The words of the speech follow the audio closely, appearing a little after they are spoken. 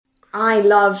I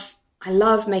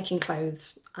love making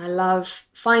clothes. I love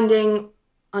finding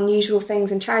unusual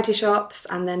things in charity shops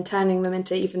and then turning them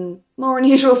into even more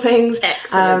unusual things.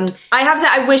 Excellent. I have to say,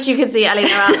 I wish you could see Ellie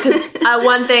now, because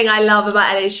one thing I love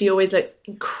about Ellie is she always looks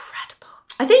incredible.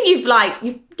 I think you've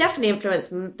definitely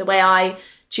influenced the way I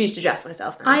choose to dress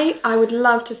myself now. I would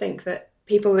love to think that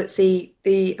people that see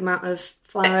the amount of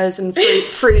flowers and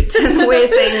fruit and weird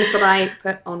things that I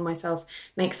put on myself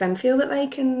makes them feel that they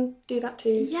can do that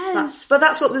too. Yes. But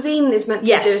that's what the zine is meant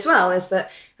to do as well, is that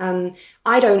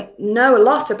I don't know a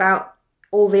lot about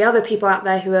all the other people out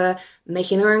there who are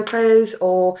making their own clothes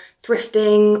or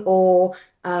thrifting or,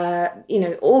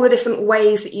 all the different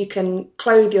ways that you can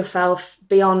clothe yourself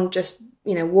beyond just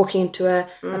walking into a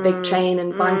big chain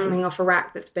and buying something off a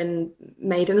rack that's been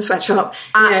made in a sweatshop.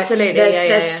 Absolutely.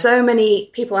 There's so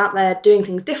many people out there doing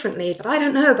things differently that I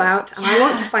don't know about, and I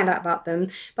want to find out about them.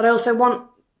 But I also want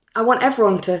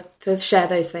everyone to share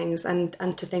those things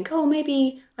and to think, oh,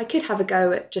 maybe I could have a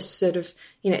go at just sort of,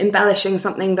 embellishing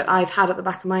something that I've had at the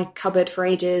back of my cupboard for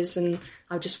ages, and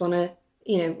I just want to,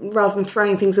 rather than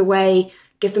throwing things away,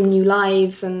 give them new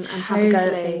lives and have a go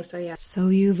at things. So, yeah. So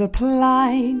you've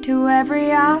applied to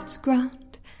every arts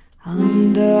grant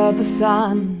under the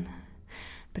sun,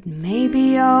 but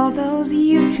maybe all those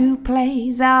YouTube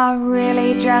plays are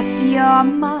really just your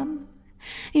mum.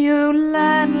 You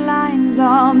learn lines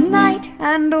all night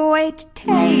and wait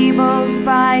tables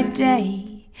by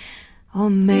day.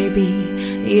 Or maybe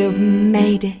you've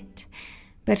made it,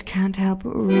 but can't help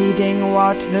reading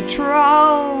what the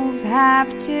trolls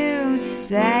have to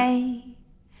say.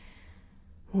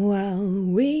 Well,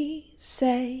 we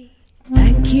say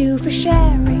thank you for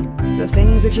sharing the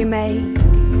things that you make.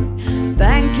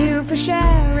 Thank you for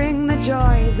sharing the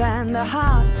joys and the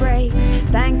heartbreaks.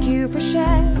 Thank you for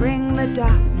sharing the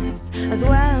darkness as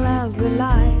well as the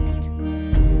light.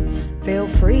 Feel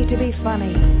free to be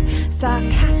funny,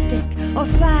 sarcastic, or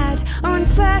sad, or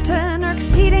uncertain, or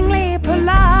exceedingly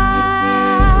polite.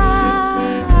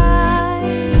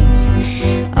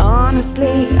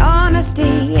 Honestly,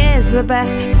 honesty is the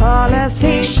best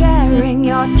policy. Sharing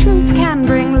your truth can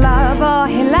bring love or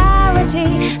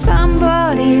hilarity.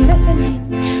 Somebody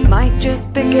listening might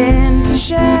just begin to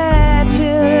share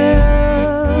too.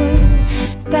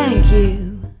 Thank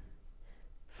you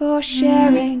for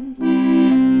sharing.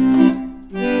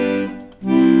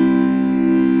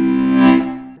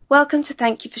 Welcome to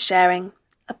Thank You for Sharing,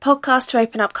 a podcast to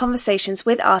open up conversations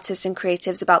with artists and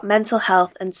creatives about mental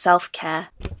health and self-care.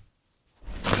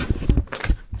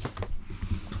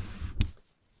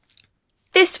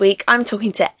 This week, I'm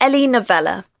talking to Ellie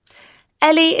Novella.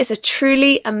 Ellie is a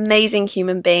truly amazing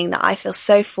human being that I feel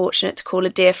so fortunate to call a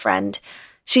dear friend.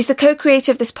 She's the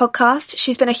co-creator of this podcast.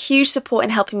 She's been a huge support in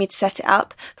helping me to set it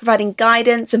up, providing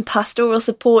guidance and pastoral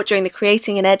support during the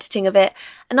creating and editing of it.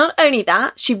 And not only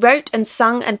that, she wrote and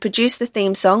sung and produced the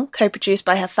theme song, co-produced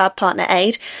by her fab partner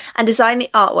Aid, and designed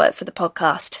the artwork for the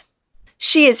podcast.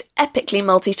 She is epically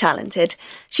multi-talented.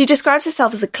 She describes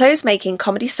herself as a clothes-making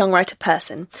comedy songwriter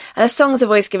person, and her songs have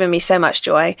always given me so much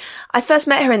joy. I first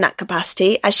met her in that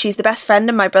capacity as she's the best friend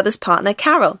of my brother's partner,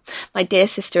 Carol, my dear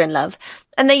sister-in-love,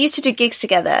 and they used to do gigs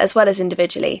together as well as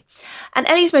individually. And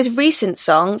Ellie's most recent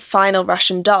song, Final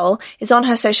Russian Doll, is on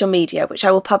her social media, which I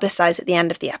will publicise at the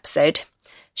end of the episode.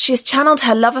 She has channeled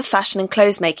her love of fashion and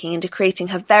clothes making into creating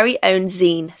her very own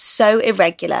zine, So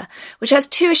Irregular, which has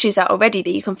 2 issues out already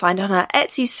that you can find on her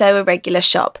Etsy So Irregular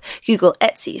shop. Google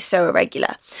Etsy So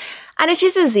Irregular. And it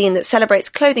is a zine that celebrates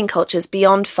clothing cultures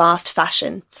beyond fast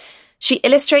fashion. She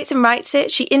illustrates and writes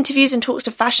it, she interviews and talks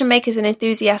to fashion makers and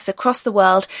enthusiasts across the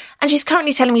world, and she's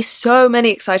currently telling me so many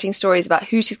exciting stories about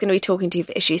who she's going to be talking to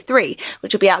for issue 3,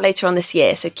 which will be out later on this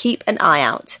year, so keep an eye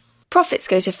out. Profits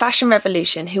go to Fashion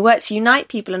Revolution, who work to unite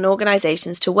people and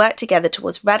organisations to work together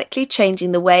towards radically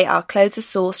changing the way our clothes are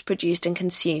sourced, produced and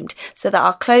consumed, so that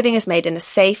our clothing is made in a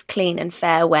safe, clean and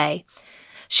fair way.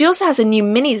 She also has a new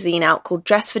mini-zine out called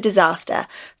Dress for Disaster,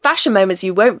 fashion moments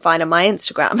you won't find on my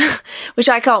Instagram, which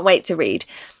I can't wait to read.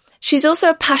 She's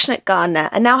also a passionate gardener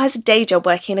and now has a day job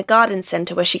working in a garden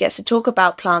centre where she gets to talk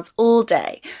about plants all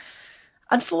day.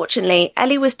 Unfortunately,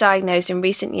 Ellie was diagnosed in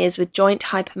recent years with joint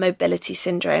hypermobility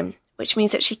syndrome, which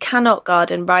means that she cannot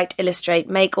garden, write, illustrate,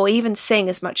 make or even sing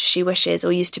as much as she wishes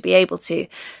or used to be able to.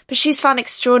 But she's found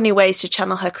extraordinary ways to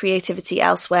channel her creativity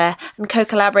elsewhere and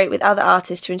co-collaborate with other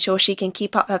artists to ensure she can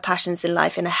keep up her passions in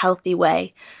life in a healthy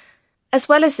way. As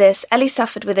well as this, Ellie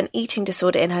suffered with an eating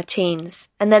disorder in her teens,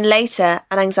 and then later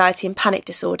an anxiety and panic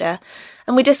disorder,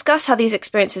 and we discuss how these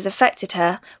experiences affected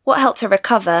her, what helped her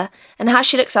recover, and how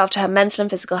she looks after her mental and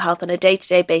physical health on a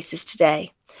day-to-day basis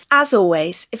today. As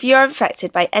always, if you are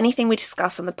affected by anything we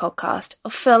discuss on the podcast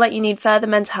or feel like you need further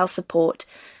mental health support,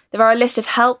 there are a list of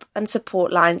help and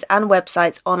support lines and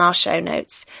websites on our show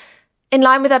notes. In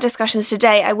line with our discussions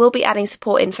today, I will be adding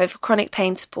support info for chronic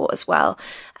pain support as well.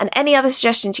 And any other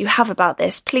suggestions you have about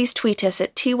this, please tweet us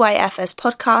at TYFS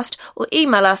Podcast or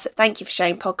email us at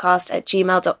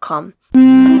thankyouforsharingpodcast@gmail.com.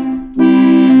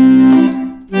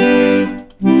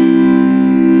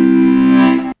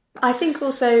 I think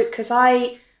also, because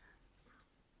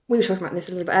we were talking about this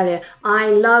a little bit earlier, I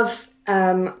love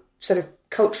sort of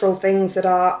cultural things that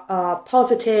are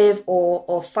positive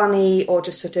or funny or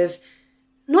just sort of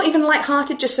not even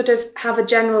lighthearted, just sort of have a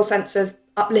general sense of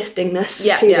upliftingness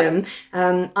to them.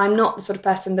 I'm not the sort of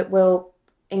person that will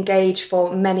engage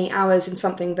for many hours in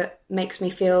something that makes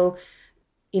me feel,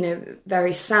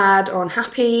 very sad or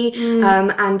unhappy.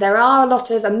 And there are a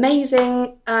lot of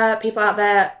amazing people out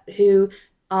there who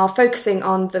are focusing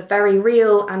on the very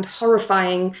real and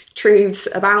horrifying truths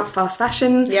about fast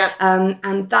fashion.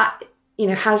 And that,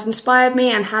 has inspired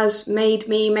me and has made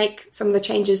me make some of the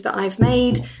changes that I've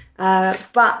made.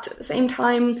 But at the same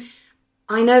time,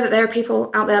 I know that there are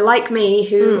people out there like me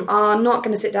who are not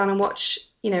going to sit down and watch,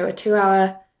 a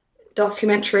 2-hour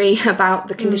documentary about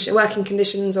the working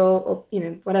conditions or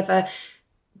whatever.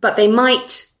 But they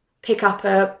might pick up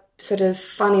a sort of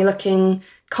funny looking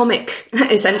comic,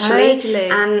 essentially,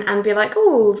 and be like,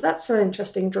 oh, that's an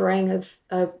interesting drawing of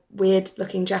a weird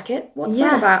looking jacket. What's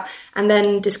that about? And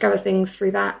then discover things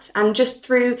through that. And just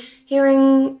through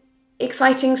hearing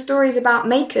exciting stories about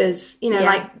makers,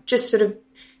 like just sort of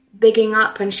bigging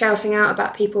up and shouting out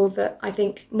about people that I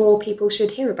think more people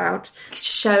should hear about.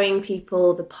 Showing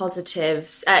people the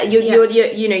positives. You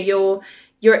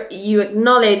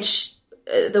acknowledge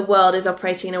the world is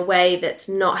operating in a way that's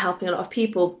not helping a lot of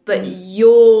people, but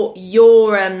your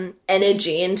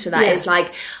energy into that is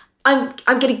like, I'm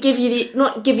going to give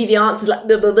you the answers like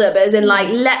blah, blah, blah, but as in like,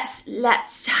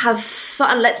 let's have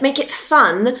fun. Let's make it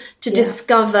fun to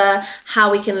discover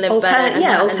how we can live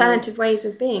better. Alternative ways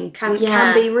of being can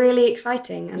be really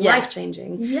exciting and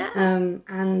life-changing.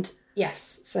 And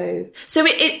yes, so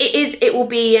it will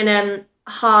be in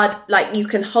hard, like you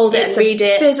can hold it and read it.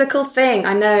 It's a physical thing.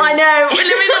 I know.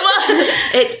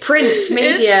 It's print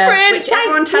media, which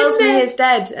everyone tells me is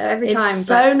dead every time. It's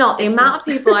so not. The amount of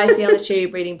people I see on the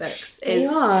tube reading books is...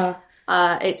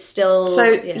 it's still...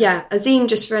 So, a zine,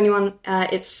 just for anyone,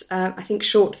 it's, I think,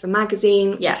 short for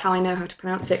magazine, which is how I know how to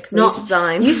pronounce it. Not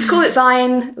zine. Used to call it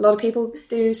zine. A lot of people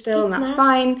do still, and that's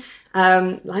fine.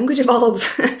 Language evolves.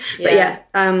 But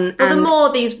the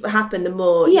more these happen, the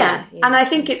more... And I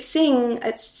think it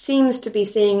seems to be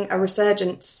seeing a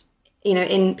resurgence,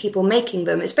 in people making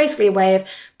them. It's basically a way of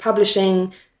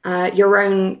publishing your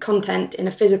own content in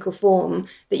a physical form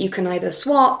that you can either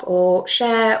swap or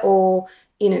share or...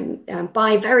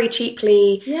 buy very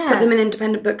cheaply, put them in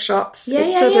independent bookshops.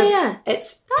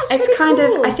 It's kind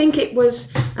of, I think it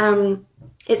was,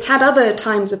 it's had other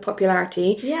times of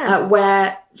popularity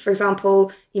where, for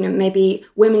example, maybe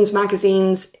women's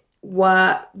magazines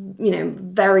were,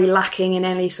 very lacking in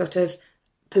any sort of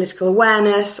political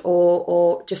awareness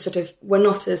or just sort of were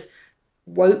not as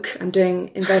woke. I'm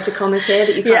doing inverted commas here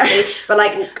that you can't see, but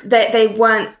like they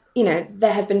weren't,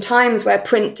 there have been times where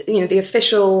print, the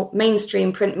official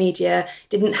mainstream print media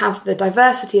didn't have the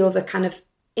diversity or the kind of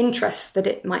interest that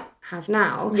it might have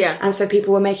now. And so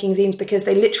people were making zines because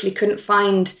they literally couldn't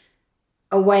find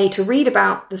a way to read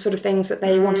about the sort of things that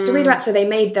they wanted to read about, so they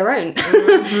made their own.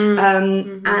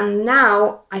 And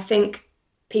now I think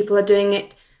people are doing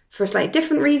it for a slightly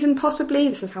different reason, possibly.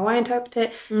 This is how I interpret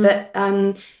it,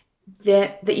 that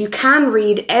you can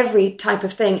read every type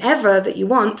of thing ever that you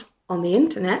want on the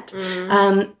internet,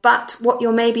 but what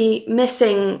you're maybe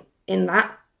missing in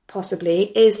that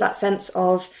possibly is that sense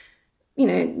of,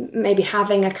 maybe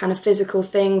having a kind of physical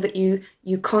thing that you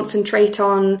concentrate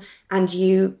on and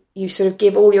you sort of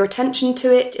give all your attention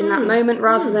to it in that moment,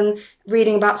 rather than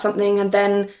reading about something and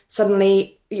then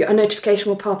suddenly a notification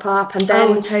will pop up and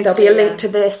then there'll be a link to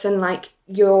this, and like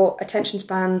your attention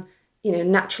span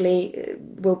naturally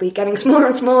will be getting smaller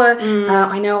and smaller.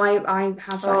 I know I have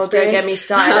that experience. Don't get me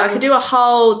started. I could do a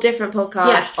whole different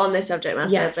podcast on this subject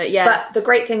matter. But the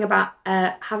great thing about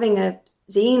having a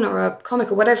zine or a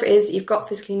comic or whatever it is that you've got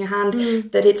physically in your hand,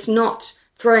 that it's not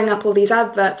throwing up all these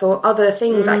adverts or other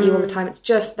things at you all the time. It's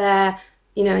just there,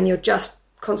 and you're just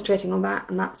concentrating on that,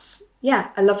 and that's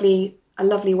a lovely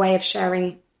way of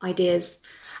sharing ideas.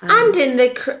 And in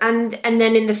and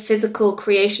then in the physical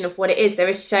creation of what it is, there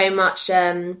is so much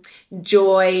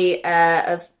joy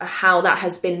of how that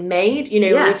has been made.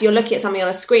 If you're looking at something on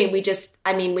a screen,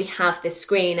 we have this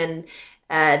screen, and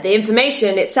the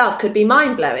information itself could be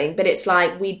mind-blowing, but it's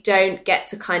like we don't get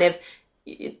to kind of,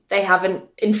 they haven't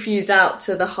infused out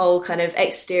to the whole kind of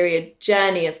exterior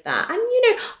journey of that. And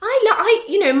I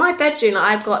in my bedroom,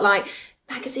 I've got like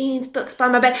magazines, books by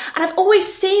my bed, and I've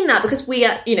always seen that because we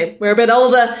are, we're a bit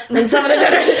older than some of the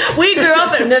generation. We grew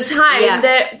up at a time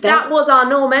that was our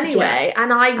norm anyway,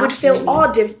 and I would feel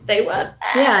odd if they weren't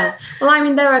there. Yeah,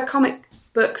 well, there are comic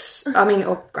books,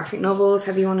 or graphic novels,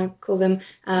 however you want to call them,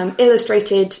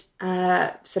 illustrated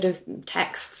sort of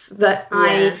texts that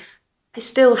I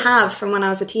still have from when I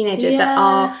was a teenager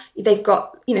they've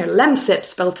got,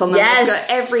 lemsips built on them. Yes.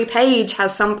 They've got, every page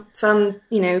has some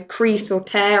crease or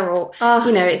tear or,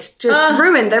 it's just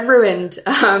ruined. They're ruined.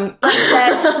 They're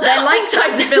like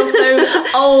starting to feel so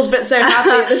old but so happy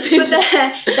at the same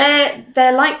time.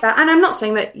 They're like that. And I'm not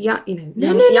saying that,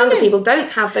 younger people don't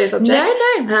have those objects.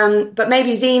 No. But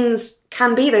maybe zines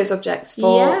can be those objects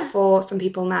for some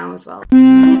people now as well.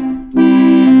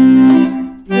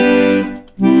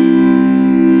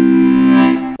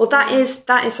 Well, that is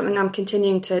something I'm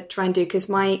continuing to try and do, because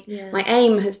my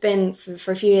aim has been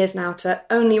for a few years now to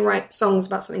only write songs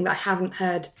about something that I haven't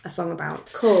heard a song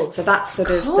about. Cool. So that's sort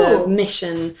of the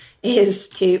mission, is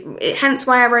to, hence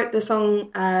why I wrote the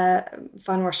song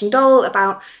Final Russian Doll,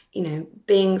 about,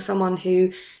 being someone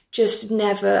who just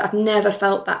I've never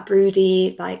felt that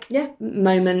broody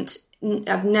moment.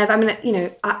 I've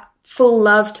never, full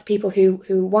love to people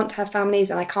who want to have families,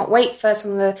 and I can't wait for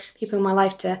some of the people in my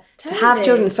life to have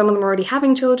children. Some of them are already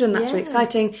having children. That's really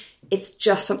exciting. It's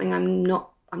just something I'm not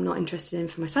interested in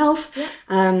for myself.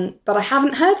 But I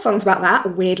haven't heard songs about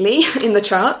that, weirdly, in the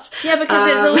charts. Yeah, because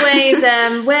it's always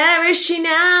where is she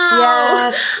now?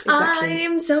 Yes, exactly.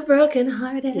 I'm so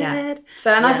brokenhearted. Yeah.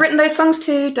 So, and I've written those songs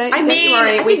too. Don't you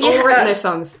worry. We've all written those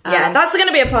songs. That's going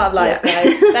to be a part of life,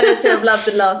 guys. Better to have loved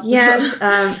and lost. Yes,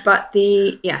 but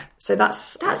so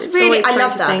that's really, I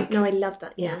love that. No, I love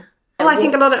that. Yeah. Well, I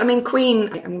think a lot of,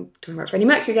 Queen, I'm talking about Freddie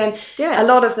Mercury again. A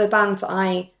lot of the bands that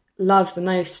I love the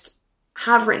most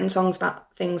have written songs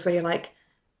about things where you're like,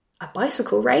 a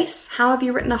bicycle race? How have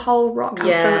you written a whole rock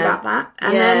anthem about that?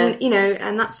 And then,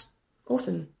 and that's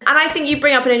awesome. And I think you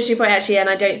bring up an interesting point, actually, and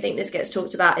I don't think this gets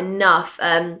talked about enough.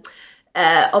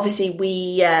 Obviously,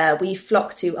 we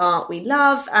flock to art we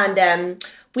love, and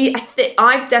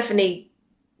I've definitely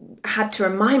had to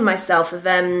remind myself of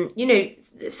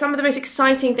some of the most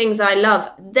exciting things I love.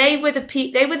 They were the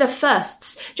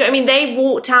firsts. Do you know what I mean? They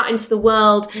walked out into the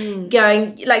world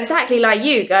going, like, exactly like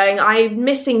you, going, I'm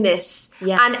missing this.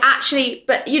 Yes. And actually,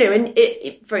 but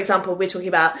for example, we're talking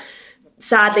about,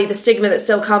 sadly, the stigma that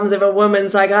still comes of a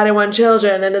woman's like, I don't want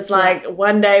children, and it's like,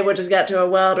 one day we'll just get to a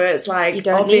world where it's like, you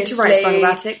don't need to write a song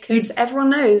about it, because everyone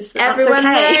knows that everyone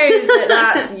that's okay. knows that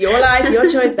that's your life, your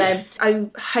choice. Then I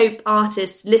hope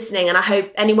artists listening, and I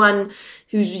hope anyone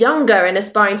who's younger and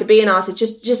aspiring to be an artist,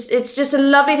 just it's just a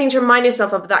lovely thing to remind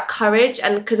yourself of, that courage,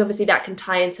 and because obviously that can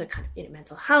tie into kind of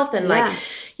mental health and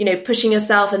pushing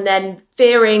yourself, and then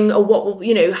fearing or what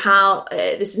will how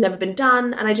this has never been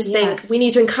done. And I just think we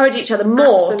need to encourage each other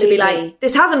more to be like,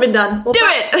 this hasn't been done. Well, do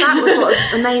it. That was what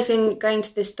was amazing going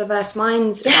to this Diverse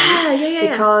Minds event.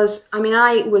 Because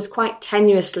I was quite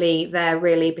tenuously there,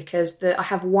 really, because I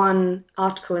have one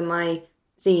article in my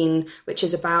zine which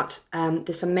is about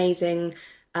this amazing,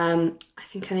 I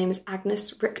think her name is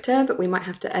Agnes Richter, but we might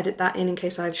have to edit that in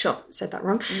case I've said that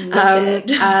wrong.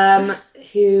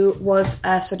 Who was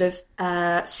a sort of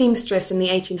seamstress in the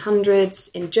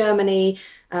 1800s in Germany,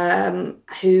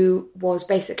 who was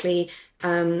basically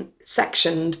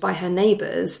sectioned by her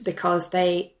neighbours because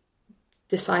they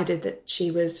decided that she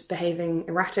was behaving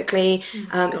erratically.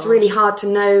 It's really hard to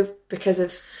know, because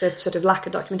of the sort of lack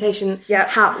of documentation,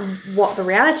 what the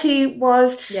reality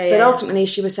was. But ultimately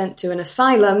she was sent to an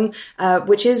asylum,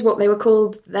 which is what they were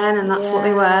called then, and that's what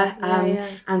they were.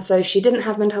 And so she didn't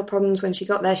have mental health problems when she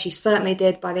got there. She certainly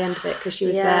did by the end of it, because she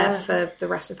was there for the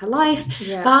rest of her life.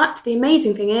 But the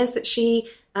amazing thing is that she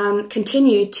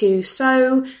continued to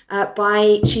sew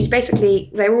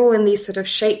they were all in these sort of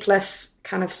shapeless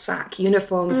kind of sack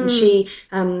uniforms, and she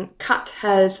cut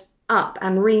hers up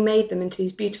and remade them into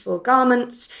these beautiful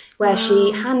garments where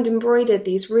she hand embroidered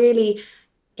these really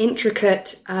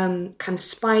intricate kind of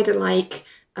spider-like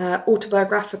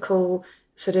autobiographical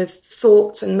sort of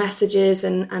thoughts and messages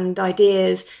and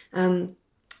ideas, and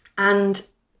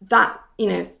that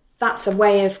that's a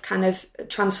way of kind of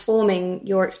transforming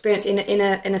your experience in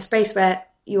a space where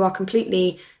you are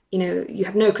completely, you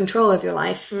have no control of your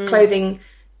life. Clothing,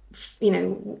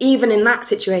 even in that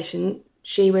situation,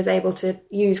 she was able to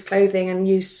use clothing and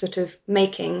use sort of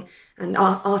making and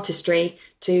artistry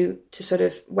to sort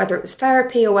of, whether it was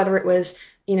therapy or whether it was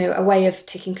a way of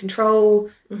taking control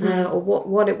or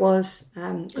what it was.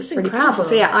 It's really powerful.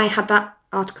 So yeah, I had that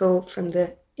article from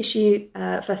the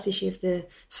first issue of the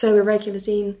So Irregular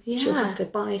zine, which you'll have to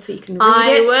buy so you can read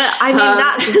it. That's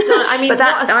but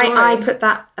I put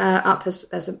that up as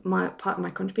part of my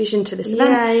contribution to this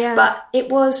event. But it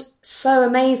was so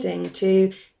amazing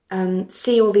to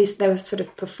see all these. There were sort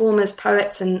of performers,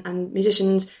 poets, and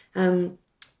musicians,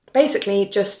 basically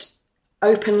just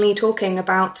openly talking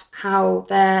about how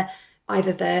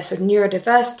either their sort of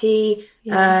neurodiversity,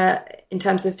 in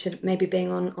terms of sort of maybe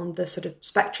being on the sort of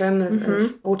spectrum of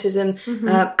autism,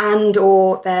 and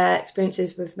or their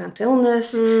experiences with mental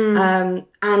illness,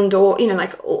 and or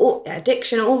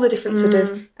addiction, all the different sort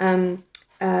of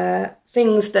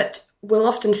things that will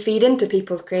often feed into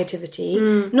people's creativity,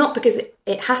 not because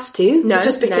it has to, but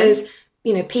just because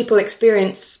people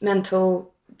experience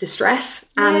mental distress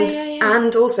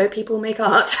and also people make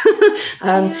art.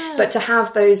 But to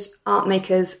have those art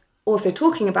makers also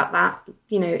talking about that,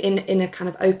 in a kind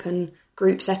of open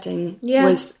group setting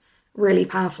was really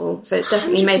powerful. So it's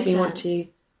definitely 100%. Made me want to.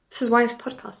 This is why this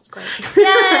podcast is great.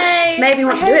 Yay! It's made me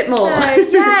want to do it more. So.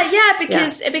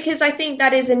 Because I think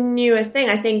that is a newer thing.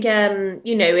 I think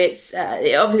it's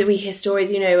obviously we hear stories,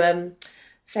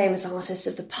 famous artists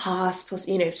of the past,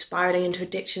 spiraling into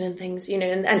addiction and things,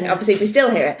 and obviously we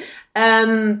still hear it.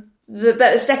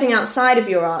 But stepping outside of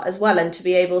your art as well, and to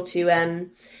be able to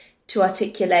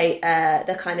articulate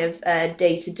the kind of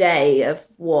day-to-day of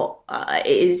what it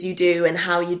is you do and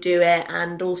how you do it,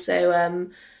 and also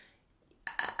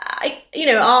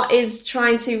art is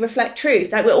trying to reflect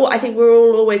truth. Like I think we're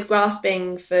all always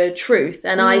grasping for truth,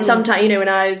 and I sometimes, when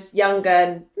I was younger,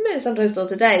 and sometimes still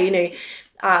today,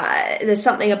 there's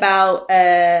something about,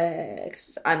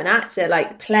 'cause I'm an actor,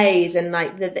 like plays, and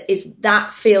like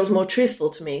that feels more truthful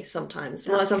to me sometimes.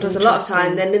 Well, sometimes a lot of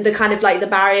time than the kind of like the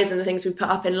barriers and the things we put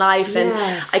up in life, and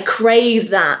I crave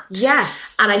that.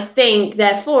 Yes, and I think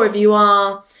therefore, if you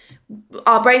are.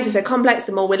 Our brains are so complex.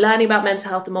 The more we're learning about mental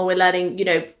health, the more we're learning,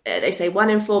 they say 1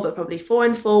 in 4, but probably 4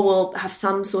 in 4 will have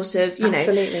some sort of,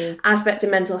 aspect of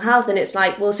mental health. And it's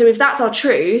like, well, so if that's our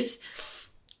truth,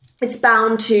 it's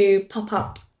bound to pop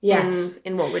up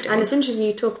in what we're doing. And it's interesting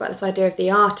you talk about this idea of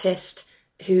the artist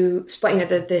who,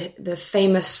 the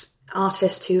famous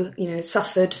artist who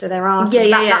suffered for their art,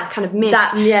 that kind of myth.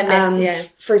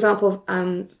 For example,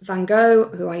 Van Gogh,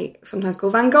 who I sometimes call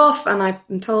Van Gogh, and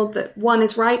I'm told that one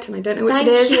is right and I don't know which it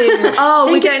is. We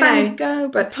don't know. Van Gogh,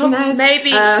 but who knows?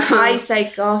 Maybe I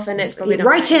say Gough and it's probably not.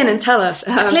 Write in and tell us,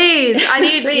 please. I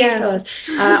need tell us.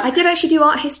 I did actually do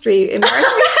art history in Paris.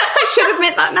 I should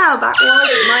admit that now. That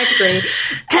was my degree.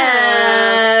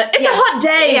 It's a hot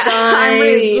day, guys. I'm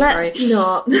really Let's sorry.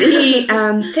 Not. The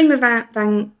thing with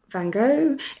Van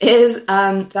Gogh is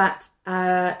that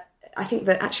I think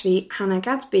that actually Hannah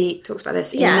Gadsby talks about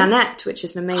this in Nanette, which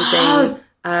is an amazing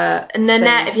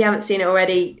Nanette, if you haven't seen it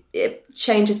already, it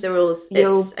changes the rules.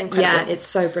 It's incredible. Yeah, it's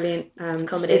so brilliant.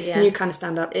 Comedy, it's new kind of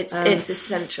stand-up. It's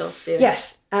essential. Theory.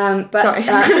 Yes, but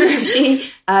she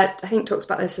I think talks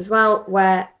about this as well,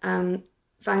 where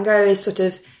Van Gogh is sort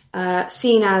of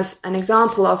seen as an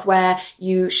example of where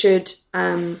you should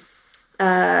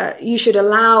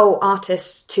allow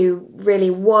artists to really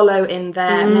wallow in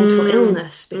their mental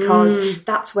illness, because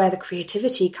that's where the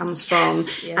creativity comes from.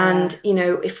 And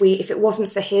if it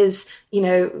wasn't for his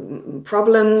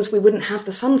problems, we wouldn't have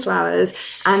the sunflowers.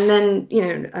 And then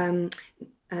in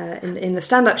the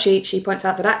stand-up she points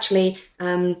out that actually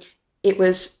it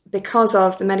was because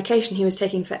of the medication he was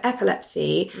taking for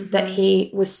epilepsy that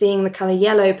he was seeing the colour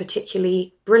yellow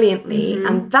particularly brilliantly,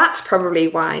 and that's probably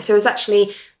why. So it was actually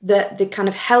the kind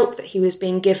of help that he was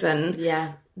being given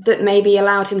that maybe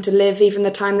allowed him to live even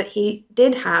the time that he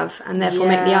did have, and therefore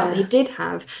make the art that he did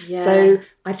have. So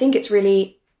I think it's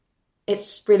really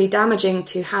damaging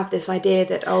to have this idea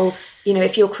that,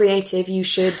 if you're creative, you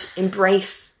should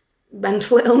embrace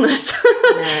mental illness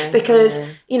because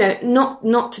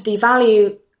not to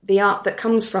devalue the art that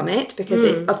comes from it, because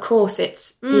of course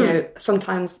it's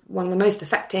sometimes one of the most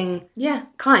affecting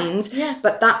kinds,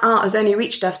 but that art has only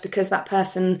reached us because that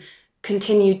person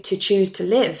continued to choose to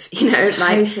live,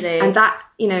 Totally. and that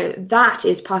that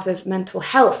is part of mental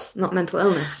health, not mental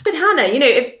illness. With Hannah,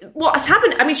 what has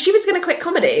happened, I mean, she was going to quit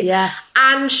comedy,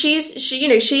 and she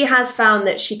has found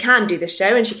that she can do the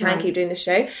show, and she can keep doing the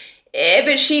show.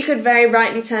 But she could very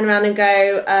rightly turn around and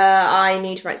go, I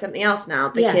need to write something else now,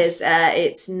 because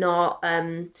it's not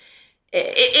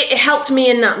it helped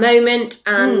me in that moment.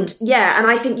 And and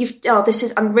I think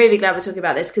I'm really glad we're talking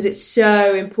about this, because it's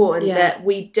so important that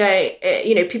we don't,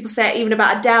 people say it even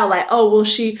about Adele, like, oh, will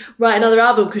she write another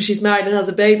album because she's married and has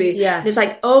a baby? Yeah. And it's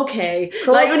like, okay.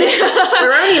 Like,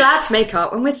 we're only allowed to make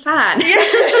art when we're sad.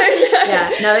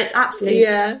 No, it's absolutely,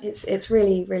 it's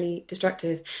really, really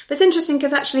destructive. But it's interesting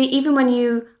because actually, even when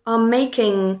you are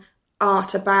making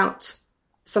art about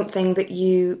something that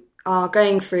you are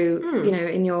going through,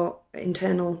 in your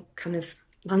internal kind of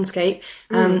landscape,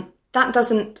 that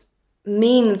doesn't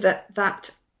mean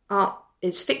that art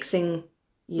is fixing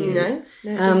you. No,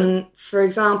 it doesn't. For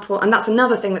example, and that's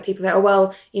another thing that people say, oh,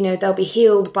 well, they'll be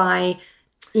healed by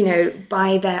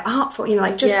their art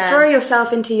form, just throw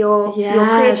yourself into your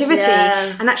creativity.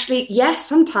 Yeah. And actually, yes,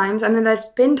 sometimes, I mean, there's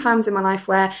been times in my life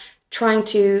where trying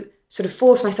to sort of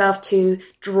force myself to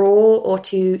draw or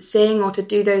to sing or to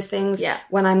do those things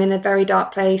when I'm in a very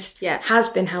dark place has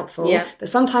been helpful. Yeah. But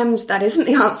sometimes that isn't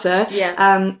the answer.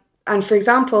 Yeah. And for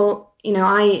example,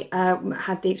 I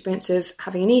had the experience of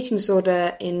having an eating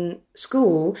disorder in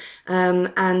school,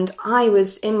 and I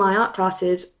was in my art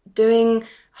classes doing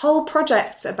whole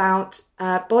projects about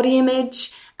body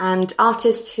image and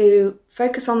artists who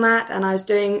focus on that, and I was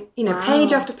doing,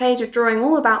 page after page of drawing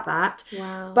all about that.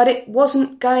 Wow. But it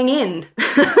wasn't going in.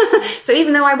 So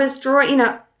even though I was drawing,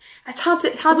 it's hard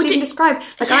to even describe.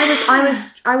 Like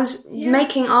I was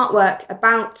making artwork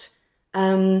about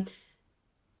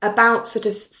sort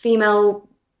of female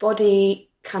body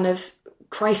kind of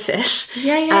crisis.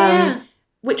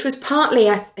 Which was partly,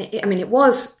 it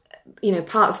was,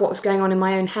 part of what was going on in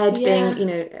my own head,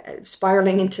 being,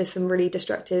 spiraling into some really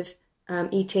destructive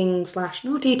eating /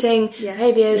 not eating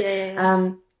behaviours.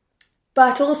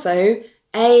 But also,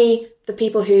 the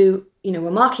people who,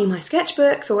 were marking my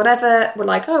sketchbooks or whatever were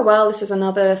like, oh, well, this is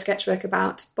another sketchbook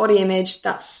about body image.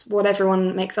 That's what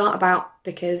everyone makes art about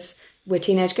because we're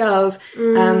teenage girls.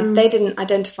 They didn't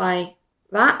identify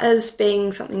that as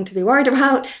being something to be worried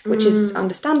about, which is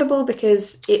understandable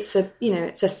because it's a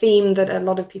theme that a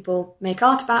lot of people make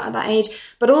art about at that age.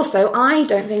 But also, I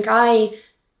don't think I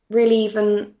really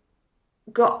even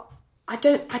got, I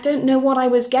don't know what I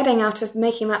was getting out of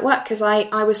making that work, because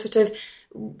I was sort of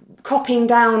copying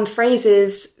down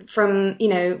phrases from,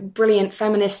 brilliant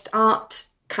feminist art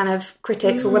kind of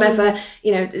critics or whatever,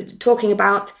 talking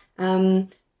about, how,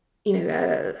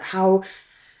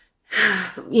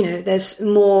 there's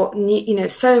more,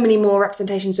 so many more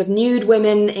representations of nude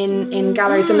women in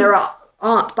galleries than there are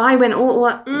art by women, all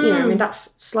that,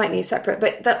 that's slightly separate,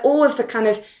 but that all of the kind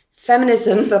of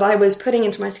feminism that I was putting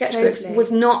into my sketchbooks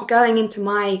was not going into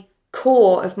my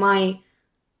core of my,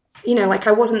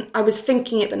 I was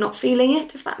thinking it but not feeling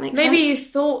it, if that makes sense. Maybe you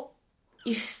thought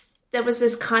there was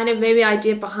this kind of maybe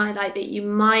idea behind, like, that you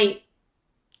might,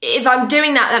 if I'm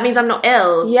doing that, that means I'm not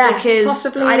ill. Yeah, because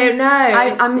possibly. I don't know.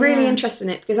 I'm really interested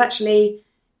in it because actually,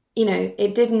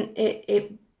 it didn't. I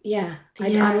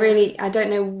don't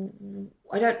know.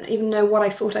 I don't even know what I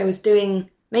thought I was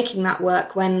doing making that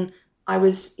work when I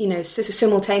was, sort of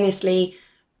simultaneously,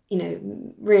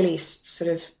 really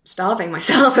sort of starving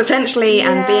myself essentially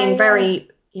and being very,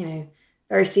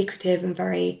 very secretive and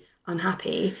very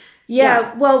unhappy.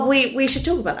 Yeah, well, we should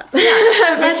talk about that.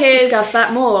 Yeah, let's discuss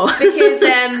that more. Because,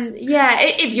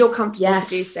 if you're comfortable to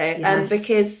do so. Yes.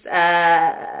 Because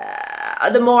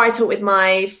the more I talk with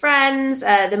my friends,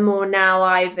 the more now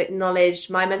I've acknowledged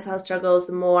my mental health struggles,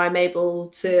 the more I'm able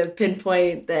to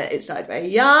pinpoint that it started very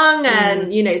young.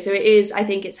 And, so it is, I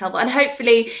think it's helpful. And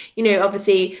hopefully,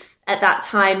 obviously, at that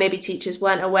time, maybe teachers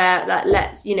weren't aware that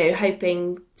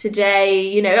hoping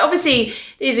today, obviously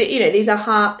these are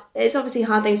hard. It's obviously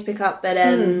hard things to pick up, but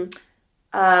I'm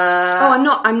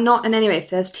not in any way.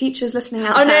 If there's teachers listening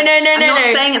out there, I'm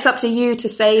not saying it's up to you to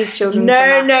save children. No.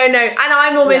 And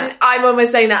I'm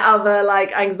almost saying that other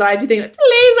anxiety thing. Like,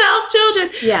 please help children.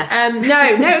 Yes. No.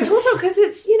 It's also because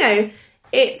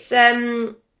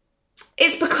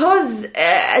it's because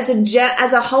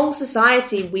as a whole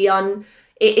society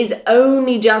it is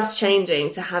only just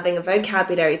changing to having a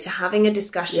vocabulary, to having a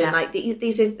discussion. Yeah. Like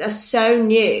these are so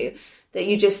new that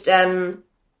you just because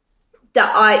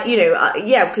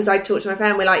I talked to my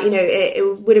friend, we're like,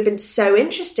 it would have been so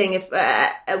interesting if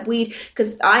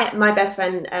because my best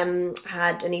friend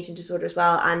had an eating disorder as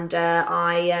well, and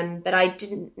but I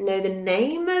didn't know the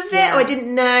name of it, or I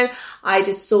didn't know. I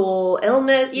just saw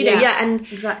illness, and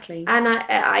exactly, and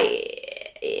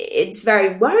it's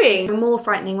very worrying. More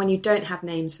frightening when you don't have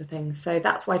names for things. So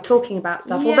that's why talking about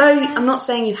stuff, although I'm not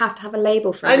saying you have to have a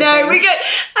label for everything.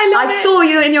 I know, I saw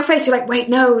you in your face, you're like, wait,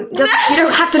 no, you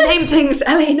don't have to name things,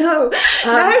 Ellie, no.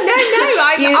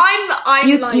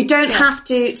 You don't have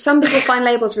to. Some people find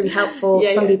labels really helpful.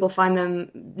 Some people find them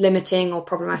limiting or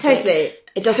problematic. Totally.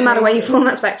 It doesn't matter where you fall on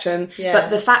that spectrum. Yeah. But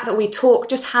the fact that we talk,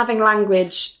 just having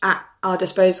language at our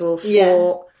disposal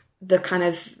for the kind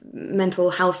of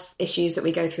mental health issues that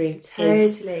we go through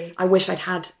is, I wish I'd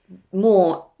had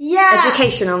more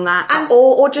education on that,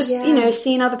 or just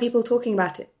seeing other people talking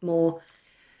about it more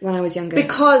when I was younger,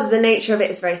 because the nature of it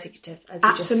is very secretive, as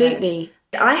you just said. Absolutely.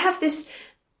 I have this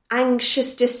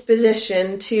anxious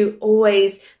disposition to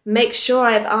always make sure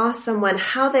I've asked someone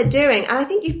how they're doing, and I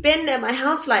think you've been at my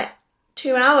house for like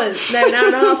 2 hours, no, an hour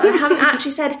and a half, and I haven't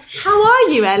actually said, how are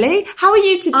you, Ellie? How are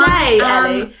you today,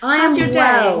 Ellie? How's your day?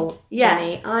 Well,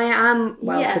 Jenny. I am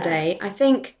well today. I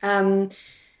think that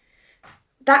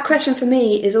question for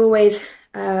me is always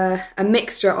a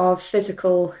mixture of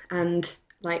physical and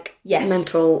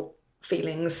mental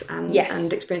feelings and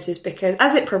experiences, because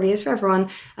as it probably is for everyone,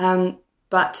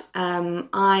 but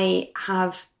I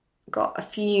have got a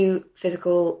few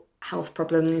physical health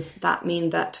problems that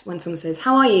mean that when someone says,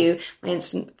 how are you? My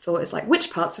instant thought is like,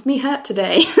 which parts of me hurt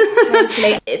today?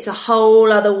 Totally. It's a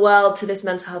whole other world to this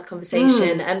mental health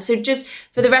conversation. So just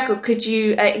for the record, could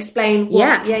you explain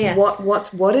what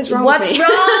what is wrong with me? What's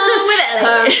wrong with it?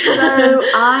 So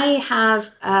I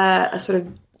have a sort of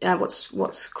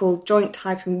what's called joint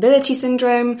hypermobility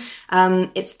syndrome.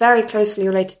 It's very closely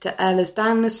related to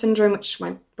Ehlers-Danlos syndrome, which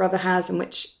my brother has, and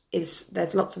which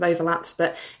there's lots of overlaps,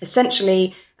 but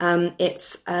essentially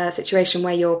it's a situation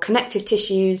where your connective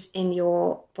tissues in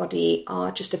your body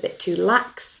are just a bit too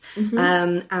lax,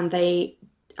 and it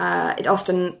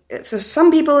often, for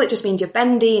some people, it just means you're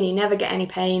bendy and you never get any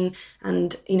pain.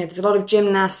 And there's a lot of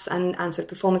gymnasts and sort of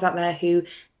performers out there who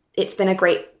it's been a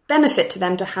great benefit to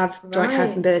them to have joint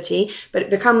hypermobility, but it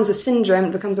becomes a syndrome,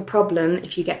 it becomes a problem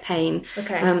if you get pain.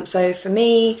 So for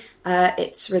me,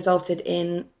 it's resulted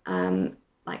in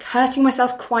hurting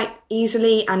myself quite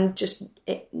easily, and just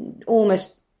it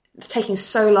almost taking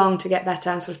so long to get better,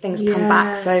 and sort of things come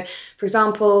back. So for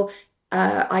example,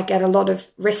 I get a lot of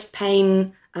wrist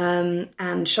pain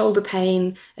and shoulder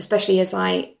pain, especially as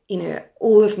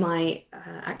all of my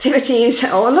activities,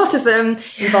 or a lot of them,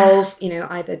 involve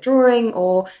either drawing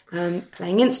or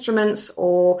playing instruments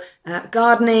or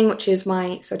gardening, which is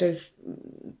my sort of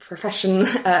profession,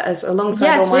 as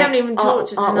alongside all my we haven't even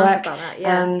talked enough about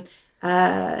that.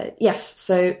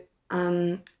 So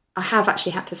I have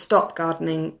actually had to stop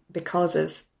gardening because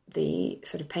of the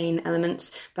sort of pain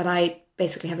elements, but I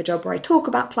basically have a job where I talk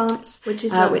about plants, which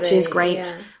is great.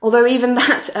 Yeah. Although even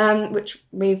that, which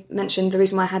we've mentioned, the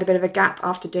reason why I had a bit of a gap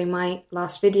after doing my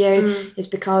last video is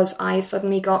because I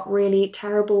suddenly got really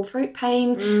terrible throat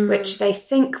pain, which they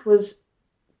think was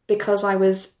because I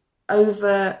was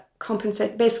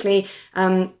overcompensating. Basically,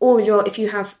 if you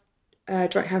have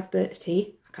joint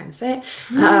hypermobility, I can't even say it,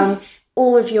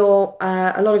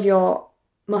 a lot of your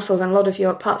muscles and a lot of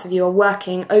your parts of you are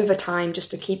working overtime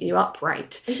just to keep you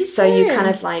upright. So you kind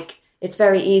of it's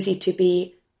very easy to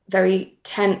be very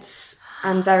tense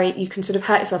and you can sort of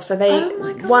hurt yourself. So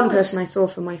one person I saw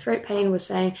for my throat pain was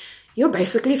saying, you're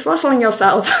basically throttling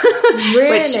yourself.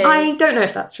 Really? Which I don't know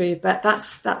if that's true, but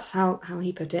that's how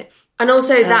he put it. And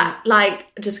also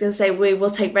just going to say, we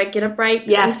will take regular breaks.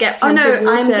 Yes. And get plenty of water.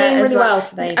 I'm doing really well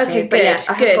today. Okay, good.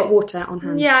 I have got water on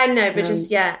hand. Yeah, I know, but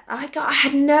I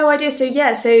had no idea. So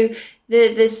your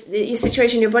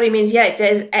situation in your body means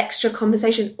there's extra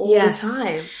compensation all the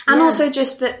time. And also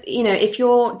just that, if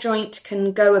your joint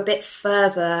can go a bit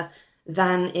further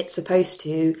than it's supposed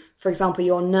to, for example,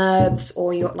 your nerves,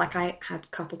 or I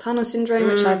had carpal tunnel syndrome,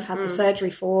 which I've had the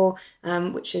surgery for,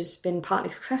 which has been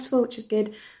partly successful, which is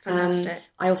good. Fantastic.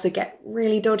 I also get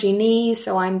really dodgy knees,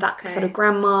 so I'm that sort of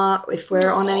grandma. If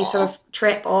we're on any sort of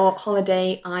trip or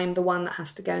holiday, I'm the one that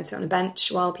has to go and sit on a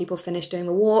bench while people finish doing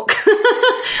the walk.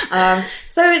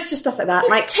 So it's just stuff like that.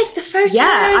 Take the photos.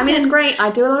 Yeah, I mean, it's great.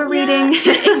 I do a lot of reading.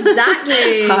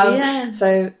 Exactly.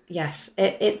 So yes,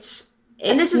 it's.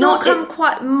 And this has all come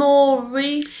quite more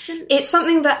recent? It's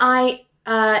something that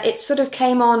it sort of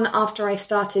came on after I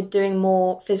started doing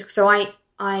more physical. So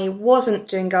I wasn't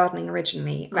doing gardening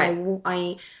originally. Right.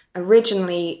 I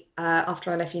originally,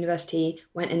 after I left university,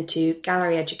 went into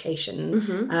gallery education.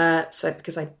 So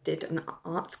because I did an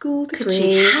art school degree. Could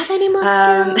you have any more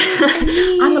skills?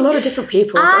 I'm a lot of different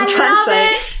people, I'm trying to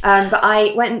say. But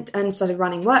I went and started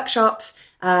running workshops.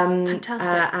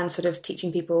 Fantastic. And sort of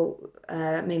teaching people,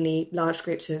 mainly large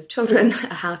groups of children,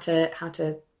 how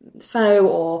to sew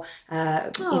or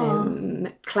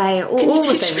clay, all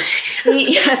the things.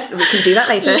 Yes, we can do that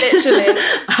later. Literally.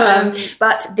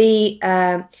 But the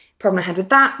problem I had with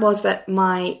that was that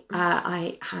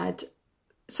I had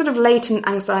sort of latent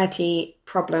anxiety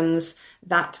problems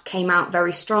that came out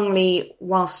very strongly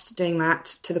whilst doing that,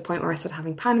 to the point where I started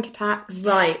having panic attacks.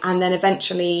 Right. And then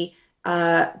eventually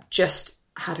just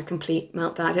had a complete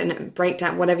meltdown, I don't know,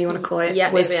 breakdown, whatever you want to call it.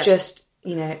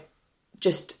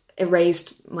 Just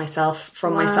erased myself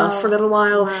from myself for a little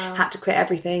while, had to quit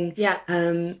everything. Yeah.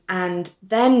 And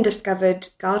then discovered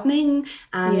gardening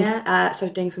and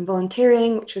started doing some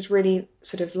volunteering, which was really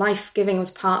sort of life-giving,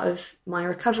 was part of my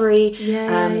recovery.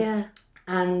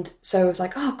 And so I was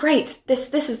like, oh, great,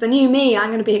 this is the new me. I'm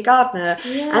going to be a gardener.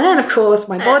 Yeah. And then, of course,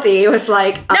 my body was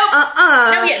like, no,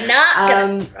 you're not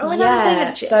going to throw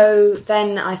another thing. So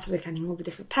then I started getting all the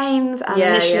different pains. And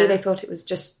initially they thought it was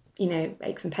just,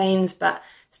 aches and pains, but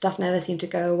stuff never seemed to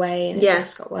go away, and it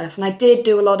just got worse. And I did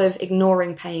do a lot of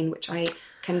ignoring pain, which I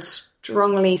can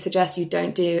strongly suggest you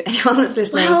don't do. Anyone that's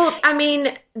listening. Well, I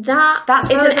mean,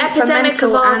 that's an epidemic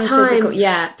of our times. Physical,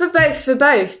 yeah. For both,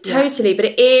 totally. But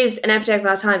it is an epidemic of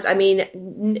our times. I mean,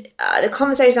 the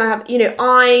conversation I have,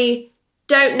 I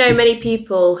don't know many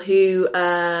people who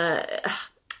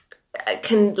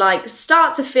can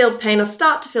start to feel pain or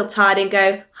start to feel tired and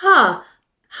go,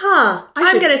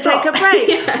 I'm going to take a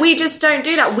break. We just don't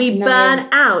do that. We burn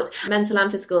out, mental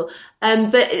and physical.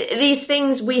 But these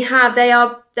things we have,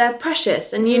 they're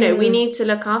precious, and we need to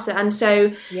look after. And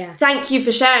so, thank you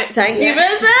for sharing. You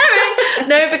for sharing.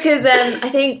 No, because I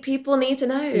think people need to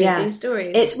know these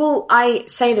stories. I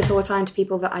say this all the time to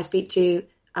people that I speak to,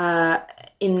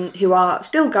 who are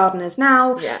still gardeners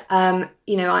now. Yeah.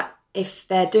 If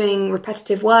they're doing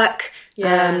repetitive work,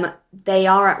 they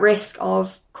are at risk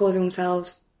of causing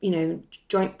themselves,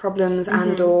 joint problems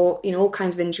and or, all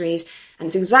kinds of injuries. And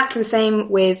it's exactly the same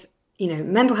with,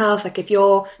 mental health. Like if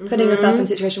you're putting yourself in a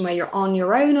situation where you're on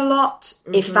your own a lot,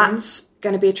 if that's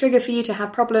going to be a trigger for you to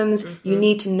have problems, you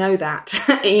need to know that.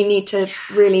 You need to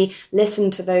really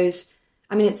listen to those.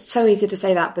 I mean, it's so easy to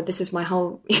say that, but this is my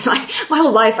whole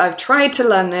life. I've tried to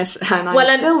learn this, and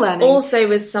I'm still learning. Also,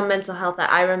 with some mental health, that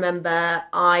I remember,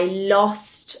 I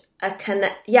lost a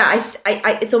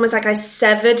it's almost like I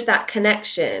severed that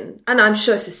connection, and I'm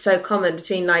sure this is so common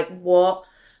between I'm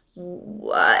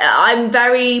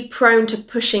very prone to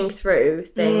pushing through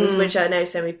things, which I know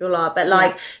so many people are, but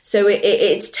so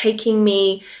it's taking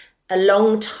me a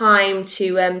long time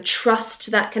to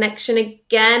trust that connection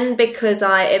again, because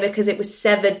it was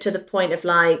severed to the point of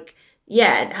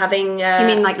having... you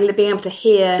mean being able to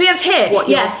hear what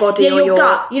your body or your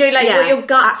gut, what your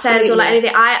gut says, or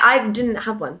anything. I didn't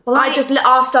have one. Well, I just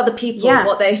asked other people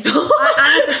what they thought.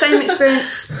 I had the same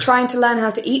experience trying to learn how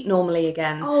to eat normally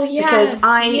again. Oh, yeah. Because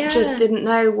I just didn't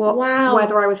know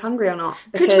whether I was hungry or not.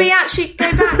 Could we actually go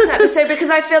back to that episode? Because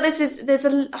I feel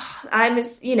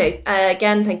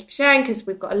again, thank you for sharing, because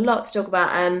we've got a lot to talk about.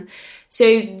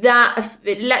 So that,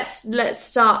 let's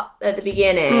start at the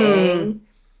beginning.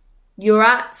 You're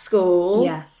at school.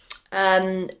 Yes.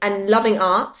 And loving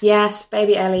art. Yes,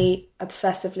 baby Ellie,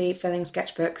 obsessively filling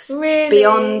sketchbooks. Really?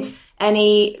 Beyond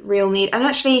any real need. And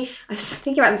actually, I was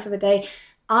thinking about this the other day.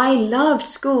 I loved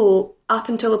school up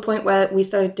until the point where we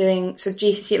started doing sort of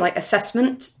GCSE,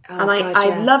 assessment.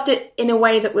 I loved it in a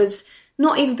way that was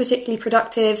not even particularly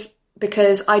productive,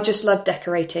 because I just loved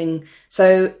decorating.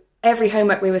 So every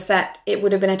homework we were set, it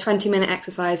would have been a 20-minute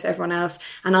exercise for everyone else.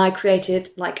 And I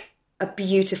created a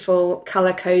beautiful,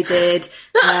 colour-coded,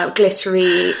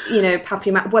 glittery,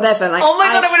 papier-mâché, whatever. Oh my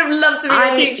God, I would have loved to be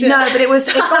a teacher. No, but it got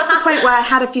to the point where I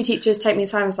had a few teachers take me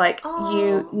aside and was like,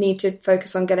 you need to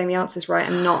focus on getting the answers right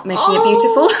and not making it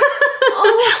beautiful. But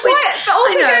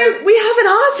also, we have an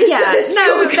artist at this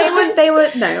school. They were,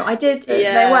 no, I did,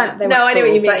 they weren't no, I know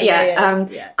what you mean.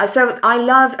 But so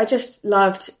I just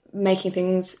loved making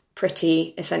things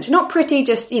pretty, essentially. Not pretty,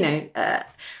 just,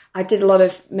 I did a lot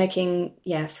of making,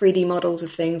 3D models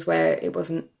of things where it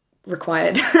wasn't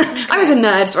required. I was a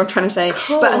nerd, is what I'm trying to say,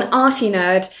 but an arty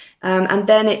nerd. And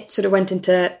then it sort of went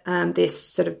into this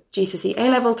sort of GCSE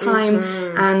A-level time,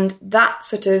 and that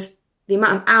sort of, the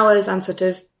amount of hours and sort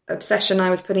of obsession I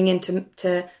was putting into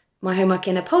my homework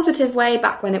in a positive way,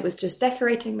 back when it was just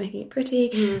decorating, making it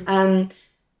pretty, I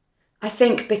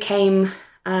think became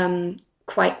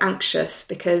quite anxious,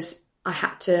 because I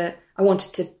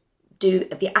wanted to do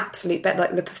the absolute best,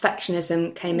 like the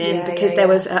perfectionism came in because there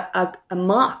was a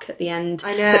mark at the end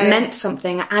that meant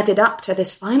something, added up to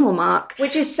this final mark.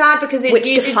 Which is sad because it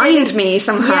defined me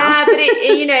somehow. Yeah, but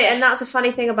and that's a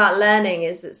funny thing about learning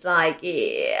is it's like,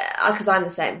 because I'm the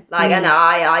same. Like, and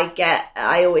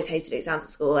I always hated exams at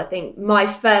school. I think my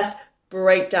first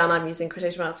breakdown, I'm using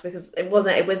quotation marks because it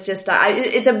was just like,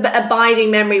 it's an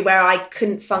abiding memory where I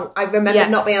couldn't I remember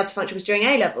not being able to function was during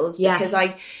A-levels because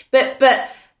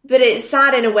but it's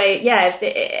sad in a way,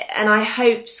 and I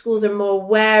hope schools are more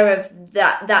aware of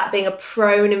that being a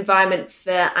prone environment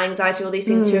for anxiety, all these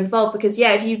things to involve, because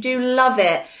if you do love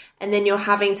it and then you're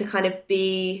having to kind of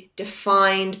be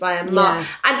defined by a mark,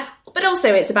 but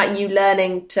also it's about you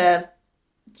learning to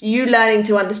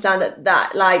understand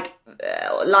that like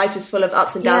life is full of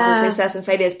ups and downs and success and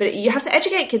failures, but you have to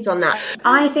educate kids on that.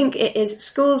 I think it is,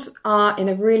 schools are in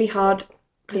a really hard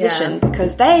position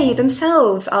because they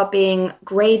themselves are being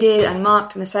graded and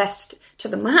marked and assessed to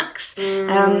the max.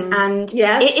 And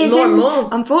it is more.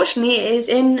 Unfortunately, it is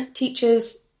in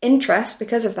teachers' interest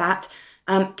because of that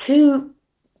to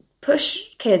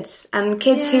push kids, and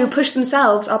kids who push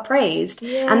themselves are praised.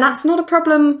 And that's not a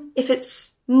problem if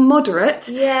it's moderate.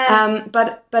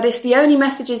 But if the only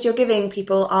messages you're giving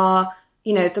people are,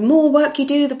 the more work you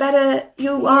do, the better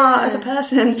you are as a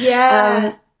person.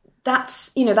 That's,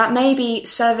 that may be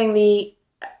serving the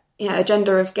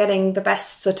agenda of getting the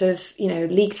best sort of,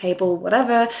 league table,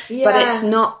 whatever, but it's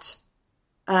not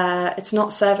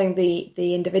serving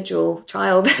the individual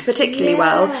child particularly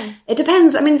well. It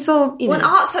depends. I mean, it's all, Well,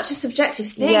 art's such a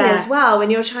subjective thing as well when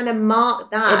you're trying to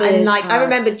mark that. It and is like, hard. I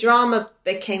remember drama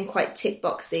became quite tick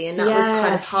boxy, and that was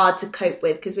kind of hard to cope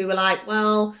with because we were like,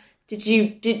 well, were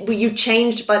you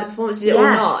changed by the performance or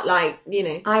not? Like,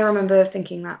 I remember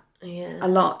thinking that a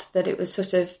lot, that it was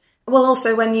sort of, well,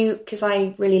 also because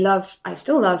I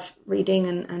still love reading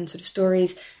and sort of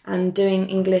stories and doing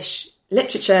English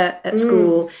literature at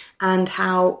school, and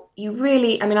how you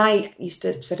really, I used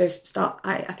to sort of start,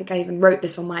 I think I even wrote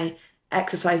this on my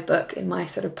exercise book in my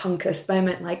sort of punkest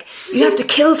moment, like, you have to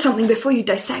kill something before you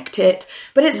dissect it.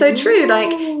 But it's so true,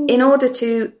 like, in order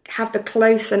to have the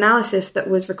close analysis that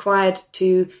was required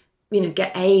to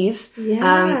get A's. You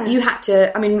had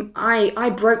to, I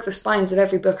broke the spines of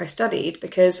every book I studied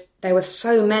because there were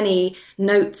so many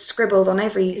notes scribbled on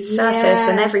every surface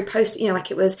and every post,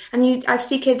 like it was, and I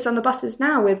see kids on the buses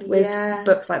now with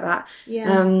books like that.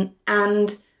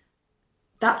 And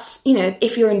that's,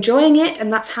 if you're enjoying it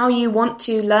and that's how you want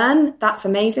to learn, that's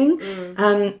amazing.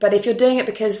 But if you're doing it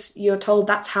because you're told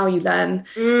that's how you learn,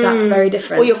 that's very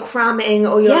different. Or you're cramming,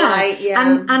 or you're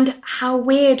and how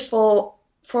weird for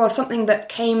something that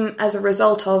came as a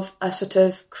result of a sort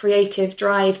of creative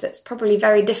drive that's probably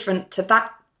very different to that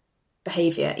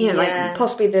behaviour, like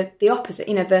possibly the opposite,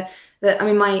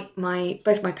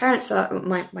 both my parents are,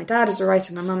 my dad is a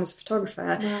writer, my mum is a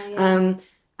photographer, and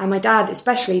my dad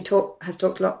especially has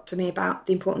talked a lot to me about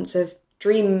the importance of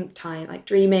dream time, like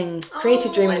dreaming,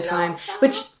 creative dreaming time,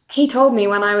 which he told me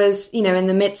when I was, in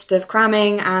the midst of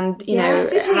cramming and, did he?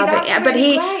 That's but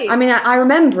really great. I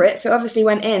remember it, so obviously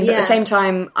went in, but at the same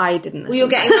time, I didn't listen. Well, you're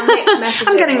getting a mixed messages.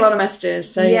 I'm getting a lot of messages,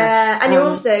 so and you're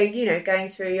also, going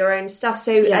through your own stuff.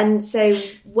 So, and so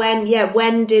when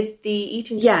did the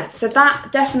eating disorder so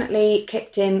that definitely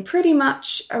kicked in pretty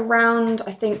much around,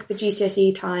 I think, the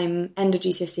GCSE time, end of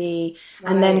GCSE,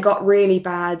 and then got really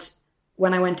bad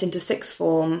when I went into sixth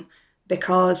form,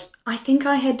 because I think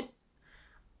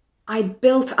I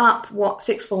built up what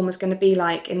sixth form was going to be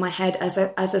like in my head as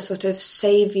a sort of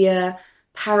saviour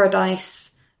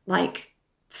paradise like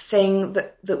thing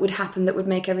that would happen, that would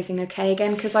make everything okay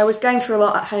again, because I was going through a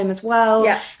lot at home as well,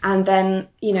 and then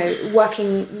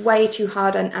working way too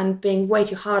hard and being way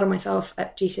too hard on myself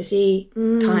at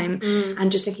GCSE time,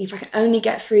 and just thinking, if I can only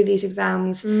get through these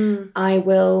exams, I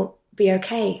will be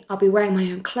okay. I'll be wearing my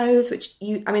own clothes, which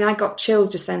I got chills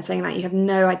just then saying that. You have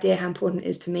no idea how important it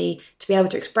is to me to be able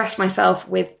to express myself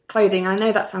with clothing. I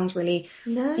know that sounds really,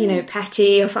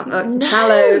 petty or something, like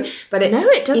shallow, but it's,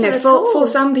 it doesn't at all. For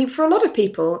some people, for a lot of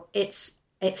people, it's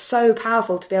so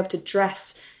powerful to be able to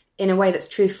dress in a way that's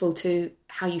truthful to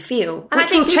how you feel, and which I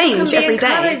think will change every day.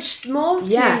 Encouraged more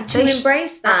to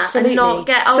embrace that, absolutely. And not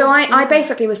get. So I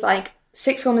basically was like,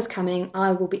 sixth form is coming,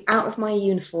 I will be out of my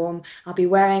uniform, I'll be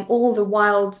wearing all the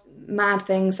wild, mad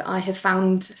things that I have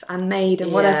found and made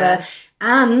and whatever.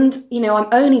 And, I'm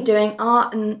only doing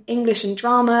art and English and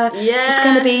drama. It's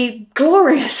going to be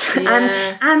glorious.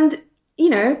 And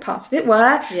parts of it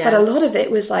were, but a lot of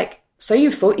it was like, so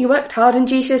you thought you worked hard in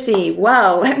GCSE?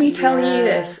 Well, let me tell you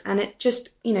this. And it just,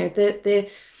 the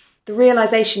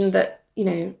realisation that,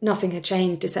 nothing had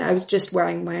changed, is that I was just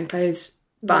wearing my own clothes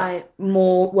but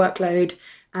more workload,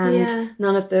 and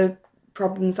none of the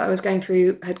problems that I was going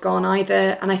through had gone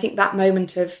either. And I think that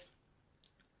moment of,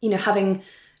 having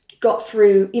got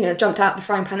through, jumped out the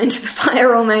frying pan into the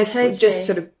fire almost, was just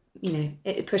sort of,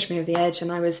 it pushed me over the edge.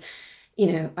 And I was,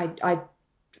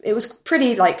 it was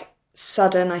pretty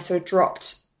sudden. I sort of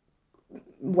dropped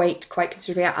weight quite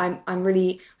considerably. I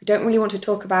don't really want to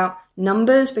talk about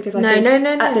numbers, because I think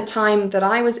at the time that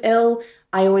I was ill,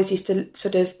 I always used to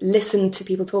sort of listen to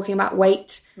people talking about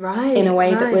weight in a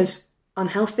way that was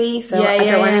unhealthy. So I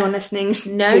don't want anyone listening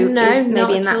who is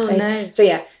maybe in that place. No. So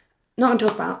not going to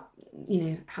talk about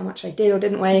how much I did or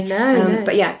didn't weigh.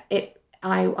 But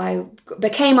I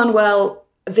became unwell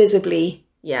visibly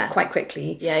quite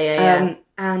quickly.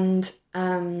 And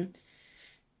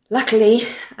luckily,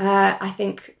 I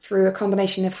think through a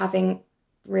combination of having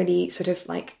really sort of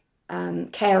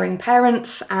caring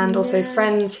parents and also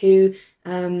friends who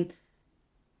were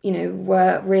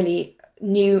really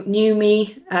knew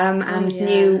me and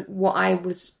knew what I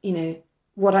was,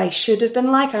 what I should have been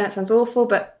like. I know it sounds awful,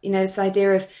 but this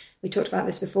idea of, we talked about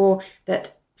this before,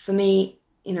 that for me,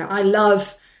 I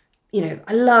love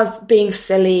being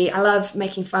silly. I love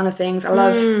making fun of things. I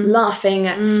love laughing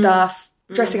at stuff,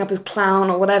 dressing up as clown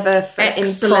or whatever for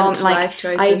excellent life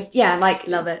choices.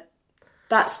 Love it.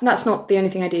 That's not the only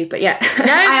thing I do, but I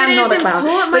am not a clown.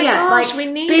 Important. But gosh, we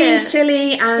need being it.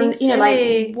 silly and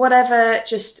whatever.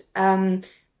 Just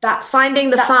that's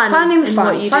finding the fun.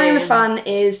 Finding the fun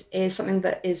is something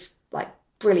that is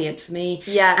brilliant for me.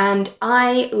 Yeah. And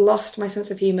I lost my sense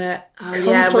of humour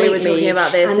completely. Yeah, we were talking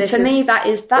about this. And to me,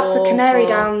 that's the canary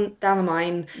down the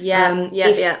mine.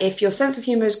 If your sense of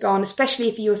humour is gone, especially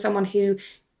if you're someone who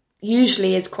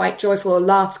usually is quite joyful or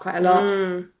laughs quite a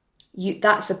lot,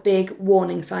 that's a big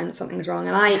warning sign that something's wrong.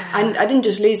 And I didn't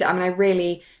just lose it. I mean, I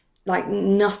really,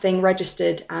 nothing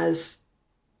registered as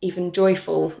even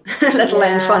joyful, let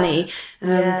alone funny.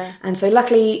 And so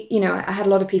luckily, I had a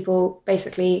lot of people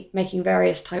basically making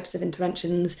various types of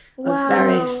interventions of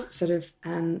various sort of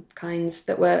kinds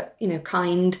that were,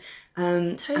 kind.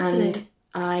 Totally. And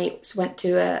I went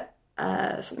to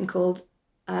something called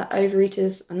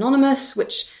Overeaters Anonymous,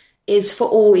 which is for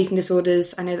all eating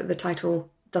disorders. I know that the title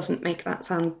doesn't make that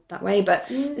sound that way, but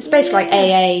it's basically like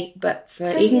AA, but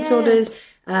for eating disorders.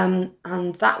 And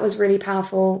that was really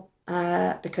powerful.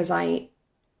 Because I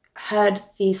heard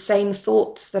these same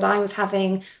thoughts that I was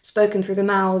having spoken through the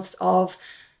mouths of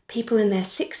people in their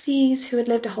 60s who had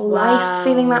lived a whole life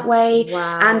feeling that way,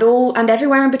 and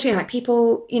everywhere in between,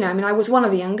 people, I was one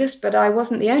of the youngest, but I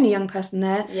wasn't the only young person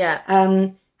there.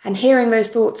 And hearing those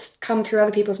thoughts come through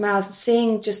other people's mouths and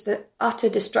seeing just the utter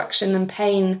destruction and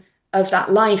pain of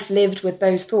that life lived with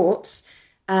those thoughts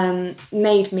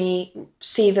made me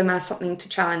see them as something to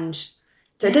challenge.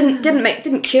 So it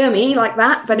didn't cure me like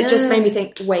that, but it just made me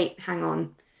think, wait, hang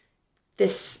on.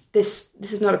 This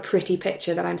is not a pretty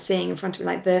picture that I'm seeing in front of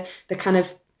me. The kind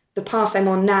of the path I'm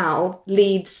on now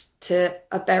leads to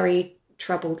a very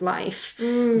troubled life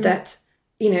that,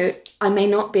 I may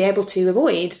not be able to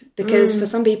avoid, because for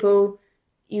some people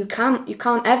you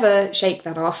can't ever shake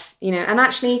that off, and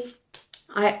actually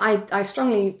I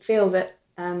strongly feel that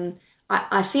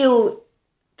I feel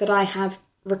that I have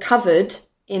recovered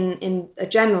in a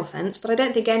general sense, but I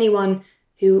don't think anyone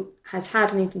who has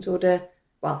had an eating disorder,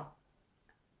 well,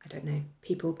 I don't know,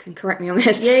 people can correct me on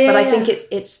this, but I think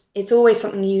it's always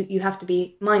something you have to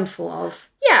be mindful of.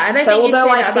 Yeah, and although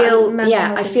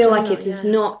I feel like it is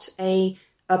not a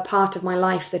part of my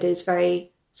life that is very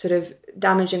sort of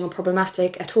damaging or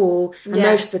problematic at all, and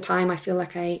most of the time I feel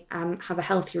like I have a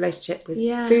healthy relationship with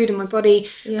food and my body,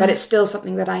 but it's still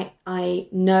something that I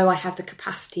know I have the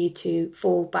capacity to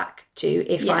fall back to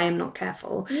if I am not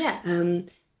careful. And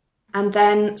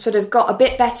then sort of got a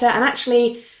bit better, and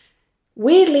actually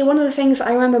weirdly, one of the things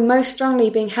I remember most strongly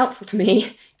being helpful to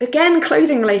me, again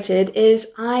clothing related,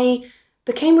 is I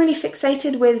became really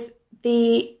fixated with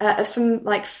the some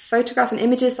photographs and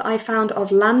images that I found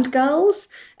of land girls.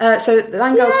 So the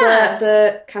land girls were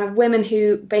the kind of women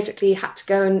who basically had to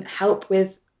go and help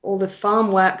with all the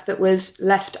farm work that was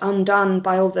left undone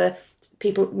by all the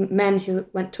men who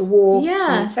went to war in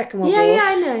the Second World War. Yeah,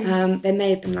 I know. There may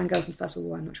have been land girls in the First World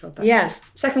War, I'm not sure. But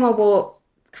Second World War,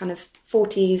 kind of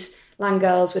 40s land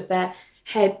girls with their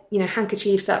head,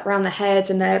 handkerchiefs up around their heads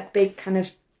and their big kind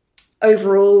of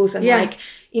overalls and and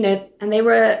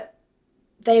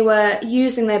they were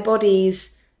using their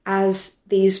bodies as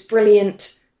these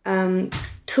brilliant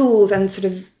tools and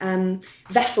sort of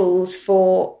vessels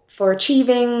for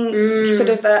achieving sort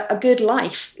of a good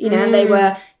life, and they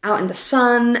were out in the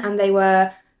sun and they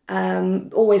were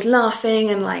always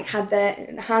laughing and had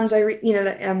their hands over,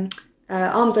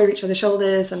 arms over each other's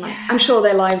shoulders, and like, I'm sure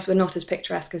their lives were not as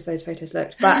picturesque as those photos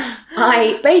looked, but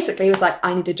I basically was like,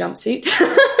 I need a jumpsuit.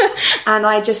 And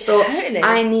I just thought,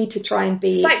 I need to try and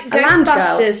be it's like a land girl.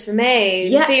 Ghostbusters for me.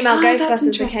 Yeah. The female That's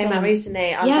Ghostbusters that came out interesting.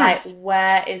 recently. I was Yes. like,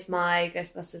 where is my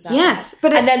Ghostbusters outfit? Yes,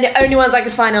 but and then the only ones I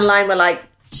could find online were like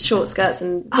short skirts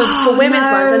and for women's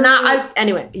no. ones, and that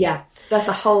anyway. Yeah, that's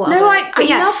a whole other... No, I but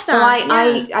yeah, love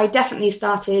that. So I definitely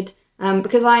started,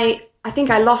 because I think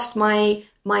I lost my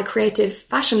creative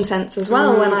fashion sense as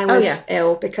well when I was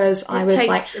ill, because I was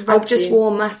like, I just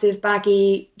wore massive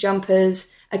baggy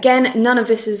jumpers. Again, none of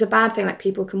this is a bad thing, like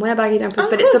people can wear baggy jumpers,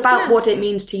 but it's about what it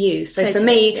means to you. So for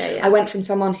me, I went from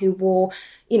someone who wore,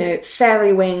 you know,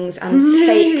 fairy wings and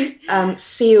fake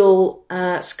seal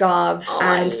scarves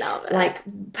and like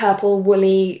purple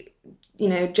woolly, you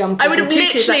know, jumpers. I would have and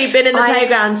tutus. literally been in the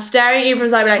playground staring at you from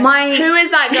the side, like, who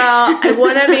is that girl? I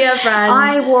want to be a friend.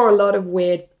 I wore a lot of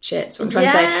weird shit, is what I'm trying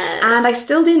to say. And I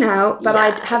still do now, but I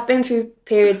have been through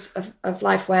periods of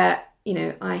life where, you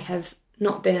know, I have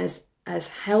not been as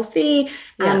healthy,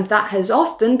 and that has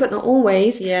often, but not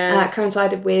always,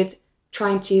 coincided with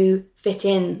trying to fit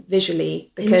in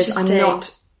visually, because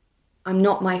I'm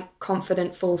not my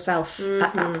confident full self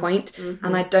at that point,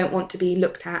 and I don't want to be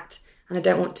looked at, and I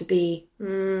don't want to be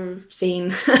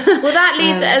seen. Well, that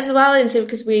leads as well into,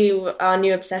 because our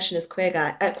new obsession is queer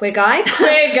guys. Queer guys. That's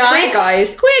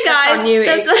our new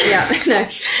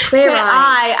queer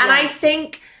eye. And I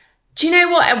think, do you know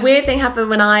what a weird thing happened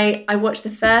when I watched the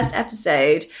first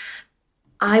episode?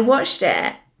 I watched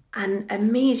it and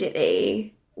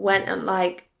immediately went and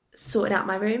like sorted out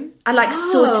my room. I like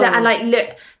sorted out and like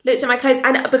looked at my clothes,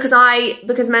 and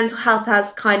because mental health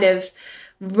has kind of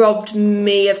robbed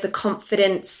me of the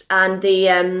confidence and the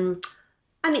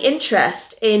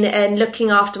interest in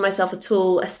looking after myself at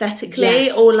all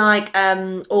aesthetically, or like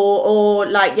or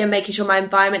like making sure my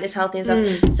environment is healthy and stuff.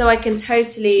 So I can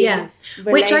totally relate,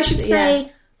 which I should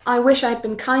say, I wish I'd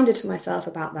been kinder to myself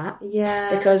about that.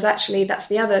 Yeah, because actually that's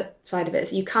the other side of it.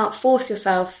 Is you can't force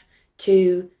yourself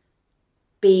to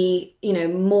be, you know,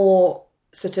 more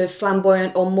sort of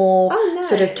flamboyant or more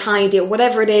sort of tidy or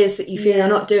whatever it is that you feel you're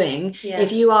not doing.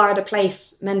 If you are at a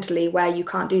place mentally where you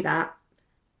can't do that,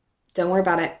 don't worry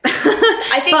about it.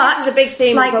 I think this is a big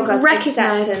theme like, of podcast,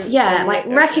 recognize,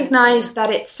 recognize that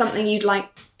it's something you'd like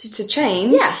to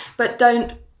change, but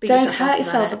don't hurt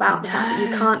yourself about the fact that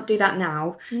you can't do that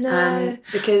now.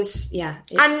 Because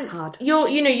it's hard.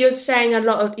 You're saying a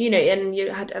lot of, and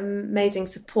you had amazing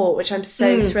support, which I'm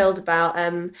so thrilled about.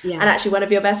 And actually one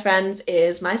of your best friends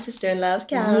is my sister-in-law,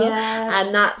 Carol. Yes.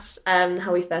 And that's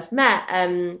how we first met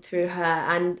through her,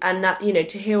 and that,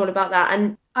 to hear all about that.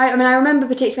 And I remember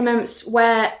particular moments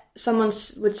where someone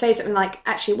would say something like,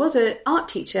 actually, it was an art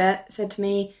teacher said to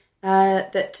me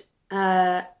that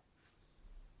I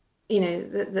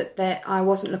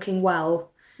wasn't looking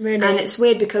well. Really? And it's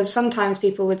weird because sometimes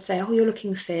people would say, oh, you're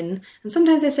looking thin. And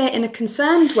sometimes they say it in a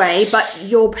concerned way, but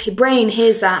your brain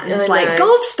hears that and it's like,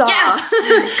 gold star.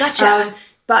 Yes! Gotcha.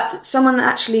 But someone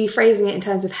actually phrasing it in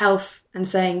terms of health and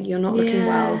saying, you're not looking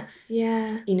well.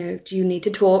 Yeah. Do you need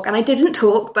to talk? And I didn't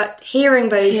talk, but hearing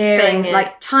those things,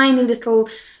 like tiny little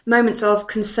moments of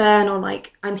concern, or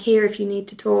like, I'm here if you need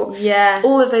to talk. Yeah.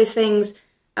 All of those things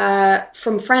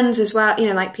from friends as well,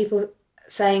 like people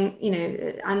saying,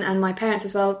 and my parents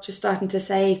as well, just starting to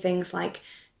say things like,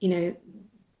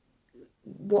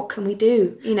 what can we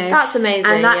do? That's amazing.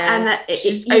 And that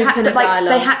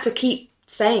they had to keep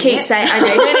saying it. I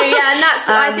know. No, and that's,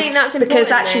 I think that's important.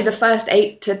 Because actually the first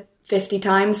 8 to 50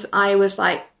 times I was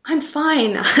like, I'm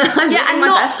fine. I'm living my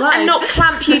best life. And not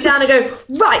clamp you down and go,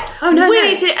 right, we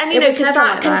need to, and because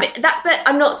that can be, but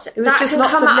I'm not, that can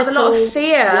come out of a lot of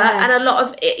fear and a lot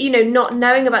of, not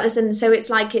knowing about this, and so it's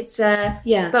like, it's,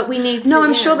 but we need to. No,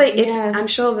 I'm sure I'm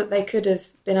sure that they could have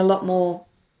been a lot more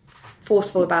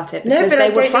forceful about it, because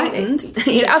they were frightened.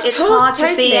 It's hard to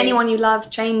see anyone you love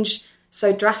change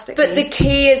so drastically. But the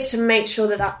key is to make sure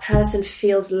that person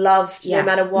feels loved no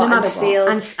matter what,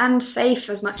 and safe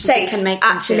as much as you can make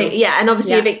them feel. And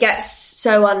obviously if it gets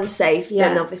so unsafe,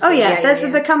 then obviously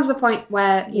there comes a point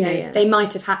where they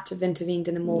might have had to have intervened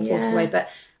in a more forceful way, but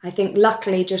I think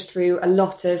luckily just through a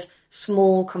lot of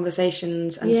small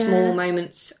conversations and small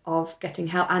moments of getting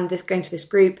help and going to this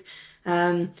group,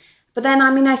 but then I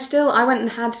went and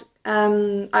had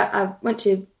I went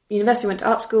to university, went to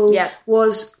art school,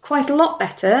 was quite a lot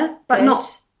better, but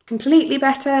not completely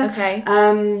better. Okay.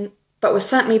 But was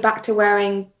certainly back to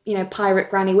wearing, pirate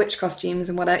granny witch costumes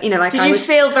and whatever. Did you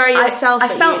feel very yourself? I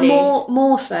felt uni?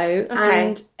 more so,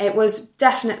 and it was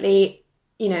definitely,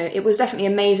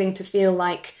 amazing to feel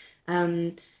like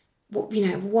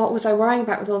what was I worrying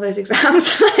about with all those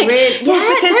exams? Like, Really?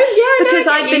 Because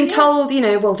I'd been told,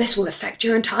 well, this will affect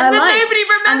your entire life. Nobody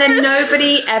remembers. And then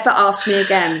nobody ever asked me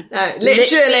again. No,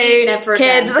 literally never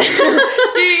kids. again.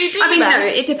 do I mean, no,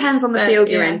 it depends on the field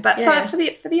you're in. But yeah.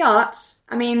 for the arts,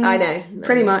 I mean, I know.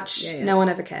 pretty much no one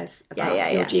ever cares about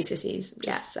your GCSEs.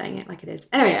 Just saying it like it is.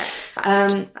 Anyway,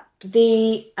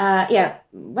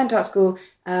 went to art school.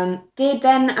 Did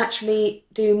then actually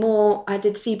do more. I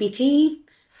did CBT.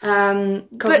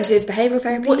 Cognitive behavioural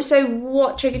therapy. So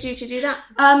what triggered you to do that?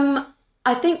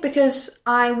 I think because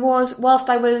whilst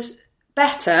I was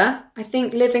better, I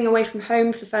think living away from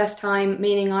home for the first time,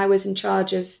 meaning I was in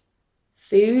charge of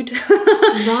food.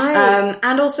 Right.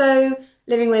 And also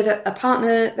living with a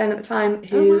partner then at the time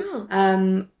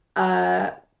who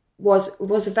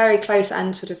was a very close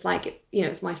and sort of like, it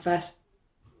was my first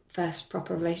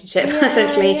proper relationship,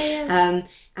 essentially.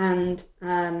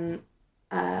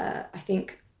 I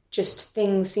think just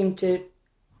things seemed to,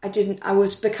 I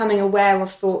was becoming aware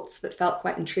of thoughts that felt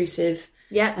quite intrusive.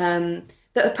 Yeah.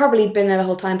 That had probably been there the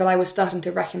whole time, but I was starting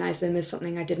to recognise them as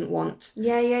something I didn't want.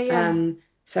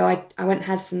 So I went and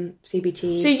had some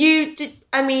CBT. So you did,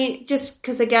 just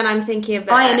because again, I'm thinking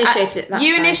about... I initiated it that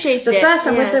You time. initiated it. The first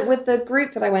time with the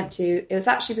group that I went to, it was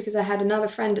actually because I had another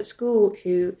friend at school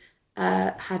who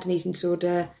had an eating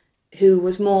disorder, who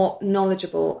was more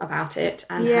knowledgeable about it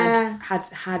and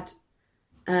had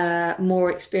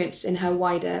more experience in her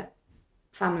wider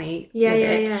family with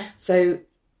it. So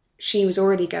she was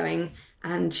already going,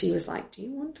 and she was like, "Do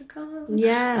you want to come?"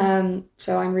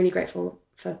 So I'm really grateful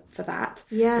for that.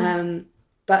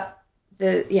 But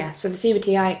so the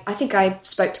CBT, I think I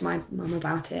spoke to my mum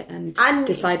about it and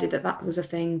decided that was a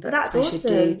thing that I should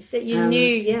do. That you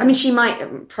knew. I mean, she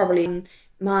might probably.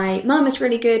 My mum is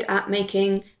really good at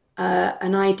making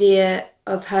an idea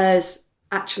of hers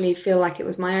actually feel like it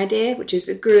was my idea, which is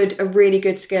a really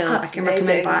good skill. That's I can amazing.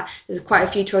 recommend that. There's quite a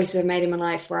few choices I've made in my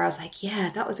life where I was like,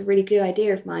 yeah, that was a really good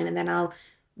idea of mine, and then I'll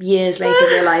years later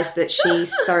realise that she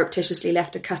surreptitiously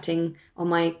left a cutting on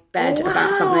my bed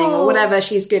about something or whatever.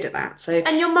 She's good at that. So,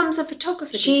 and your mum's a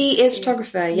photographer. She is a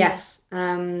photographer, yes.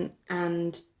 And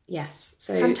yes,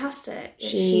 so fantastic.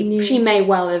 She may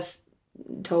well have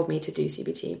told me to do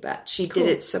CBT, but she did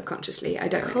it subconsciously. I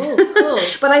don't know. Cool.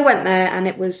 But I went there, and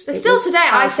it was. But still, today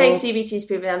powerful. I say CBT to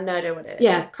people, I have no idea what it is.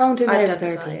 Yeah, cognitive behavioural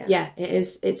therapy. therapy. Yeah, it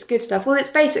is. It's good stuff. Well,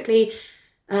 it's basically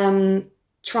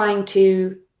trying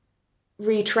to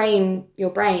retrain your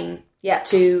brain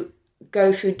to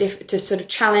go through to sort of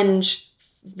challenge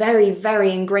very,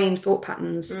 very ingrained thought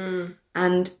patterns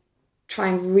and try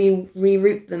and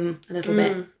reroute them a little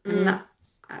bit. I mean, that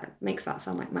makes that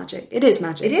sound like magic. It is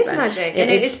magic. It is magic,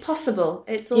 and it is possible.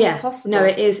 It's all possible. No,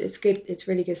 it is. It's good. It's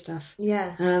really good stuff.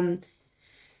 Yeah.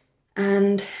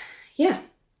 And yeah,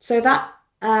 so that.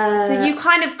 So you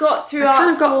kind of got through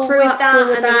art school with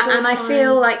that, and I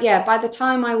feel like by the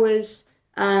time I was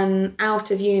out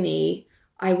of uni,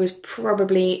 I was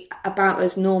probably about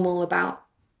as normal about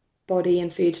body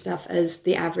and food stuff as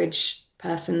the average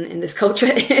person in this culture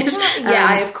is.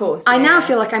 Of course. I now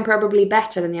feel like I'm probably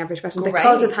better than the average person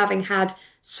because of having had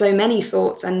so many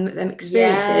thoughts and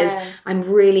experiences. I'm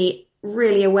really,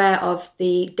 really aware of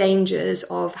the dangers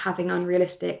of having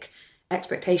unrealistic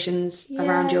expectations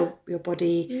around your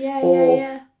body,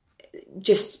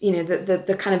 just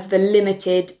the kind of the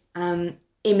limited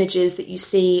images that you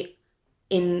see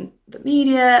in the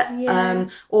media,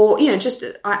 or just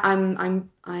I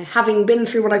having been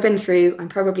through what I've been through, I'm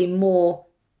probably more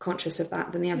conscious of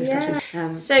that than the average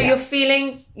person. So you're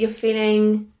feeling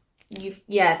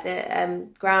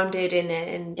grounded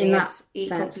in that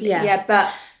sense,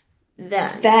 but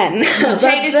then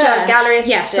take this job, gallery assistant.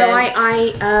 Yeah, so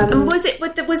I and was it the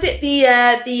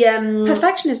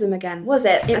perfectionism again? Was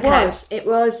it? It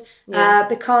was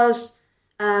because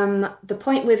the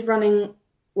point with running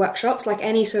workshops, like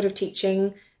any sort of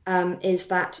teaching, is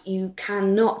that you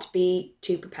cannot be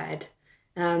too prepared.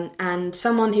 And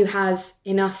someone who has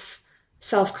enough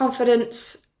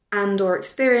self-confidence and or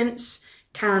experience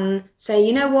can say,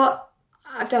 you know what,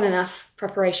 I've done enough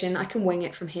preparation, I can wing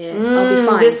it from here, I'll be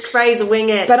fine. This phrase, wing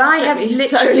it. But I have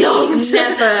literally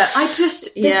never,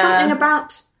 there's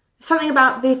something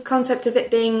about the concept of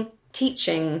it being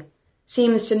teaching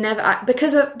seems to never,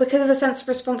 because of a sense of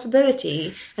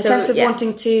responsibility, a sense of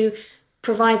wanting to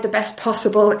provide the best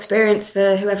possible experience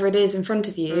for whoever it is in front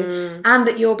of you, and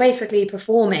that you're basically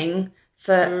performing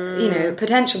for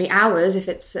potentially hours if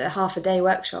it's a half a day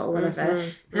workshop or whatever.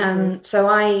 So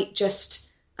I just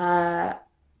I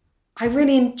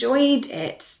really enjoyed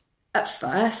it at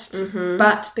first,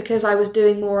 but because I was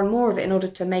doing more and more of it in order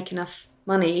to make enough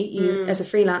money. You, as a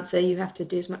freelancer, you have to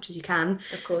do as much as you can.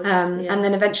 Of course. And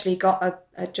then eventually got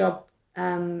a job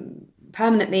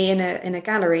permanently in a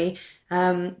gallery.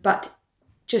 But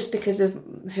just because of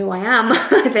who I am,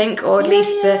 I think, or at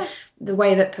least the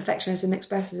way that perfectionism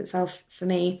expresses itself for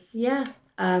me. Yeah.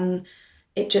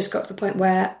 It just got to the point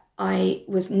where I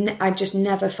just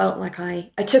never felt like I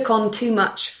took on too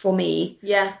much for me.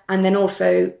 Yeah. And then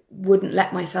also wouldn't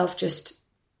let myself just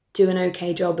do an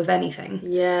okay job of anything.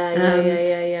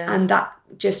 Yeah. And that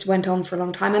just went on for a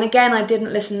long time. And again, I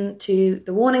didn't listen to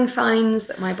the warning signs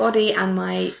that my body and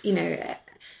my,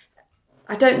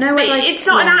 I don't know whether it's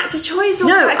not an active choice.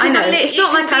 No, I know. It's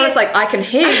not like I was like, I can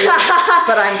hear you,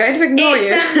 but I'm going to ignore you.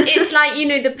 It's like,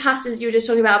 the patterns you were just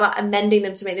talking about amending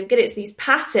them to make them good. It's these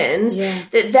patterns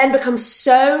that then become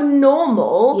so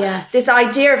normal. Yes. This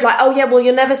idea of like, oh yeah, well,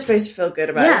 you're never supposed to feel good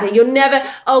about everything. You're never,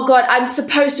 oh God, I'm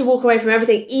supposed to walk away from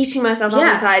everything, eating myself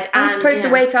up inside. I'm supposed to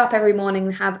wake up every morning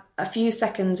and have a few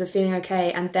seconds of feeling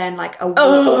okay, and then like a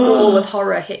wall of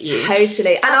horror hit you.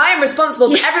 Totally. And I am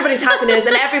responsible for everybody's happiness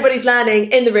and everybody's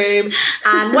learning in the room,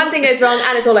 and one thing goes wrong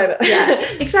and it's all over. Yeah,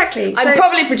 exactly. I'm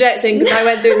probably projecting because I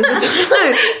went through this.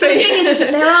 No, but the thing is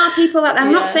that there are people out there.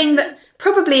 I'm not saying that.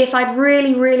 Probably if I'd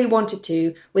really, really wanted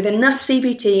to, with enough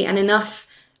CBT and enough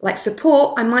like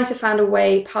support, I might have found a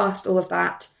way past all of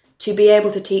that to be able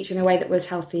to teach in a way that was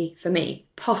healthy for me,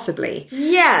 possibly.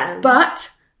 Yeah.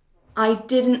 But I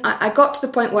didn't. I got to the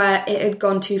point where it had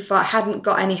gone too far. I hadn't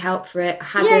got any help for it. I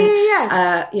hadn't.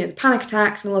 The panic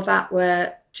attacks and all of that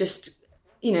were just,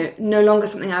 no longer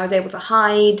something I was able to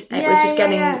hide. It was just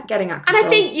getting out of control. And I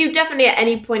think you definitely at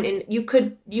any point you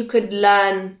could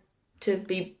learn to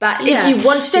be back if you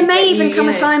want to. There may even come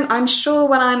a time, I'm sure,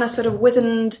 when I'm a sort of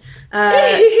wizened,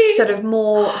 sort of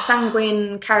more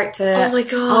sanguine character. Oh my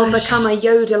gosh. I'll become a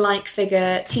Yoda-like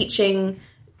figure teaching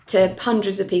to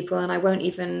hundreds of people, and I won't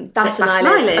even bat an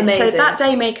eyelid. So that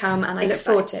day may come, and I look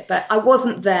forward to it. But I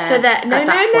wasn't there. For that, no.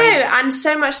 And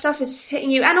so much stuff is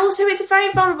hitting you, and also it's a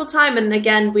very vulnerable time. And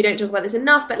again, we don't talk about this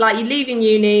enough, but like, you're leaving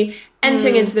uni,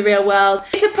 entering into the real world.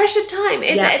 It's a pressured time.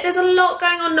 There's a lot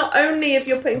going on. Not only if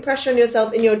you're putting pressure on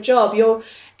yourself in your job,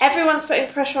 everyone's putting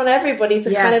pressure on everybody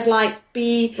to kind of like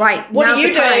be right. What are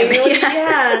you doing?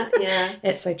 Yeah,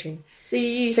 it's so true. So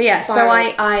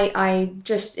I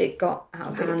just, it got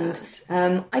out of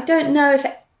hand. I don't know if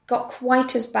it got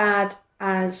quite as bad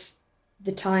as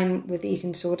the time with the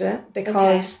eating disorder,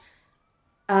 because,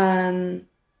 it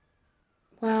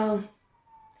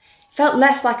felt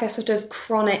less like a sort of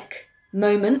chronic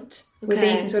moment with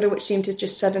the eating disorder, which seemed to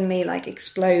just suddenly like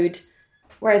explode,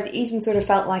 whereas the eating disorder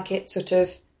felt like it sort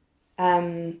of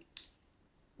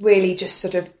really just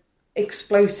sort of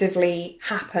explosively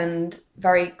happened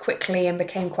very quickly and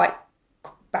became quite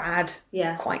bad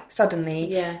quite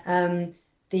suddenly.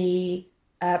 The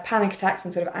panic attacks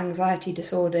and sort of anxiety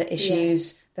disorder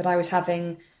issues that I was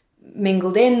having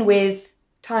mingled in with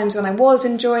times when I was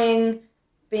enjoying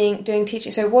doing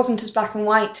teaching, so it wasn't as black and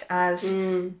white as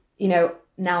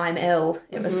now I'm ill.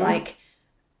 It was like,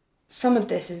 some of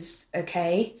this is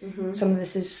okay. Some of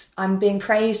this is, I'm being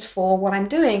praised for what I'm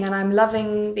doing, and I'm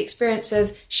loving the experience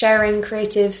of sharing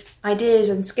creative ideas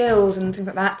and skills and things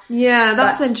like that. Yeah,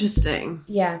 that's interesting.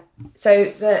 Yeah.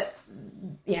 So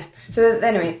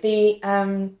anyway,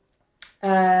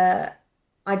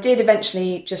 I did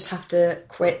eventually just have to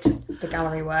quit the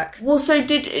gallery work. Well, so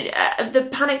did the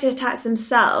panic attacks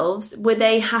themselves, were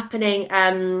they happening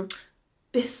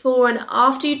before and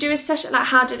after you do a session? Like,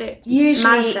 how did it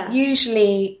manifest?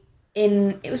 Usually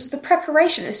it was the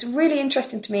preparation. It's really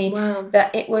interesting to me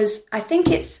that it was, I think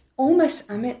it's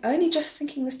almost, I'm only just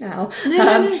thinking this now.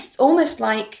 No. It's almost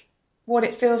like what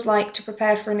it feels like to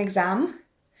prepare for an exam,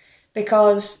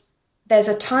 because there's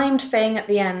a timed thing at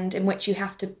the end in which you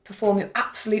have to perform your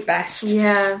absolute best.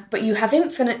 Yeah. But you have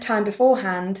infinite time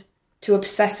beforehand to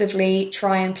obsessively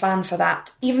try and plan for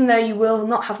that, even though you will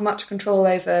not have much control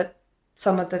over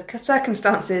some of the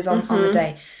circumstances on the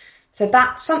day. So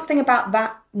that, something about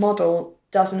that model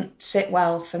doesn't sit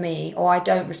well for me, or I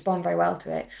don't respond very well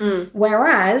to it.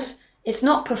 Whereas it's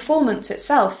not performance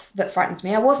itself that frightens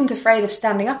me. I wasn't afraid of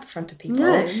standing up in front of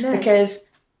people because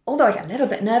although I get a little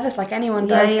bit nervous, like anyone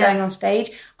does going on stage,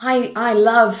 I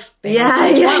love being on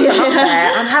stage. Once I'm up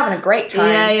there, I'm having a great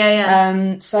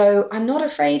time. So I'm not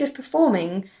afraid of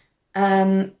performing.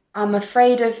 I'm not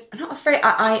afraid.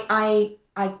 I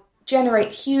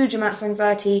generate huge amounts of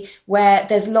anxiety where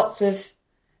there's lots of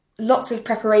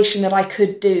preparation that I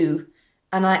could do,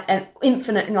 and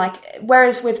infinite, like,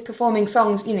 whereas with performing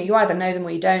songs, you either know them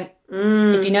or you don't.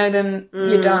 If you know them,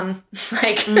 you're done.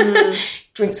 Like,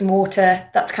 drink some water,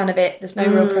 that's kind of it. There's no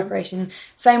real preparation.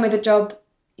 Same with a job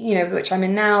which I'm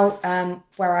in now,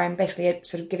 where I'm basically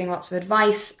sort of giving lots of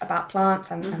advice about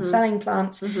plants and selling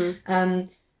plants.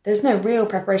 There's no real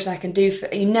preparation I can do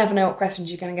for. You never know what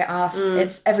questions you're going to get asked.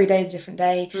 It's every day is a different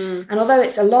day, and although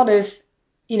it's a lot of,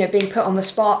 being put on the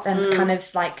spot and kind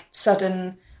of like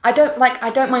sudden. I don't mind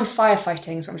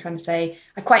firefighting. Is what I'm trying to say.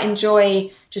 I quite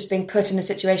enjoy just being put in a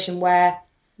situation where.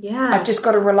 Yeah, I've just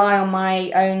got to rely on my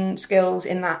own skills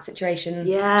in that situation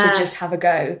to just have a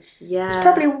go. Yeah, it's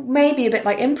probably maybe a bit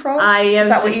like improv. Is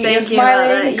that what you're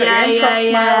smiling?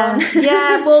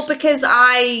 Yeah. Well, because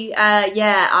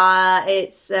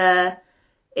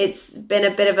it's been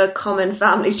a bit of a common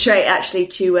family trait actually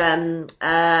to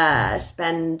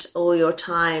spend all your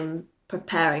time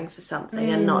preparing for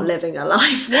something and not living a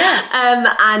life. Yes,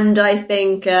 and I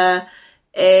think.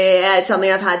 It's something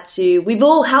I've had to. We've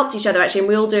all helped each other actually, and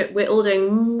we're all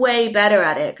doing way better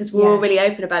at it because we're all really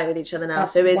open about it with each other now.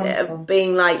 That's so is wonderful. it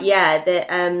being like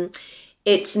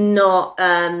it's not.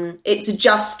 It's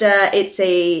just it's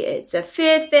a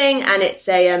fear thing and it's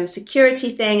a security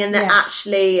thing, and that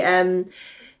actually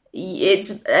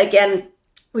it's again.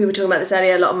 We were talking about this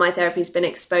earlier. A lot of my therapy has been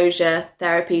exposure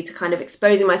therapy to kind of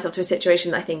exposing myself to a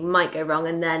situation that I think might go wrong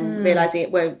and then realising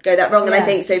it won't go that wrong. And I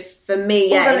think so for me,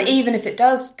 even if it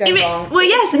does go wrong,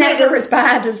 it's never as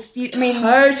bad as you mean.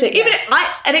 Totally. Even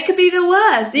and it could be the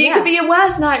worst. It could be your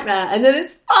worst nightmare, and then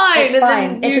it's fine. It's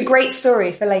fine. It's a great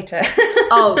story for later.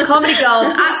 Comedy gold.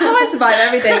 That's how I survive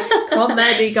everything.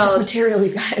 Comedy it's gold. Just material,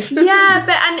 you guys. Yeah,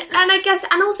 but and I guess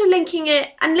and also linking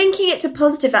it to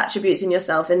positive attributes in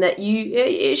yourself, in that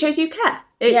it shows you care.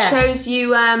 It shows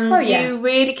you you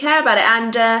really care about it,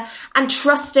 and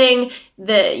trusting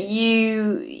that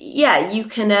you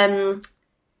can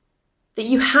that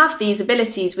you have these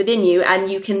abilities within you, and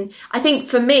you can. I think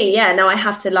for me, now I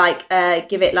have to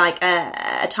give it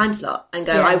a time slot and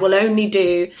go. I will only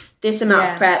do this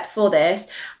amount of prep for this.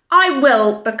 I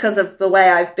will, because of the way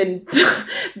I've been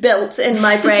built in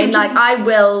my brain,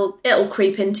 it'll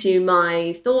creep into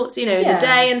my thoughts, in the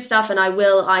day and stuff. And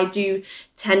I do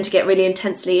tend to get really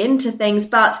intensely into things,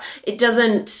 but it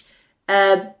doesn't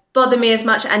bother me as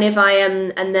much. And if I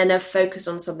am, and then I focus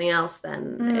on something else,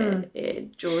 then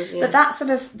it draws me. But that sort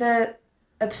of the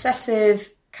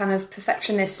obsessive kind of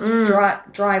perfectionist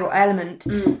drive or element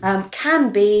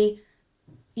can be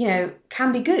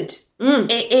good.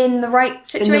 In the right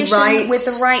situation, with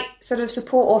the right sort of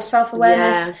support or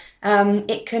self-awareness,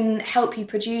 it can help you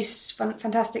produce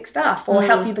fantastic stuff or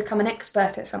help you become an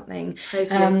expert at something.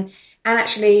 Totally. And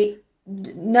actually,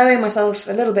 knowing myself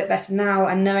a little bit better now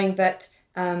and knowing that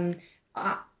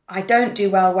I don't do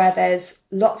well where there's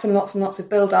lots and lots and lots of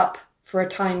build-up for a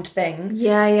timed thing.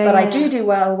 But I do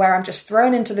well where I'm just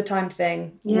thrown into the timed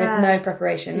thing with no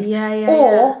preparation.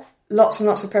 Or lots and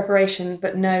lots of preparation,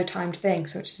 but no timed thing,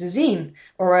 such as a zine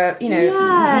or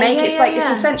it's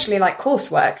essentially like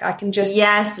coursework. I can just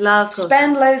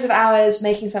spend loads of hours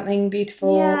making something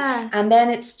beautiful, and then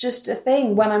it's just a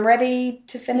thing. When I'm ready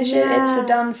to finish it, it's a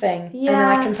done thing, and then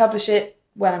I can publish it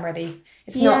when I'm ready.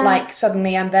 It's not like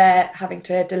suddenly I'm there having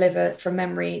to deliver from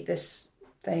memory this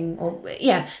thing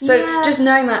just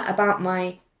knowing that about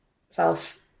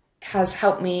myself has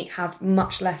helped me have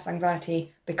much less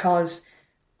anxiety, because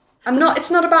it's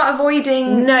not about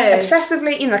avoiding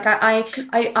obsessively,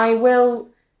 I will,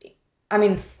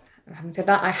 having said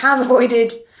that, I have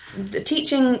avoided the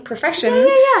teaching profession,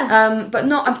 but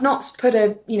I've not put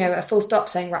a full stop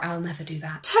saying, right, I'll never do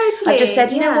that. Totally. I've just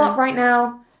said, you know what, right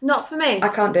now, not for me. I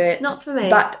can't do it. Not for me.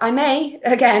 But I may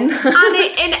again. and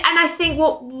I think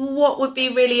what would be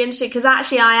really interesting, because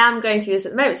actually I am going through this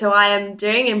at the moment. So I am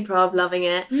doing improv, loving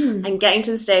it, and getting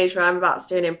to the stage where I'm about to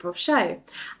do an improv show.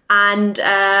 And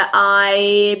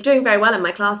I'm doing very well in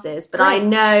my classes, but I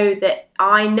know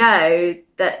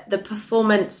that the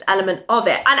performance element of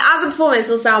it, and as a performer, this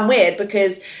will sound weird,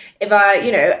 because if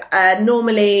I,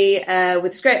 normally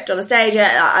with script on a stage,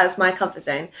 that's my comfort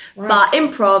zone. Right. But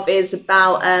improv is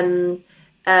about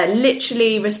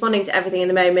literally responding to everything in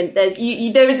the moment. There's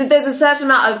there's a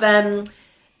certain amount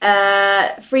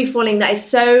of free falling that is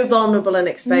so vulnerable and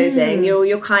exposing.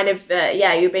 You're kind of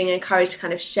you're being encouraged to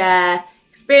kind of share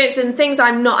experience and things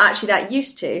I'm not actually that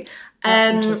used to.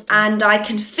 And I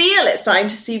can feel it starting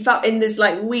to seep up in this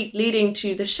week leading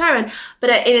to the show.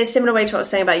 But in a similar way to what I was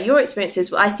saying about your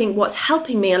experiences, I think what's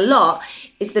helping me a lot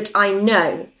is that I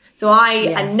know. So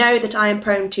I know that I am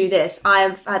prone to this. I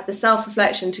have had the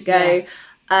self-reflection to go,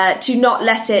 to not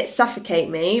let it suffocate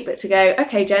me, but to go,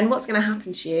 okay, Jen, what's going to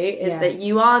happen to you is that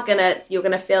you're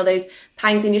going to feel those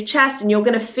pangs in your chest, and you're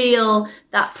going to feel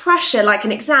that pressure like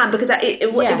an exam, because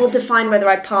it will define whether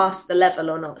I pass the level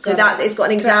or not. So it's got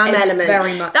an exam element.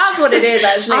 Very much. That's what it is,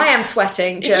 actually. I am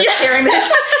sweating just hearing this.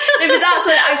 No, but that's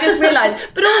what I just realised.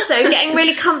 But also getting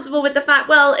really comfortable with the fact,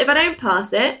 well, if I don't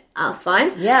pass it, that's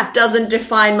fine. Yeah. Doesn't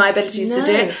define my abilities to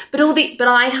do it. But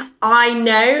I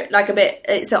know, like, a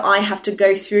bit, so I have to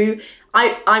go through.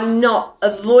 I'm not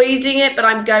avoiding it, but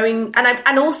I'm going,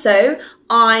 and also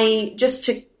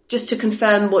just to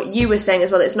confirm what you were saying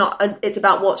as well, it's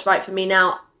about what's right for me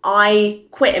now. I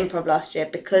quit improv last year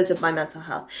because of my mental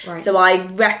health. Right. So I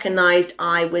recognised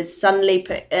I was suddenly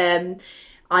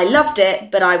I loved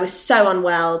it, but I was so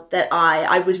unwell that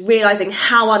I was realising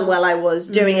how unwell I was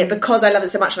doing it because I loved it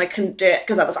so much, and I couldn't do it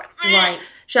because I was like,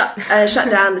 shut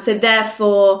down. So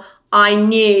therefore, I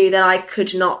knew that I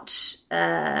could not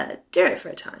do it for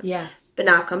a time. Yeah. But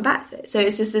now I've come back to it. So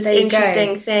it's just this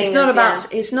interesting thing. It's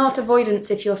not it's not avoidance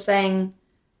if you're saying,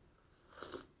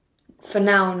 for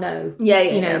now, no.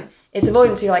 Yeah. It's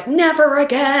avoidance. You're like, never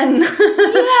again.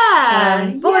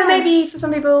 Yeah. Or maybe for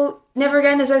some people, never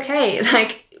again is okay.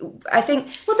 Like, I think.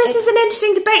 Well, this is an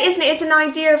interesting debate, isn't it? It's an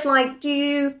idea of like,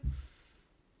 I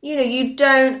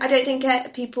don't think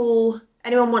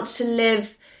anyone wants to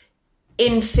live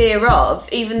in fear of,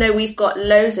 even though we've got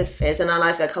loads of fears in our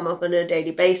life that come up on a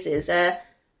daily basis. I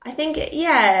think,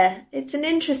 it's an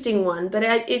interesting one,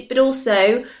 but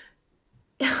also.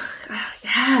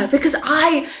 Yeah, because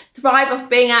I thrive off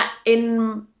being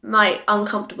in my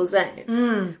uncomfortable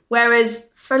zone. Whereas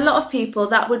for a lot of people,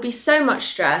 that would be so much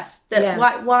stress that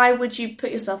why would you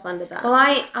put yourself under that? Well,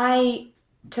 I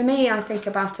think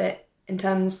about it in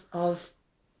terms of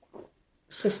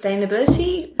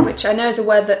sustainability, which I know is a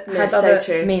word that has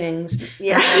other meanings.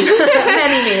 Yeah,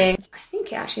 many meanings. I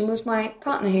think it actually was my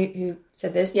partner who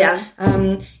said this. Yeah,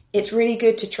 it's really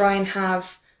good to try and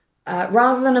have.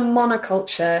 Rather than a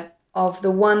monoculture of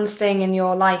the one thing in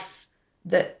your life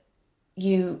that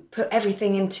you put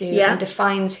everything into and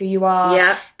defines who you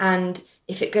are, and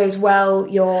if it goes well,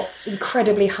 you're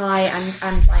incredibly high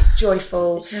and like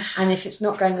joyful, and if it's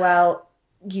not going well,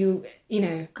 you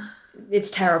know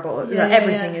it's terrible.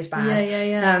 Everything is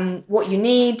bad. What you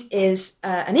need is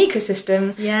an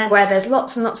ecosystem where there's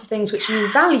lots and lots of things which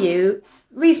you value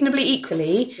reasonably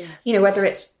equally. You know, whether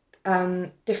it's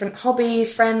different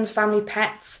hobbies, friends, family,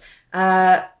 pets,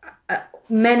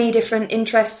 many different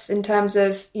interests in terms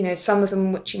of, some of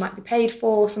them which you might be paid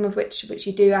for, some of which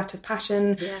you do out of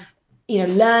passion,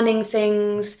 learning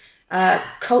things,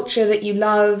 culture that you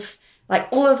love, like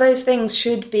all of those things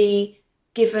should be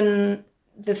given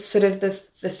the sort of the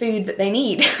food that they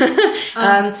need.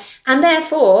 And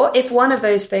therefore, if one of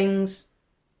those things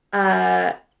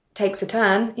takes a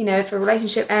turn, if a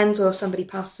relationship ends or somebody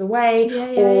passes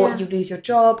away or you lose your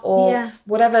job or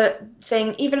whatever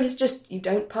thing, even if it's just you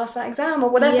don't pass that exam or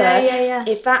whatever,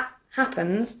 if that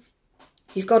happens,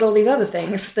 you've got all these other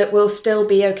things that will still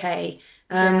be okay.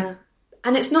 And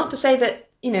it's not to say that,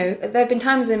 there have been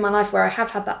times in my life where I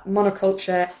have had that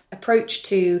monoculture approach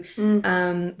to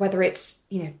whether it's,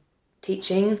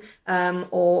 teaching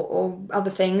or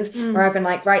other things where I've been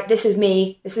like, right, this is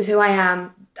me, this is who I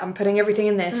am, I'm putting everything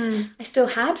in this. I still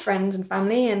had friends and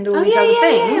family and all these other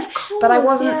things, but I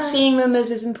wasn't seeing them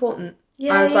as important.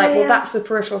 I was like, well, that's the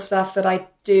peripheral stuff that I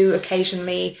do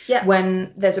occasionally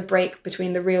when there's a break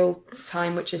between the real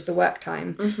time, which is the work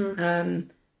time.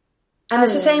 And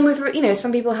it's the same with,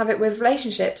 some people have it with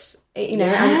relationships,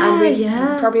 and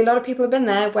with probably a lot of people have been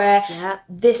there where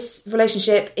this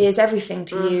relationship is everything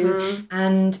to you.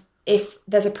 And if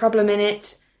there's a problem in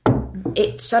it,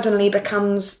 it suddenly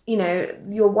becomes,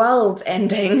 your world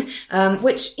ending,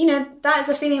 which, that is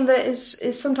a feeling that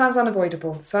is sometimes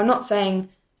unavoidable. So I'm not saying,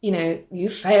 you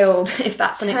failed if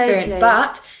that's an experience,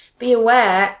 but be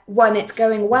aware when it's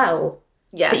going well,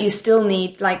 that you still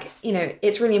need,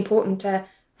 it's really important to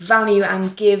value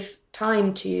and give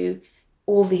time to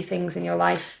all the things in your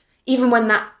life, even when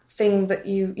that thing that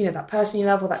that person you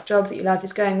love or that job that you love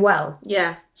is going well.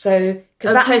 Yeah. So,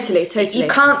 because totally. You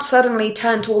can't suddenly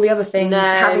turn to all the other things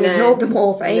having ignored them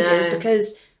all for ages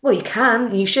because, well,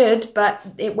 you should, but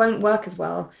it won't work as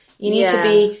well. You need to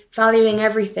be valuing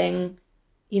everything,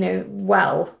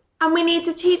 well. And we need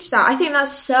to teach that. I think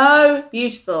that's so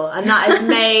beautiful, and that has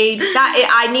made that.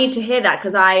 I need to hear that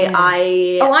because I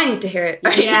need to hear it.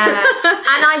 Yeah,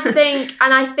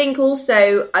 and I think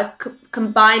also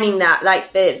combining that, like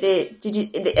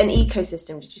an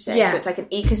ecosystem? Did you say? Yeah. So it's like an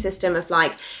ecosystem of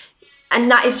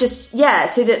and that is just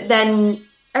so that then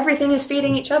everything is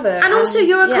feeding each other, and also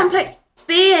you're a complex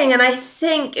being, and I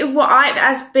think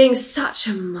as being such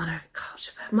a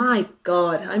monoculture, my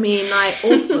God, I mean, like,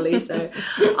 awfully so.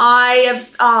 I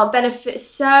have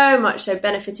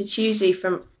benefited hugely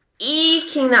from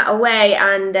eking that away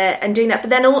and doing that. But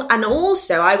then,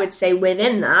 also, I would say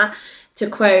within that, to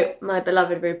quote my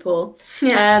beloved RuPaul,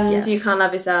 if you can't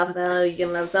love yourself, then you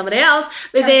can love somebody else.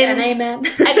 Can I get an amen? I'm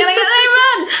gonna get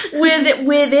an amen.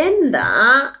 Within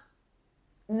that,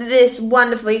 this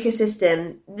wonderful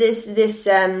ecosystem, this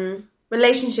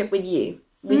relationship with you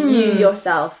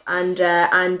yourself, and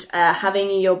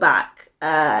having your back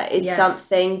is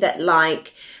something that,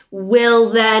 like, will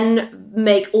then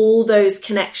make all those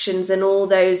connections and all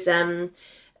those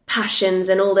passions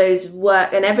and all those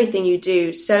work and everything you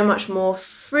do so much more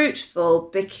fruitful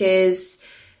because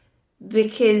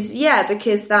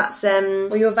that's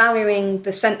well, you're valuing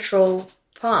the central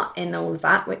part in all of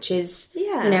that, which is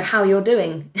how you're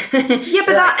doing. But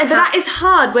that is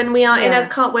hard when we are in a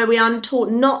cult where we are taught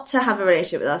not to have a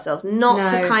relationship with ourselves, not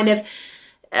to kind of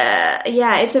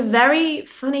it's a very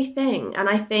funny thing, and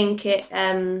I think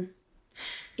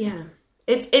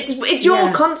it's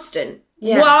your constant.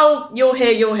 While you're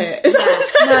here, you're here.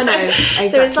 Exactly.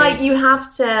 So it's like you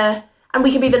have to, and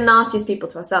we can be the nastiest people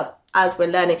to ourselves as we're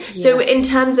learning. Yes. So in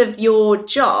terms of your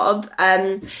job,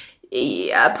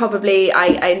 probably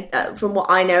I from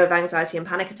what I know of anxiety and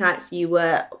panic attacks, you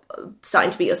were starting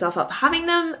to beat yourself up for having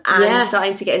them, and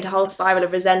starting to get into a whole spiral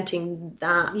of resenting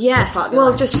that. Yes, as part of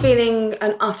your life. Just feeling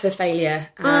an utter failure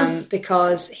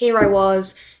because here I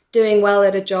was doing well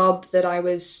at a job that I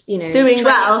was, doing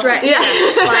well. Like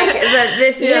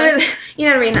this, you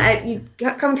know what I mean? You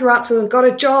come through art school and got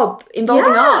a job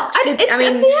involving art.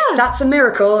 That's a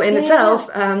miracle in itself.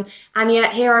 And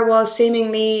yet here I was,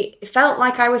 seemingly felt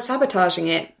like I was sabotaging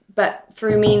it, but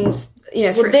through means.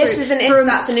 Through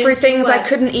things I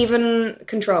couldn't even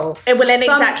control.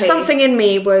 Something in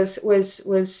me was there's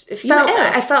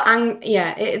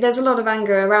a lot of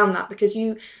anger around that, because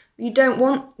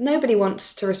nobody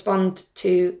wants to respond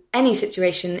to any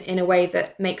situation in a way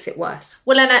that makes it worse.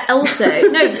 Well, and also,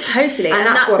 no, totally. and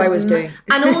that's what I was doing.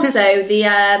 And also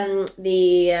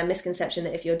the misconception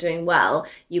that if you're doing well,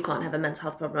 you can't have a mental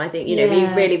health problem. I think,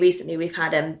 really recently we've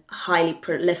had highly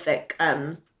prolific,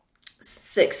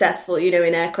 successful, in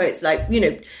air quotes, like,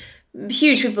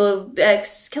 huge people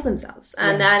kill themselves,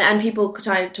 and people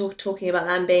talking about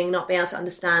them not being able to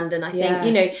understand. And I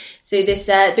think, so this,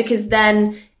 because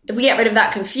then if we get rid of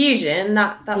that confusion,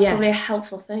 that's probably a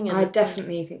helpful thing. I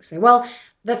definitely think so. Well,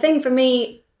 the thing for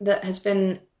me that has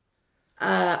been,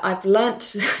 I've learnt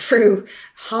through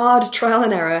hard trial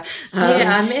and error.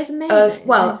 It's amazing.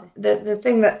 The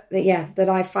thing that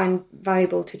I find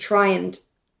valuable to try and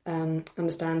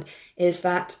understand is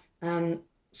that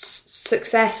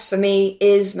success for me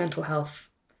is mental health.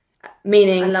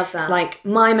 Meaning, I love that. Like,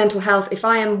 my mental health, if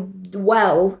I am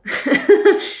well,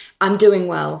 I'm doing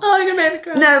well. Oh, you're going to make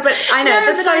me cry. No, but I know,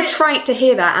 that's so trite to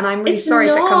hear that, and I'm really sorry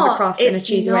if it comes across in a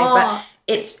cheesy way, but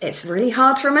it's really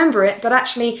hard to remember it. But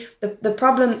actually, the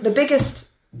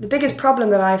biggest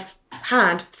problem that I've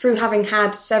had through having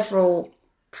had several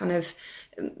kind of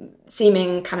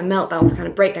seeming kind of meltdown, kind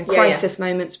of breakdown, crisis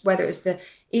moments, whether it's the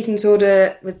eating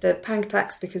disorder with the panic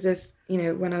attacks because of,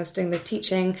 when I was doing the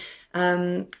teaching,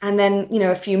 and then,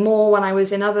 a few more when I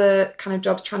was in other kind of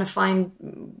jobs trying to find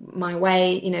my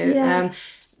way,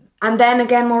 and then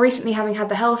again, more recently, having had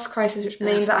the health crisis, which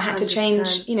meant that I had to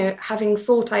change, having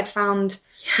thought I'd found,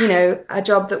 a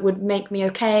job that would make me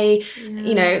okay,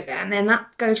 and then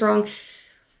that goes wrong.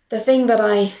 The thing that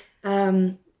I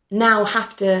now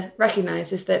have to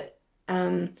recognise is that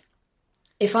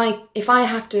if I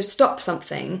have to stop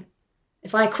something,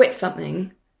 if I quit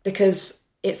something because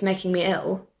it's making me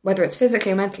ill, whether it's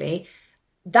physically or mentally,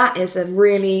 that is a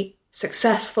really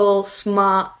successful,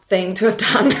 smart thing to have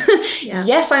done.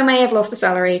 Yes, I may have lost a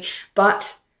salary,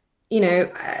 but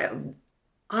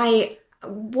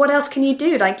what else can you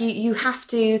do? Like, you have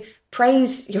to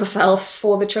praise yourself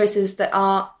for the choices that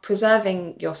are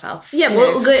preserving yourself. Yeah,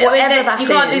 whatever that is.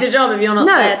 You can't do the job if you're not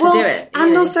there to do it.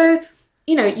 And also,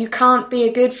 you can't be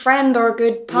a good friend or a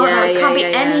good partner. It can't be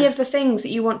any of the things that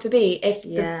you want to be if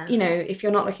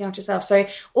you're not looking after yourself. So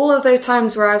all of those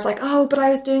times where I was like, oh, but I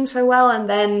was doing so well, and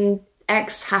then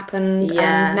X happened,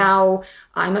 and now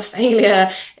I'm a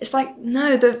failure. It's like,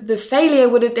 no, the failure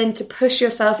would have been to push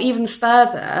yourself even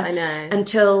further. I know.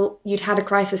 Until you'd had a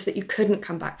crisis that you couldn't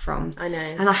come back from. I know.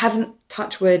 And I haven't,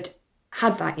 touch wood,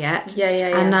 had that yet.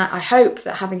 Yeah. And I hope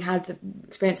that, having had the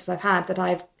experiences I've had, that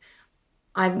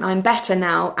I'm better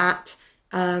now at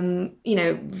valuing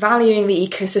the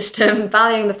ecosystem,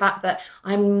 valuing the fact that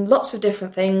I'm lots of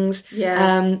different things.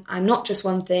 I'm not just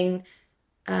one thing.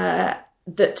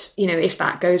 that, you know, if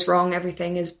that goes wrong,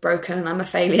 everything is broken and I'm a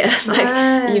failure.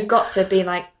 Like, you've got to be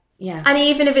like, yeah. And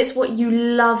even if it's what you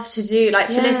love to do, like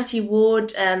Felicity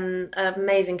Ward,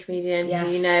 amazing comedian,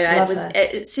 yes, you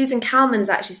know, Susan Calman's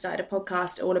actually started a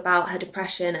podcast all about her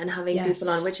depression and having people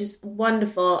on, which is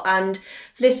wonderful. And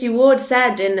Felicity Ward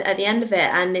said at the end of it,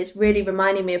 and it's really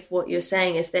reminding me of what you're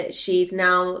saying, is that she's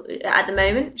now, at the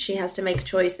moment, she has to make a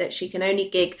choice that she can only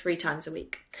gig 3 times a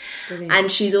week. Brilliant.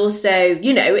 And she's also,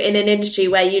 you know, in an industry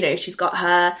where, you know, she's got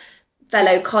her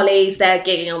fellow colleagues, they're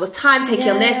gigging all the time, taking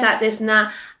on this, and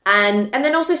that. And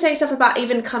then also saying stuff about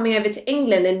even coming over to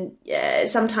England, and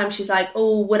sometimes she's like,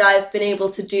 oh, would I have been able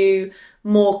to do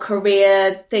more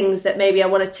career things that maybe I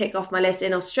want to tick off my list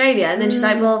in Australia? And then she's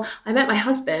like, well, I met my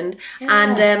husband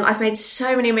and I've made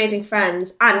so many amazing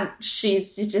friends, and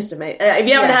she's just amazing. If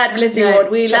you haven't heard Felicity Ward,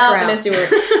 we love Felicity Ward.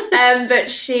 But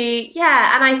she,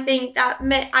 and I think that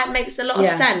makes a lot of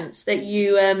sense that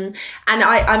you, and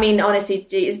I mean, honestly,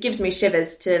 it gives me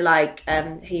shivers to like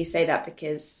hear you say that,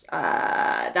 because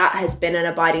that has been an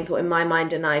abiding thought in my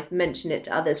mind, and I've mentioned it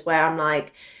to others, where I'm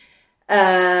like,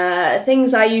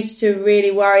 things I used to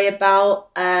really worry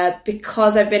about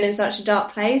because I've been in such a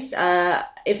dark place.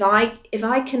 If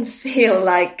I can feel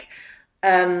like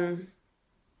I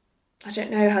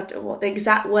don't know what the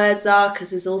exact words are,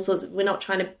 because there's all sorts of, we're not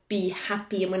trying to be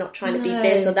happy and we're not trying to be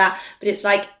this or that, but it's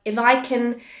like, if I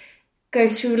can go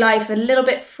through life a little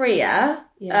bit freer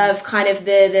of kind of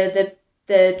the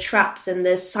traps and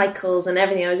the cycles and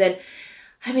everything I was in.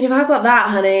 I mean, if I've got that,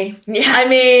 honey, I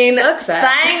mean,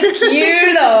 success. Thank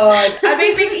you, Lord. I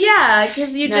mean,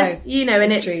 because you just, you know,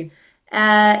 and it's true. So,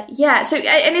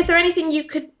 and is there anything you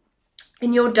could,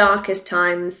 in your darkest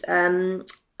times, anything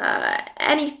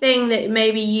that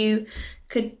maybe you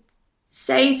could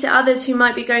say to others who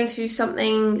might be going through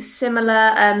something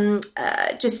similar?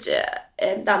 That's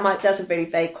a very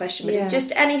vague question, but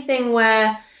just anything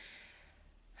where,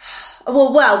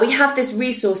 well, we have this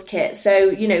resource kit, so,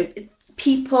 you know,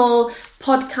 people,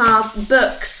 podcasts,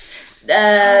 books,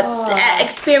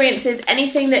 experiences,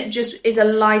 anything that just is a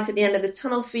light at the end of the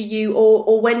tunnel for you,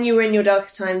 or when you were in your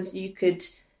darkest times, you could,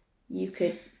 you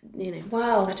know,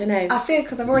 well, I don't know. I feel,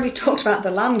 because I've already talked about the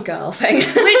land girl thing, which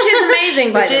is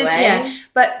amazing, by the way. Yeah,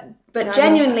 but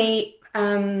genuinely,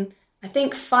 I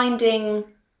think finding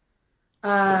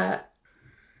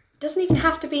doesn't even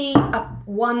have to be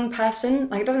one person.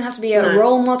 Like, it doesn't have to be a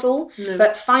role model,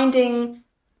 but finding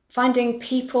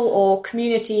people or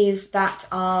communities that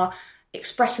are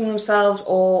expressing themselves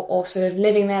or sort of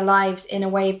living their lives in a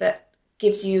way that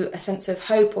gives you a sense of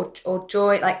hope or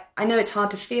joy. Like, I know it's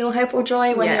hard to feel hope or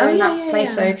joy when you're in that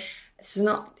place. So this is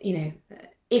not, you know,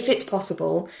 if it's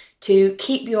possible to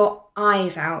keep your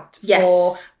eyes out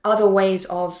for other ways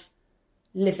of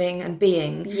living and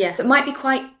being that might be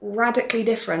quite radically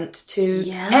different to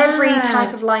every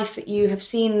type of life that you have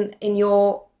seen in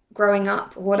your growing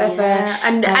up or whatever,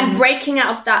 and breaking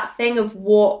out of that thing of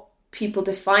what people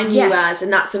define you as,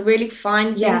 and that's a really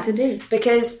fine thing to do,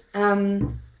 because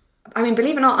I mean,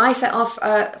 believe it or not, I set off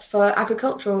for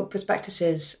agricultural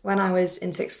prospectuses when I was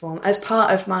in sixth form as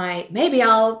part of my, maybe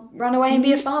I'll run away and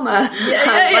be a farmer.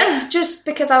 Like, just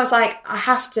because I was like, I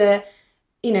have to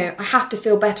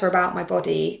feel better about my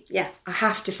body. Yeah. I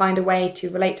have to find a way to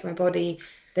relate to my body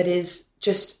that is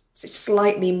just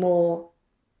slightly more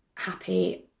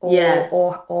happy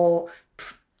or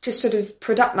just sort of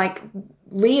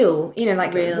real, you know,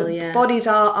 like the bodies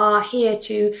are here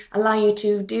to allow you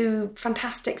to do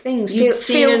fantastic things.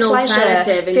 Feel an pleasure.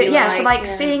 Alternative.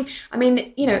 Seeing, I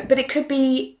mean, you know, but it could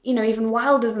be, you know, even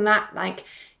wilder than that. Like,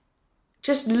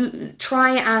 just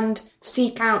try and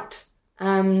seek out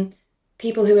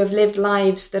people who have lived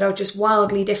lives that are just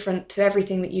wildly different to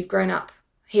everything that you've grown up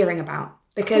hearing about.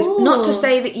 Because not to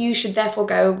say that you should therefore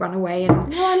go run away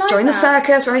and join the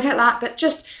circus or anything like that, but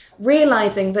just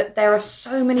realising that there are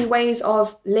so many ways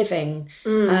of living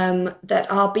that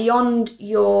are beyond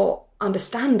your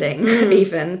understanding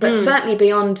even, but certainly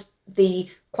beyond the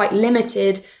quite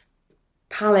limited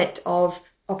palette of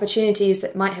opportunities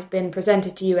that might have been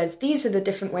presented to you as these are the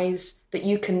different ways that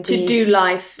you can to do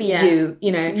life, you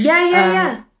know.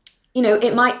 You know,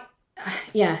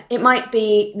 it might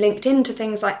be linked into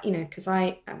things like, you know, because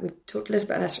we've talked a little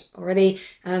bit about this already,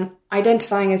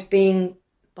 identifying as being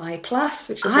bi+, which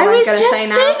is what I'm going to say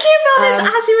now. I was just thinking about this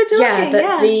as you were talking.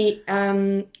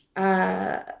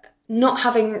 The not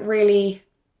having really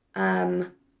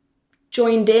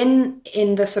joined in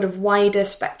the sort of wider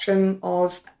spectrum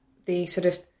of the sort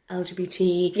of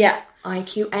LGBT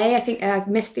IQA. I think I've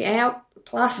missed the A out.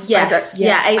 plus. Yes,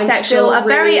 I'm asexual, still are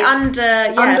very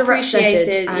underrepresented.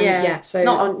 appreciated. And, so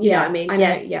not on, you know what I mean. I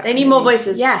know, They need more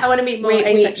voices. Yes, I want to meet more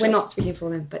asexuals. We're not speaking for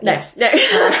them, but no, yes. no.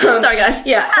 Sorry, guys.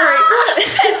 Yeah, sorry.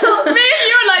 me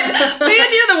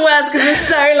and you are the worst because we're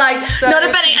so not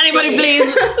offending anybody.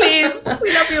 Please,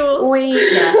 we love you all.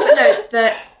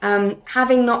 But no,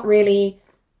 having not really,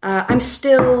 I'm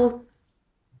still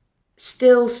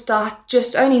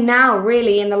just only now,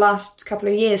 really, in the last couple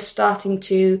of years, starting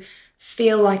to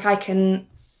feel like I can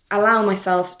allow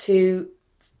myself to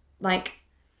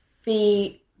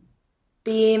be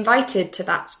invited to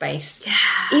that space. Yeah.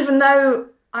 Even though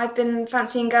I've been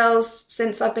fancying girls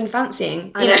since I've been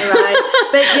fancying. I know, right?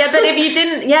 But if you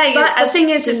didn't, But the thing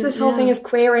is, it's this whole thing of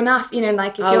queer enough. You know,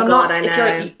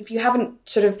 if you haven't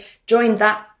sort of joined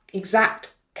that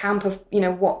exact camp of, you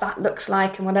know, what that looks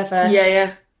like and whatever.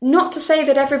 Yeah. Not to say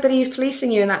that everybody is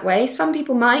policing you in that way. Some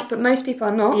people might, but most people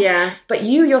are not. Yeah. But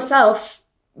you yourself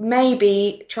may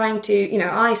be trying to, you know,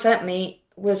 I certainly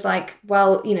was like,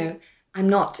 well, you know, I'm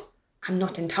not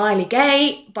entirely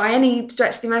gay by any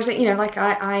stretch of the imagination. You know, like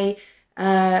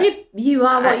you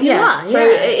are what you are. So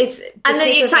it's... And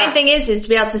the exciting thing is to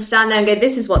be able to stand there and go,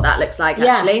 this is what that looks like,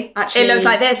 actually. It looks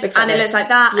like this, and it looks like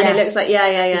that, and it looks like... Yeah.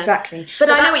 Exactly. But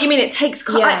I know what you mean. It takes...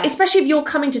 especially if you're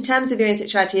coming to terms with your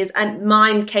insecurities, and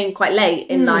mine came quite late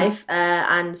in life,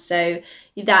 and so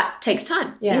that takes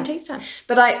time. Yeah. It takes time.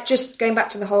 But just going back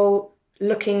to the whole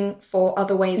looking for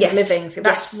other ways of living,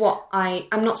 that's what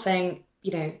I'm not saying,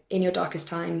 you know, in your darkest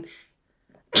time...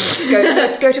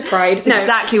 go to Pride. That's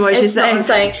exactly what she's saying. I'm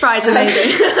saying. Pride's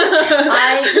amazing.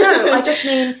 I just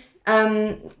mean,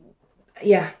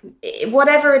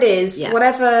 whatever it is,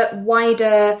 whatever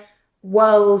wider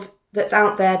world that's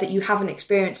out there that you haven't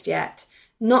experienced yet,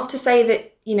 not to say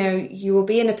that, you know, you will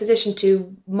be in a position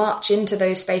to march into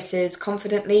those spaces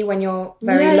confidently when you're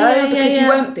very low, because you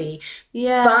won't be.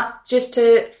 Yeah. But just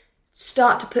to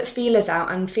start to put feelers out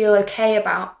and feel okay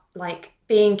about,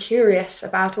 being curious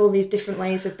about all these different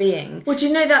ways of being. Well, do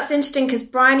you know, that's interesting, because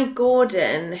Bryony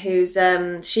Gordon, who's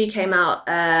she came out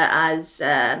as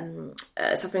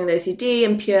suffering with OCD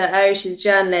and Pure O, she's a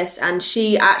journalist, and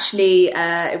she actually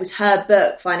it was her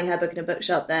book, finding her book in a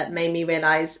bookshop, that made me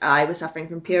realise I was suffering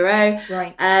from Pure O.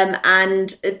 Right.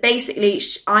 And basically,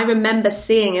 I remember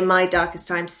seeing in my darkest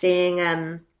time,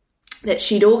 that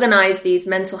she'd organised these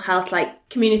mental health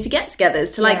community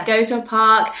get-togethers to go to a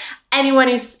park. Anyone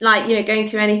who's going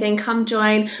through anything, come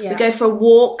join. We go for a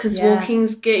walk, because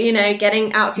walking's good, you know,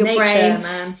 getting out of your brain.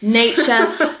 Nature.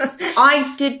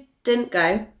 I didn't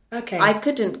go. Okay. I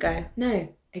couldn't go. No,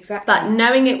 exactly. But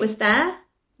knowing it was there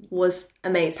was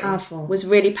amazing. Powerful. Was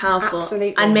really powerful.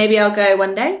 Absolutely. And maybe I'll go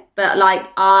one day. But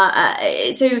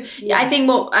I think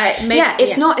what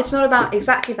it's not about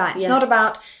exactly that. It's not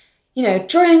about, you know,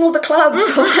 joining all the clubs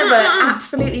or whatever.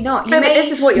 Absolutely not. You may this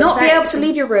is what you're not saying. be able to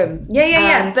leave your room.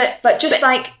 But just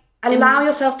allow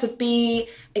yourself to be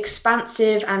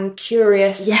expansive and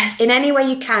curious in any way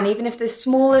you can, even if the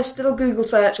smallest little Google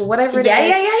search or whatever it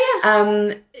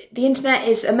is. The internet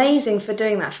is amazing for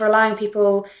doing that, for allowing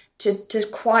people to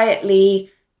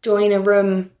quietly join a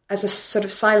room as a sort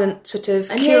of silent, sort of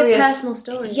and curious... hear personal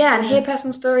stories. And hear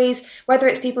personal stories, whether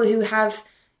it's people who have,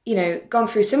 you know, gone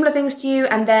through similar things to you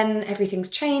and then everything's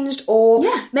changed, or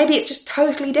maybe it's just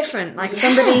totally different,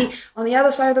 somebody on the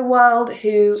other side of the world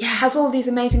who has all these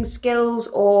amazing skills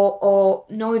or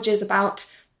knowledges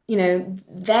about, you know,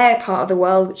 their part of the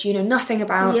world which you know nothing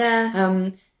about.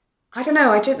 I don't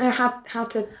know how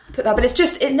to put that, but it's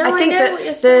just I think that what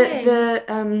you're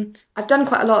saying. I've done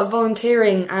quite a lot of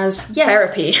volunteering as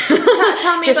therapy.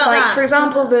 Tell me just about that. For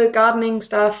example, the gardening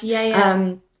stuff.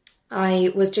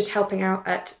 I was just helping out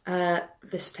at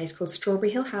this place called Strawberry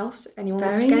Hill House. If anyone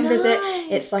wants to go and visit,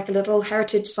 it's like a little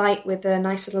heritage site with a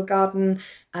nice little garden.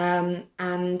 So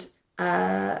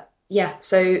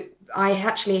I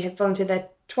actually had volunteered there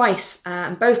twice,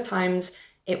 and both times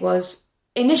it was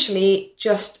initially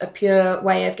just a pure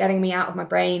way of getting me out of my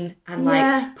brain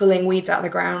and pulling weeds out of the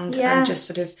ground and just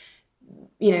sort of,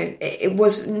 you know, it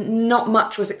was not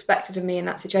much was expected of me in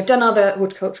that situation. I've done other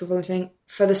horticultural volunteering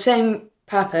for the same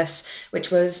purpose,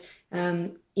 which was,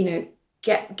 you know,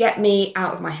 get me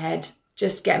out of my head,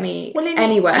 just get me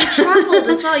anywhere. You travelled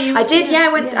as well. I did,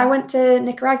 I went to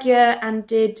Nicaragua and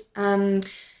did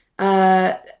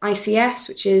ICS,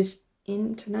 which is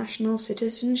International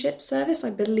Citizenship Service,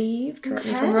 I believe. Correct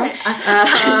me if I'm wrong.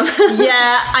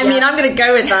 I mean, I'm going to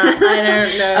go with that. I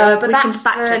don't know. But that's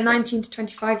for 19 to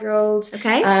 25-year-olds.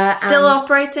 Okay. Still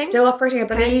operating? Still operating, I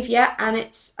believe, And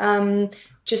it's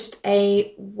just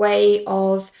a way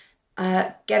of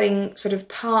getting sort of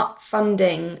part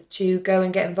funding to go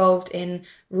and get involved in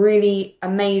really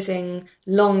amazing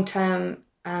long-term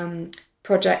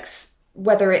projects,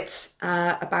 whether it's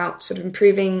about sort of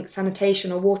improving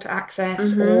sanitation or water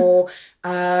access, or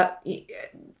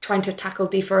trying to tackle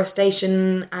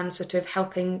deforestation and sort of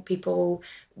helping people,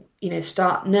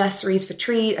 start nurseries for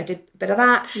trees. I did a bit of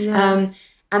that. Yeah.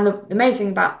 And the amazing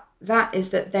thing about that is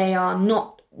that they are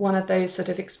not one of those sort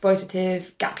of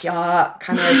exploitative gap year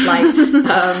kind of like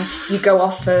you go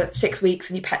off for 6 weeks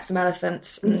and you pet some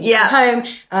elephants and come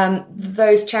home.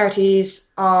 Those charities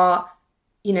are,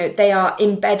 they are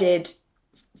embedded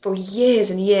for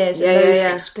years and years in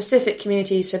those specific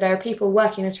communities. So there are people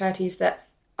working in charities that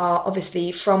are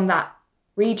obviously from that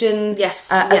region,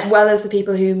 as well as the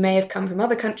people who may have come from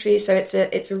other countries. So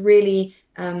it's a really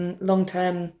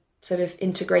long-term sort of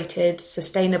integrated,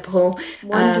 sustainable,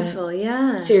 wonderful,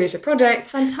 series of projects.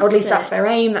 Fantastic. Or at least that's their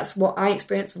aim. That's what I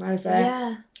experienced when I was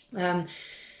there.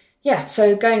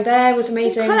 So going there was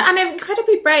amazing. And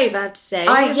incredibly brave, I have to say.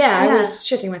 I was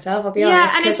shitting myself, I'll be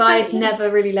honest, because I'd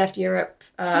never really left Europe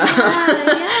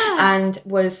and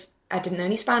I didn't know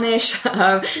any Spanish. So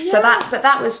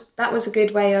that was a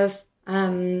good way of,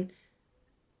 again,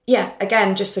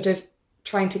 just sort of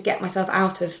trying to get myself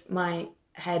out of my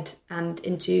head and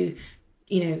into,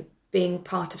 being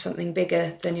part of something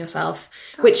bigger than yourself.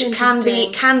 That's which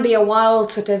can be a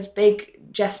wild sort of big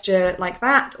gesture like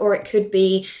that, or it could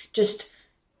be just,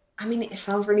 it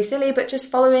sounds really silly, but just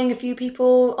following a few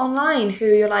people online who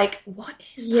you're like, what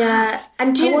is that?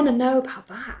 And I want to know about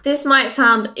that. This might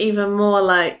sound even more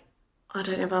like, I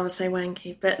don't know if I would say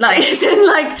wanky, but like, as in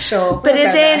like, sure, but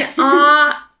as in,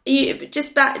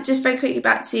 just very quickly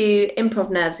back to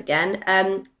improv nerves again.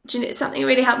 Something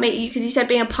really helped me, because you said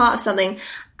being a part of something,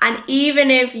 and even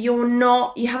if you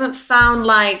haven't found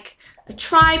like a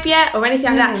tribe yet or anything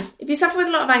like that, if you suffer with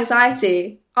a lot of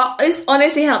anxiety, it's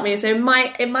honestly helped me. So it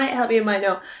might help you, it might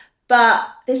not. But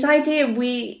this idea of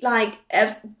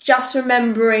just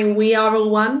remembering we are all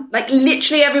one, like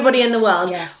literally everybody in the world.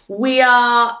 Yes, we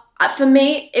are. For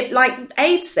me, like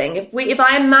AIDS thing, if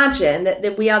I imagine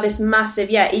that we are this massive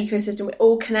ecosystem, we're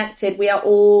all connected, we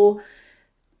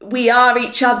are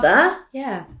each other.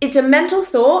 Yeah, it's a mental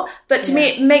thought, but to me,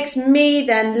 it makes me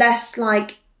then less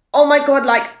like, oh my god,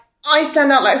 like I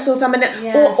stand out like a sore thumb, and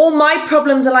or all my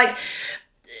problems are like,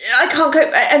 I can't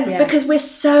cope, and because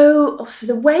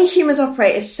the way humans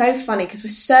operate is so funny, because we're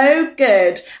so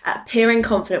good at appearing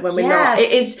confident when we're not.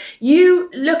 It is, you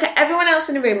look at everyone else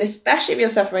in the room, especially if you're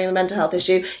suffering with a mental health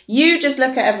issue, you just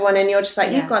look at everyone and you're just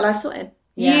like, you've got life sorted.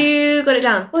 You got it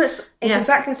down. Well, it's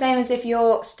exactly the same as if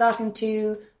you're starting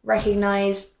to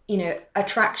recognise,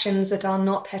 attractions that are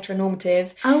not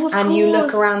heteronormative, and you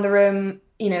look around the room,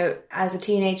 as a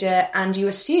teenager, and you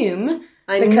assume,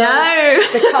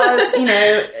 because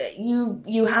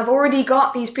you have already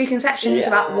got these preconceptions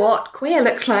about what queer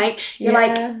looks like. You're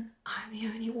like, I'm the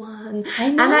only one,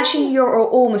 and actually you're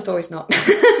almost always not.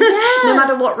 No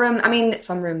matter what room.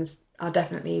 Some rooms are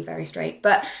definitely very straight,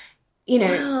 but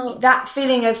that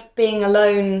feeling of being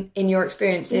alone in your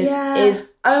experience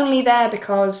is only there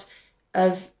because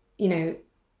of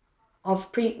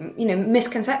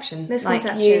misconception. Like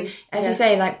you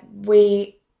say, like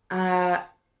we are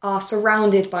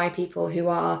surrounded by people who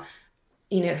are,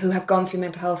 who have gone through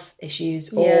mental health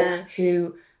issues, or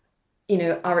who,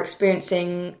 are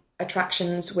experiencing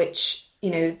attractions which,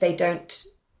 they don't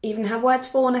even have words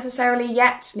for necessarily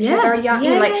yet. They're very young.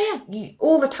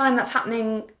 All the time that's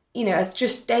happening, as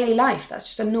just daily life. That's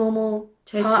just a normal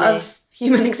part of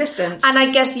human existence. And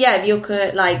I guess, if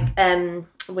you're like,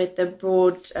 with the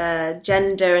broad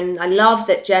gender, and I love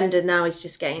that gender now is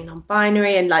just getting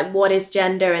non-binary, and like what is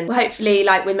gender, and hopefully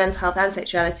like with mental health and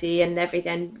sexuality and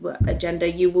everything, gender,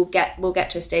 we'll get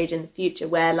to a stage in the future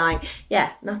where like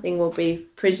nothing will be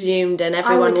presumed, and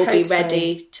everyone will be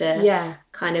ready to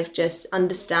kind of just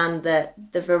understand that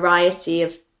the variety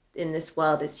in this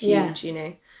world is huge.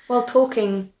 Well,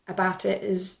 talking about it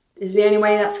is the only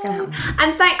way that's going to happen.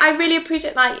 And I really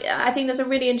appreciate, I think that's a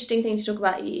really interesting thing to talk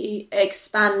about,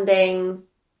 expanding,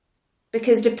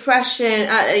 because depression,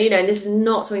 and this is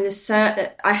not something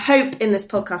I hope in this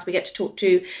podcast we get to talk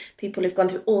to people who've gone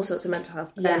through all sorts of mental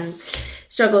health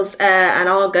struggles and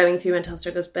are going through mental health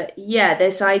struggles. But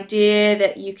this idea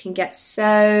that you can get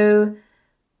so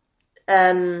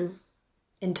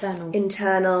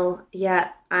internal,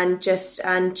 and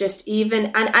just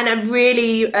even and a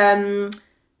really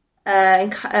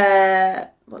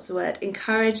what's the word?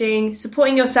 Encouraging,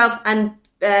 supporting yourself, and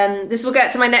this will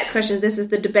get to my next question. This is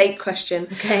the debate question.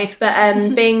 Okay, but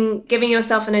giving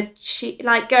yourself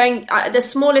the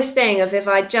smallest thing of, if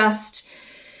I just,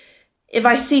 if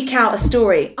I seek out a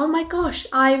story, oh my gosh,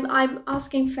 I'm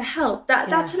asking for help.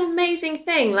 That's an amazing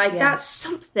thing. Like that's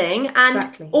something.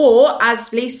 And or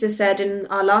as Lisa said in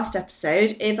our last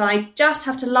episode, if I just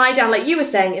have to lie down, like you were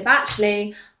saying, if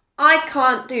actually I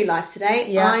can't do life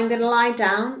today, I'm going to lie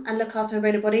down and look after my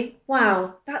brain and body.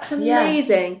 Wow, that's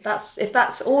amazing. If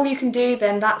that's all you can do,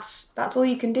 then that's all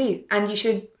you can do. And you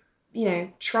should,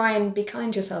 try and be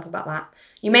kind to yourself about that.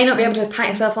 You may not be able to pat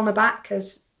yourself on the back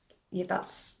because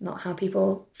that's not how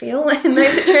people feel in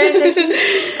those situations.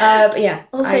 But yeah.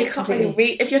 Also, you can't really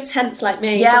reach. If you're tense like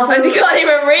me, sometimes you can't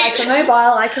even reach. Like a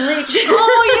mobile, I can reach.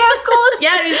 Oh, yeah, of course.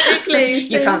 Yeah,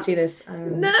 exactly. You can't see this.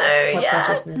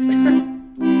 Podcast listeners.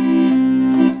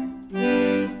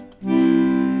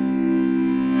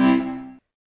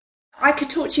 I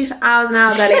could talk to you for hours and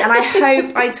hours, Ellie, and I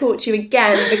hope I talk to you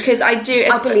again because I do.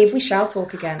 I believe we shall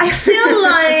talk again. I feel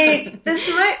like this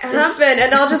might happen,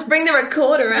 and I'll just bring the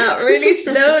recorder out really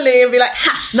slowly and be like,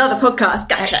 "Ha! Another podcast,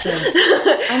 gotcha."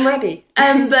 Excellent. I'm ready.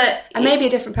 But I may be a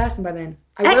different person by then.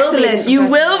 Excellent. You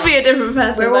will be a different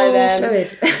person by then. We're all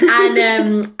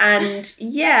fluid.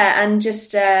 and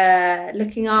just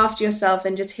looking after yourself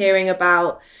and just hearing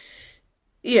about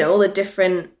all the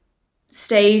different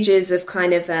stages of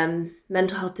kind of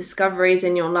mental health discoveries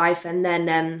in your life, and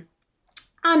then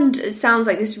and it sounds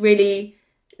like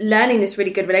learning this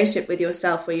really good relationship with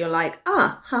yourself where you're like,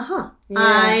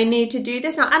 I need to do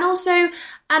this now, and also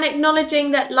and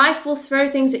acknowledging that life will throw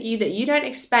things at you that you don't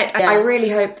expect. I really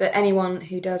hope that anyone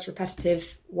who does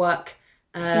repetitive work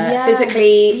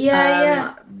physically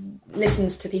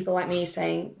listens to people like me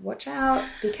saying, watch out,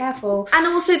 be careful. And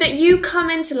also that you come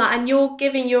into life and you're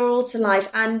giving your all to life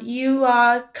and you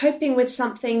are coping with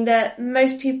something that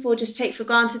most people just take for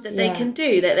granted that they can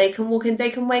do, that they can walk in, they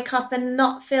can wake up and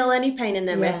not feel any pain in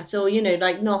their wrists or,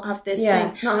 like not have this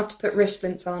thing. Not have to put wrist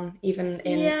splints on, even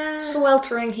in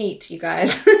sweltering heat, you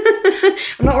guys.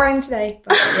 I'm not wearing them today,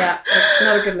 but it's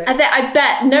not a good look. I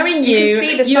bet, knowing you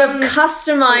have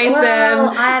customised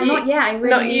them. Not yet. I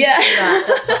really need to do that.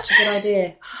 That's such a good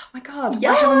idea. Oh my god,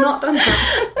 why have I not done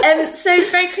that? So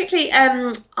very quickly,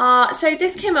 so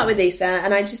this came up with Lisa,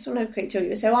 and I just wanted to quick tell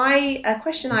you. So a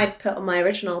question I'd put on my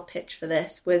original pitch for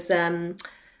this was,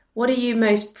 what are you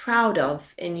most proud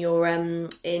of in your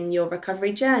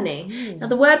recovery journey? Now,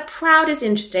 the word proud is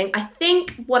interesting. I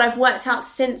think what I've worked out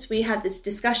since we had this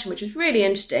discussion, which was really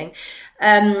interesting,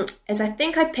 is I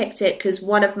think I picked it because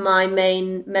one of my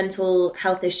main mental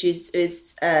health issues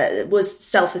was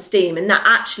self-esteem, and that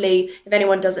actually, if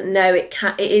anyone doesn't know, it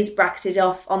is bracketed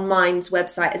off on Mind's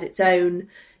website as its own.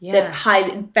 The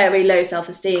very low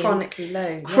self-esteem, chronically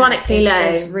low.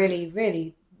 It's really,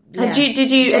 really. Yeah.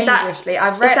 Did you dangerously?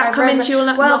 I've read into your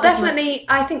life? Well, definitely.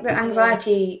 I think that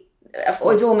anxiety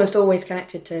is almost always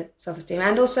connected to self-esteem,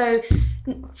 and also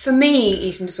for me,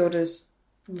 eating disorders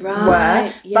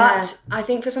were, but I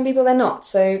think for some people they're not.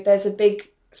 So there's a big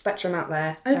spectrum out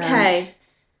there. Okay.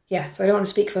 So I don't want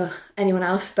to speak for anyone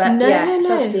else, but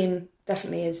self-esteem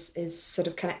definitely is sort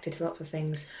of connected to lots of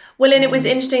things. Well, and it was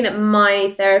interesting that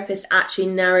my therapist actually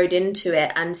narrowed into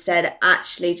it and said,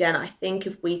 actually, Jen, I think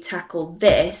if we tackle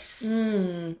this,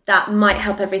 that might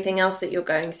help everything else that you're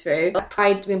going through.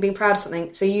 Pride, being proud of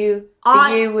something. So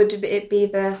would it be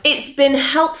the... It's been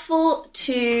helpful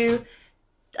to...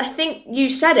 I think you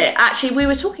said it. Actually, we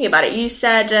were talking about it. You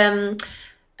said...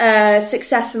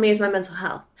 success for me is my mental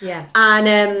health. Yeah.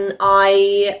 And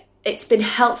it's been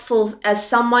helpful as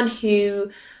someone who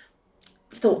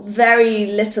thought very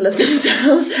little of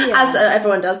themselves, as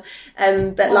everyone does.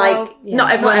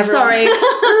 Not everyone. Sorry. This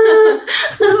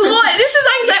is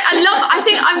anxiety. I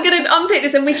think I'm going to unpick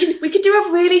this, and we could do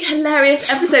a really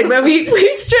hilarious episode where we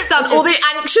stripped down all the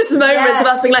anxious moments of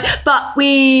us being like, but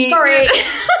we... Sorry.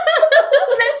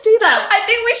 Let's do that. I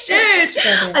think we should.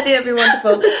 I think that'd be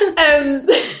wonderful.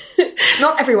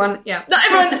 Not everyone. Not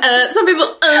everyone. Some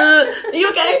people. Are you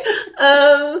okay?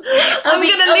 I'm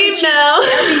going to leave now.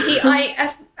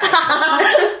 LBTIF.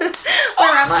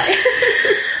 Where am I?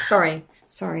 Sorry.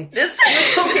 You're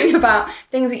talking about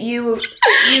things that you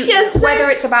whether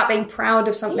it's about being proud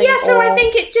of something. Yeah, so I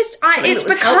think it's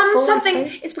become something.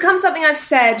 It's become something I've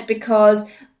said because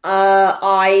to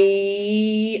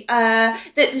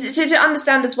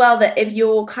understand as well that if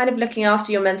you're kind of looking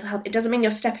after your mental health, it doesn't mean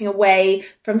you're stepping away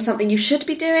from something you should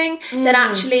be doing. That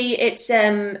actually it's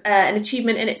an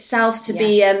achievement in itself to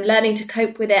be learning to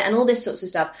cope with it and all this sorts of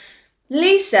stuff.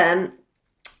 Lisa,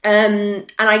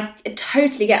 and I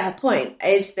totally get her point,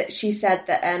 is that she said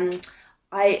that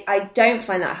I don't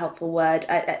find that a helpful word.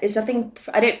 It's something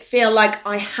I don't feel like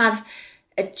I have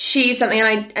achieved something,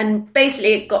 and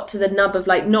basically it got to the nub of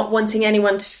like not wanting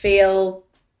anyone to feel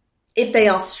if they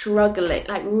are struggling,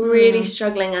 like really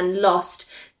struggling and lost,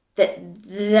 that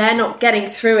they're not getting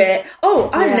through it. Oh,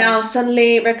 I'm now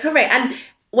suddenly recovering. And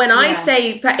when I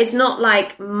say, it's not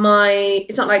like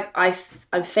I'm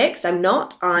fixed. I'm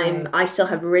not. I still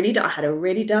have I had a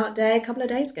really dark day a couple of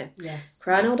days ago. Yes.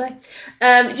 Crying all day. Do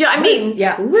you know what I mean?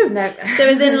 Yeah. No. So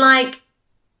as in like,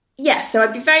 so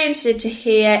I'd be very interested to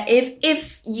hear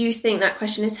if you think that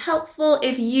question is helpful,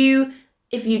 if you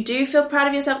do feel proud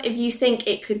of yourself, if you think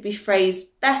it could be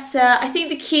phrased better. I think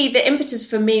the impetus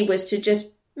for me was to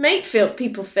just make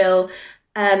people feel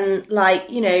like,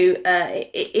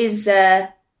 it is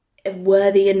a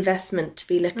worthy investment to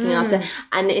be looking after.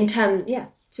 And in terms,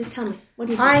 just tell me, what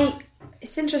do you think?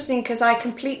 It's interesting because I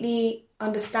completely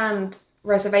understand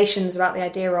reservations about the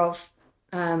idea of,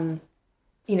 being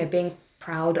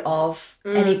proud of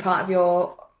any part of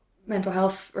your mental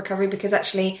health recovery, because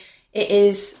actually it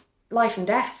is life and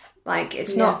death. Like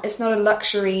it's not a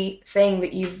luxury thing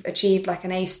that you've achieved like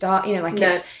an A star,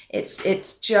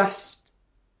 it's just,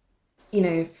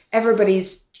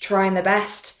 everybody's trying their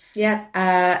best. Yeah.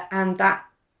 And that,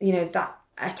 that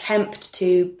attempt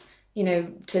to,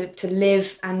 to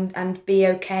live and be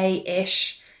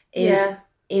okay-ish is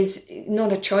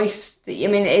not a choice.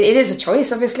 It is a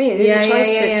choice, obviously. It is a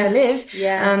choice to live.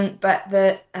 Yeah. But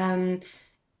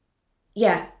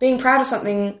being proud of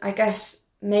something, I guess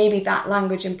maybe that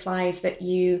language implies that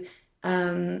you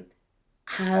have,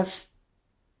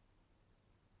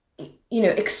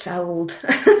 excelled.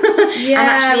 And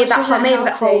actually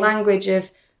that whole language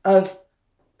of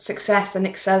success and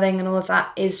excelling and all of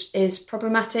that is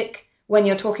problematic when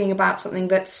you're talking about something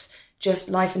that's just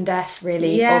life and death,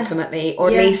 really, ultimately, or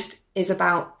at least is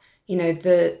about,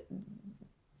 the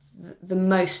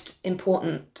most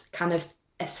important kind of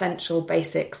essential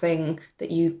basic thing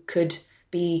that you could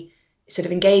be sort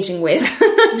of engaging with.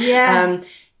 And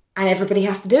everybody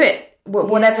has to do it,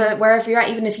 wherever you're at,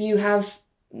 even if you have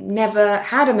never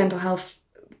had a mental health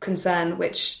concern,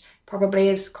 which probably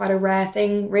is quite a rare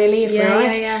thing, really, if we're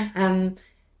honest.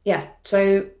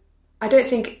 So I don't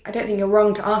think you're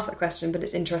wrong to ask that question, but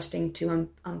it's interesting to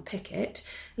unpick it.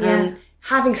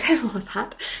 Having said all of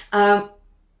that, I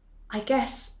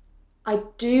guess I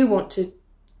do want to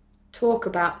talk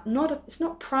about it's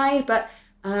not pride, but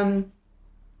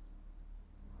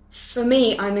for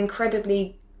me, I'm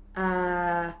incredibly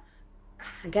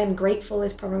again, grateful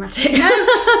is problematic.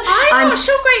 I'm not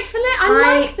sure grateful.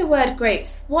 I like the word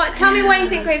grateful. Tell me why you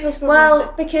think grateful is problematic.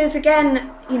 Well, because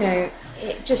again, it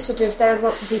just sort of, there's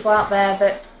lots of people out there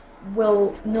that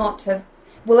will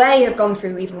A, have gone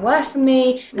through even worse than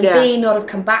me, and B, not have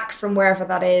come back from wherever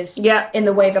that is in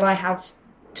the way that I have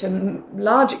to a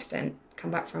large extent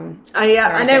come back from.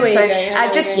 I know where you're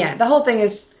going. The whole thing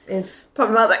is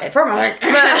problematic.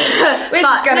 We're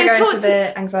just going to go into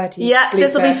the anxiety. Yeah,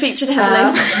 this will be featured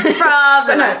heavily.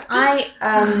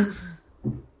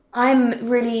 I'm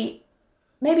really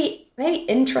maybe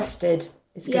interested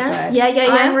is a good word. Yeah.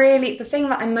 I'm really, the thing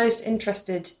that I'm most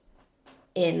interested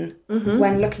in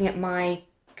when looking at my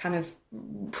kind of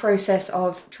process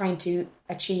of trying to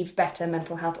achieve better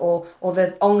mental health, or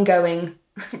the ongoing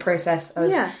process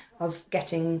of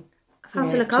getting how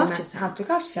to look after yourself.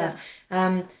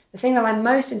 The thing that I'm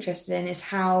most interested in is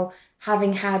how,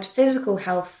 having had physical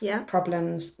health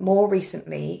problems more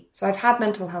recently, so I've had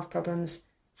mental health problems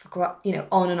for quite,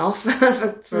 on and off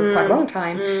for quite a long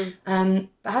time,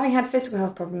 but having had physical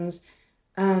health problems,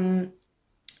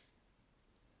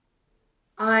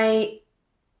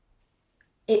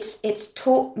 it's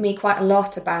taught me quite a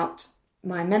lot about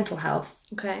my mental health.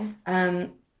 Okay.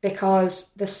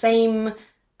 Because the same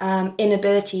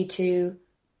inability to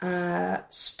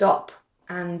stop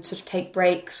and sort of take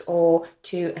breaks, or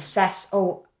to assess,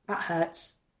 oh, that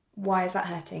hurts, why is that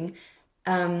hurting?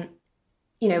 When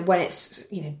it's,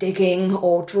 digging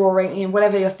or drawing,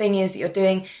 whatever your thing is that you're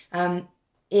doing,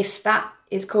 if that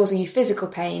is causing you physical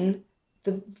pain,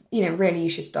 really you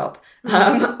should stop,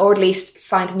 or at least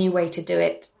find a new way to do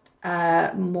it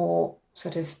more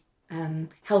sort of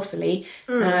healthily,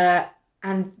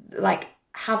 and like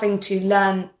having to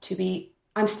learn to be.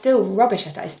 I'm still rubbish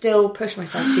at it. I still push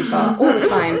myself too far all the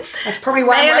time. That's probably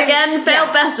why fail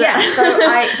better. Yeah. So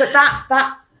but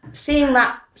that seeing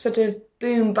that sort of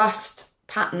boom bust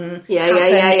pattern happen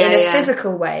in a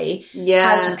physical way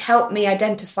has helped me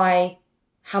identify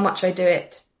how much I do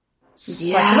it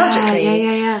psychologically.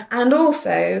 And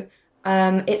also,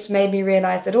 it's made me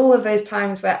realise that all of those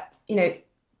times where,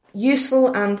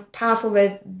 useful and powerful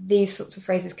that these sorts of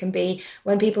phrases can be,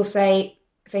 when people say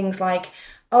things like,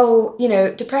 oh,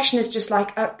 depression is just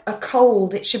like a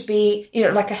cold. It should be,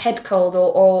 like a head cold,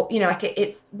 or like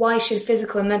it. Why should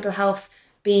physical and mental health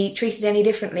be treated any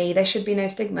differently. There should be no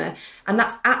stigma. And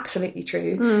that's absolutely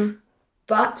true.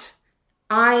 But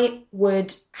I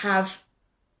would have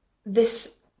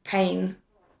this pain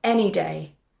any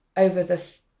day over the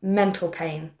mental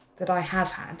pain that I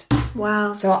have had.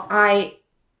 Wow. So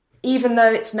even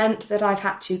though it's meant that I've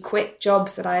had to quit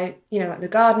jobs that like the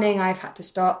gardening, I've had to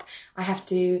stop. I have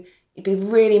to be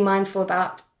really mindful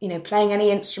about, playing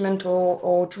any instrument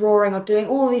or drawing or doing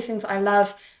all these things that I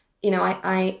love.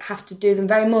 I have to do them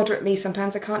very moderately.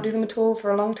 Sometimes I can't do them at all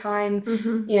for a long time.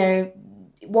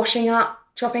 Washing up,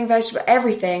 chopping vegetables,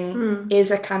 everything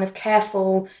is a kind of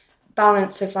careful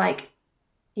balance of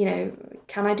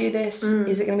can I do this?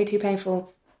 Is it going to be too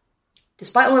painful?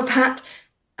 Despite all of that,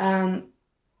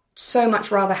 so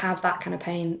much rather have that kind of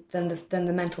pain than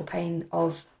the mental pain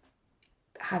of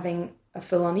having a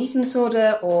full-on eating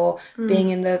disorder or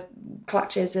being in the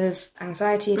clutches of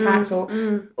anxiety attacks or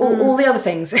all the other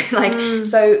things.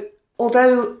 So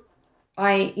although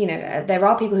there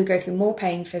are people who go through more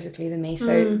pain physically than me,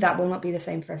 so that will not be the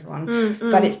same for everyone.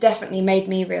 But it's definitely made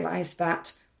me realise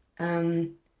that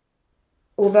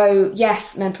although,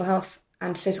 yes, mental health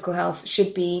and physical health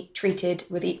should be treated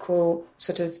with equal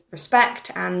sort of respect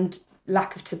and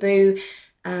lack of taboo,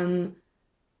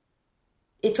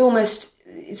 it almost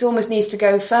needs to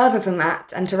go further than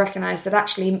that, and to recognise that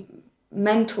actually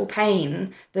mental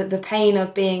pain, the pain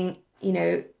of being,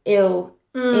 ill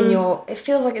it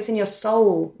feels like it's in your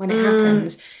soul when it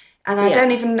happens. And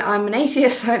I'm an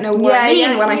atheist, I don't know what I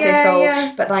mean when I say soul,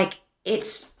 but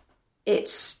it's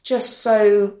just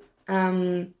so,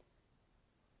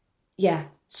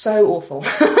 so awful.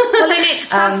 Well, and it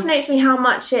fascinates me how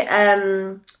much it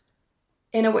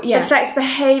affects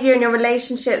behaviour in your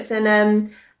relationships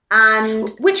and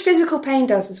which physical pain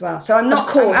does as well. So I'm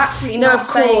absolutely not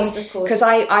saying, because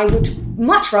I would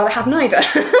much rather have neither.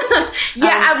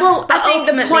 I think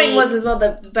the point was as well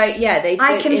that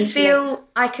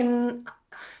I can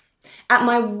at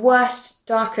my worst,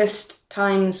 darkest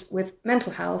times with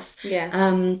mental health,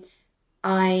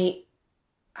 I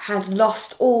had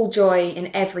lost all joy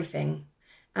in everything.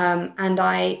 And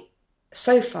I,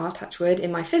 so far, touch wood,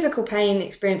 in my physical pain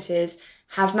experiences,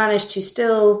 have managed to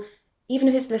still, even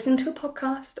if it's listening to a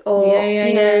podcast or,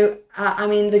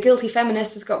 the Guilty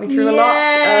Feminist has got me through a lot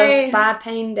of bad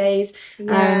pain days.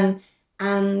 Yeah.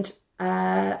 And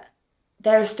there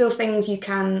are still things you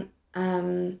can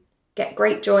get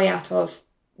great joy out of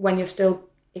when you're still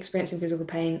experiencing physical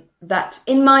pain that,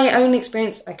 in my own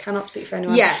experience, I cannot speak for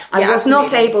anyone, I was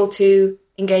not able to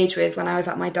engage with when I was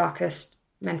at my darkest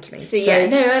mentally.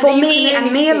 For me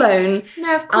and me alone,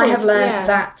 I have learned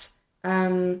that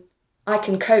I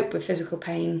can cope with physical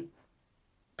pain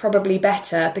probably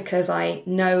better because I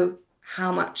know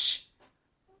how much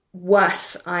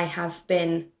worse I have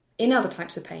been in other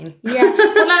types of pain. Well,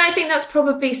 and I think that's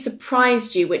probably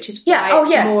surprised you, which is why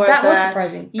that was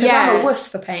surprising, because I'm a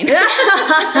wuss for pain. Me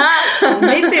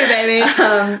too, baby.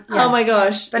 Oh my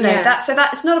gosh. But no,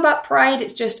 that's not about pride.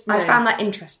 It's just I found that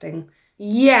interesting.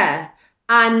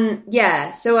 And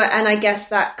so and I guess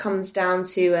that comes down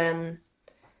to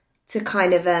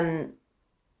kind of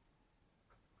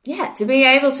to be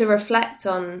able to reflect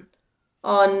on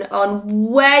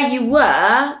where you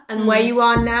were and where you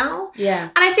are now.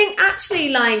 And I think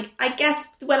actually, I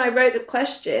guess when I wrote the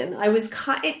question, I was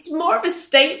it's more of a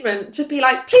statement to be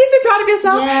like, please be proud of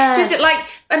yourself. Just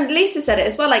and Lisa said it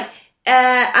as well,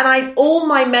 and all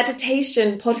my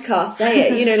meditation podcasts say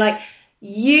it,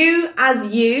 you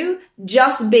as you,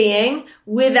 just being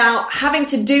without having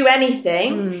to do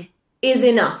anything is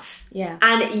enough.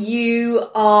 And you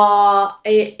are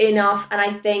enough. And I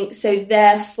think so,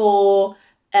 therefore,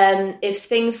 if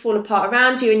things fall apart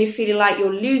around you and you're feeling like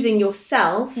you're losing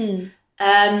yourself,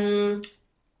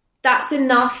 that's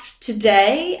enough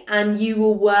today. And you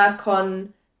will work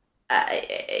on,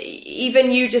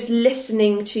 even you just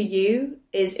listening to you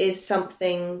is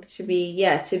something to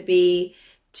be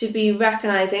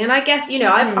recognizing. And I guess,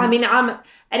 I'm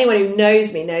anyone who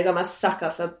knows me knows I'm a sucker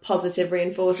for positive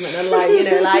reinforcement and you can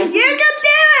do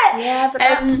it. Yeah, but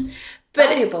that's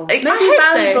valuable. Maybe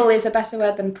valuable is a better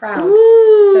word than proud.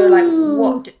 Ooh. So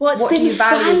what do you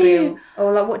value?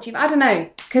 Or what do you, I don't know.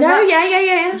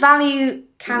 Value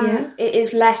it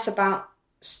is less about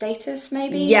status,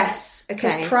 maybe. Yes. Okay.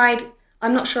 Because pride,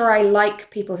 I'm not sure I like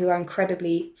people who are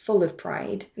incredibly full of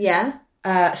pride. Yeah.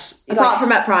 Apart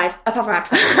from at pride.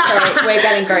 Sorry, we're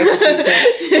getting very confused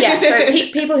here. So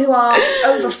people who are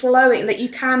overflowing, that you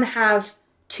can have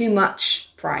too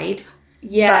much pride.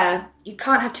 Yeah. You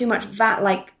can't have too much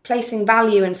placing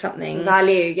value in something.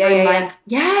 Value, yeah. I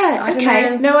don't Okay.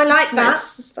 know. No, I like that.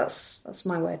 That's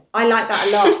my word. I like that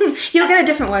a lot. You'll get a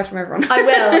different word from everyone. I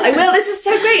will. This is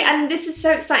so great, and this is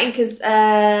so exciting because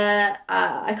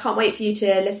I can't wait for you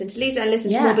to listen to Lisa and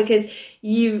listen to more, because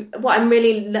I'm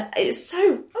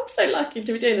so lucky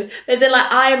to be doing this. But it's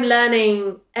like, I am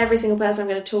learning. Every single person I'm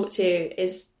going to talk to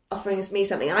is offering me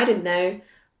something I didn't know,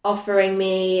 offering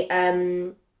me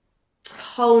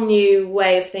whole new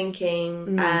way of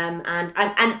thinking,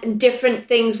 and different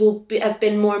things have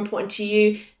been more important to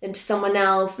you than to someone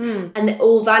else, and they're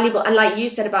all valuable. And like you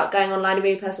said about going online and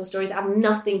reading personal stories that have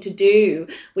nothing to do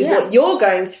with what you're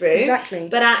going through, exactly.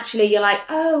 But actually, you're like,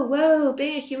 oh, whoa,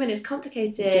 being a human is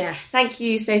complicated. Yes. Thank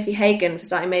you, Sophie Hagen, for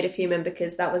starting Made of Human,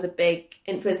 because that was a big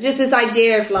influence. Just this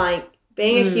idea of like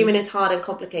being a human is hard and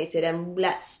complicated, and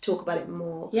let's talk about it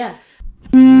more. Yeah.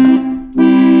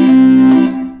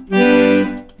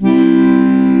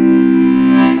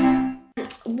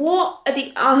 What are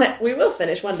the we will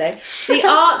finish one day, the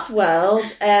arts world,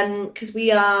 because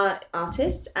we are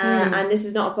artists, and this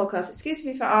is not a podcast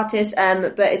exclusively for artists,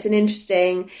 but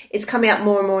it's coming up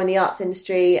more and more in the arts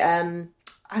industry, and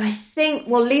I think,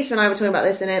 well, Lisa and I were talking about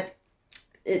this, and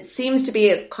it seems to be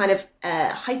a kind of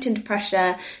heightened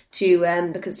pressure to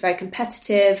because it's very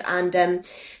competitive, and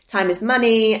time is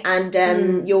money,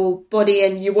 and your body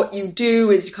and what you do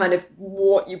is kind of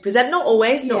what you present. Not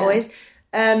always.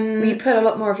 You put a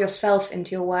lot more of yourself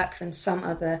into your work than some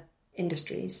other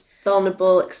industries.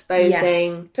 Vulnerable, exposing.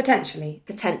 Yes, potentially.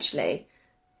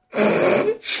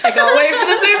 I can't wait for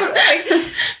the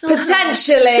blue.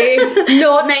 Potentially,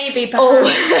 not maybe,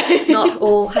 perhaps. Not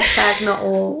all. Hashtag not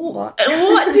all.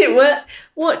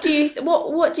 What do you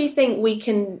think we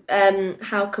can?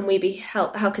 How can we be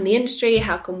help? How can the industry?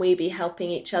 How can we be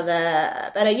helping each other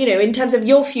better? In terms of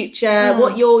your future,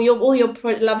 what all your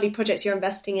lovely projects you're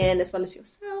investing in, as well as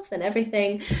yourself and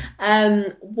everything.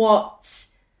 What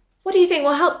do you think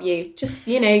will help you? Just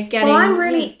getting. Well, I'm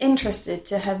really interested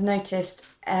to have noticed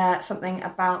something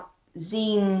about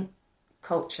zine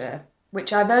culture,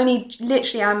 which I've only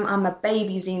literally. I'm a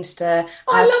baby zinester.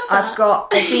 I love that. I've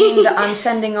got a zine that I'm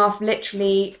sending off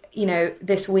literally,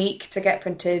 this week to get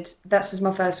printed. This is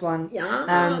my first one.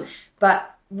 Yeah.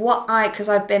 But because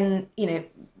I've been,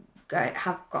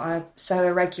 have got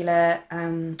a regular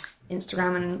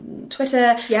Instagram and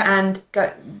Twitter, and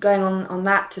going on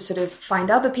that to sort of find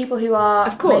other people who are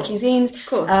making zines, of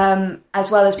course.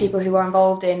 As well as people who are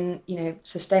involved in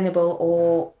sustainable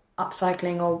or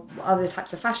upcycling or other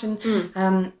types of fashion.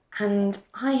 And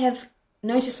I have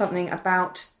noticed something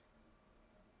about,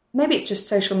 maybe it's just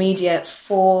social media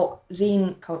for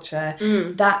zine culture,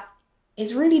 that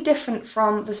is really different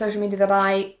from the social media that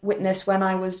I witnessed when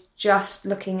I was just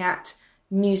looking at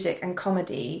music and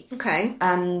comedy,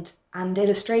 and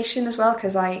illustration as well,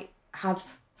 because I have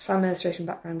some illustration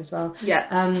background as well.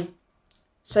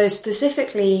 So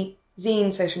specifically,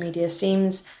 zine social media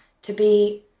seems to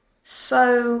be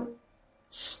so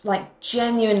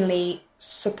genuinely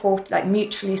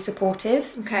mutually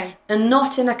supportive, and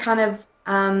not in a kind of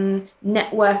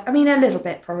network. I mean, a little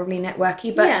bit probably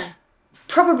networky, but.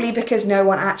 Probably because no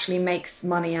one actually makes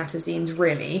money out of zines,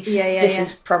 really. This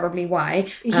is probably why.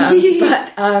 But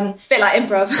bit like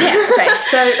improv.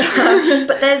 So,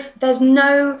 but there's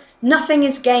nothing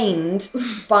is gained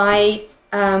by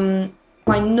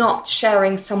not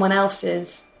sharing someone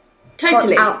else's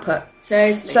output.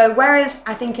 Totally. So whereas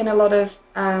I think in a lot of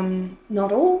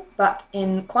not all, but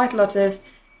in quite a lot of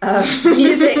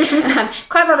music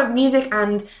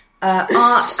and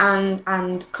art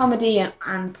and comedy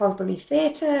and possibly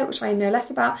theatre, which I know less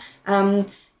about,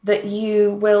 that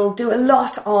you will do a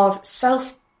lot of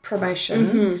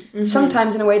self-promotion,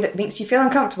 sometimes in a way that makes you feel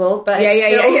uncomfortable, but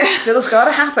it's still got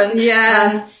to happen.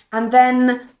 And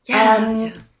then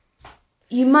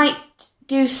you might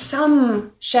do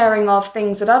some sharing of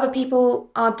things that other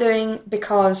people are doing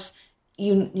because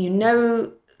you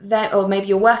know that, or maybe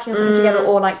you're working on something together,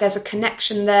 or there's a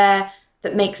connection there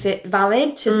that makes it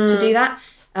valid to do that.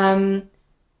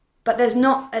 But there's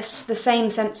not the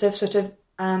same sense of sort of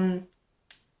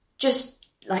just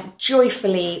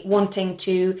joyfully wanting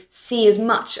to see as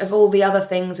much of all the other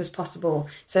things as possible.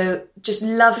 So just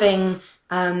loving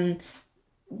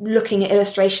looking at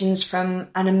illustrations from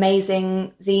an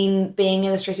amazing zine being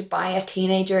illustrated by a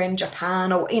teenager in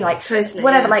Japan, or totally,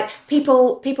 whatever,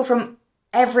 people from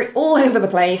all over the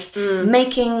place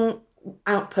making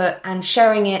output and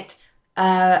sharing it,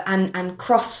 and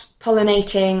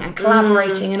cross-pollinating and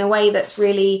collaborating in a way that's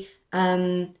really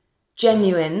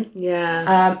genuine,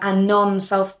 and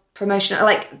non-self promotional.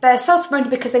 Like, they're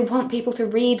self-promoted because they want people to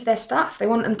read their stuff. They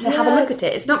want them to have a look at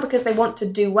it. It's not because they want to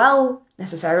do well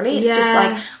necessarily. It's just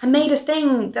like, I made a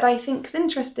thing that I think is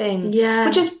interesting. Yeah.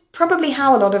 Which is probably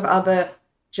how a lot of other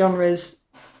genres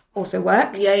also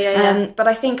work. But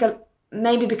I think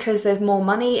maybe because there's more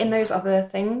money in those other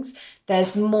things,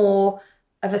 there's more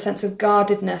of a sense of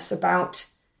guardedness about,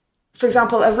 for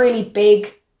example, a really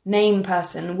big name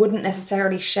person wouldn't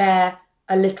necessarily share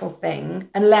a little thing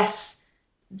unless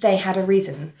they had a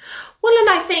reason. Well, and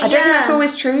I don't think that's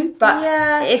always true, but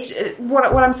it's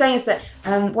what I'm saying is that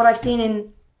what I've seen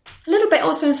in a little bit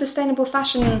also in sustainable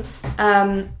fashion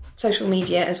social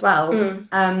media as well,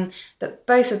 that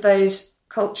both of those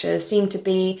cultures seem to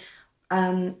be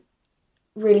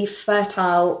really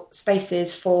fertile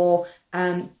spaces for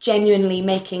genuinely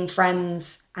making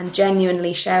friends and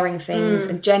genuinely sharing things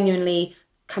and genuinely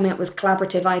coming up with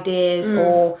collaborative ideas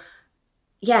or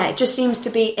it just seems to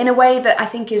be in a way that I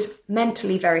think is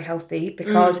mentally very healthy,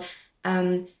 because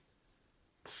I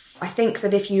think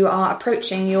that if you are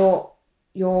approaching your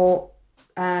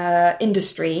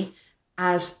industry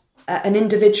as an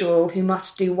individual who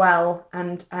must do well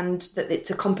and that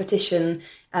it's a competition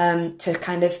to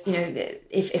kind of,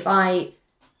 if I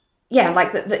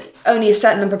that only a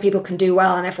certain number of people can do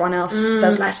well and everyone else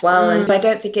does less well, and I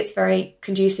don't think it's very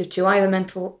conducive to either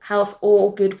mental health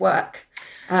or good work.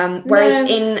 Whereas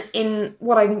in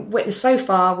what I've witnessed so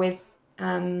far with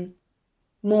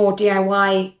more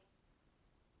DIY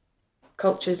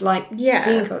cultures like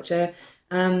zine culture,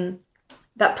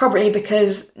 that probably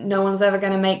because no one's ever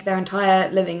going to make their entire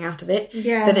living out of it,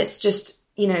 that it's just,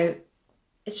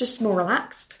 it's just more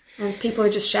relaxed. And people are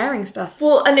just sharing stuff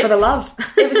for the love.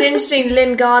 It was interesting.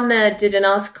 Lynn Gardner did an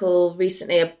article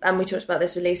recently, and we talked about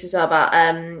this with Lisa as well, about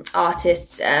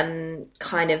artists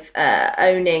kind of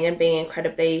owning and being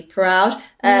incredibly proud,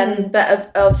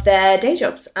 but of their day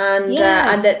jobs, and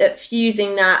that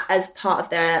fusing that as part of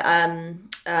their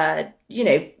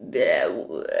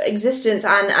existence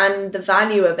and the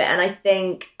value of it. And I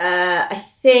think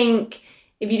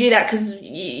if you do that, because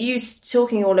you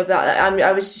talking all about that,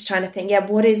 I was just trying to think,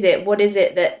 what is it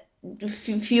that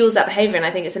fuels that behaviour? And I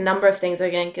think it's a number of things.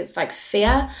 I think it's like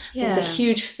fear. It's a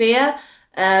huge fear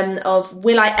of,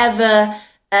 will I ever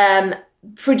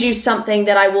produce something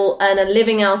that I will earn a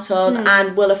living out of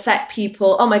and will affect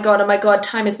people? Oh my God,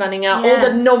 time is running out. All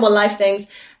the normal life things.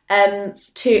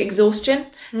 To exhaustion.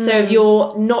 So if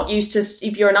you're an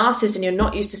artist and you're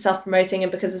not used to self-promoting,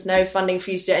 and because there's no funding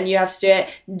for you to do it, and you have to do it,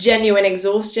 genuine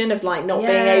exhaustion of like not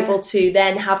being able to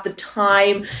then have the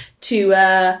time to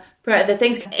promote the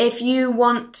things. If you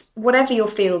want, whatever your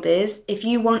field is, if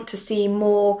you want to see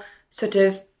more sort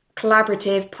of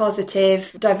collaborative,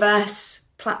 positive, diverse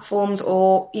platforms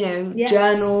or,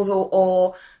 journals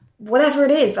or whatever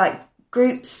it is, like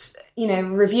groups,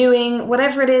 reviewing,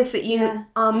 whatever it is that you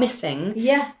are missing,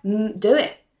 do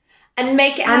it. And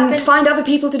make it happen. And find other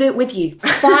people to do it with you.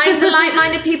 Find the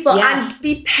like-minded people and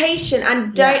be patient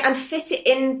and and fit it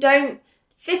in. Don't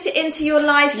fit it into your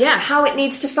life how it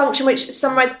needs to function, which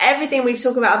summarise everything we've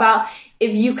talked about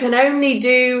if you can only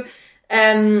do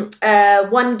 1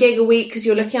 gig a week because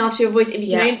you're looking after your voice, if you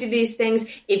can only do these things,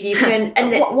 if you can,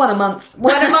 and one a month at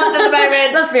the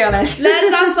moment, let's be honest,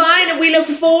 that's fine, and we look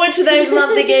forward to those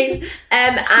monthly gigs,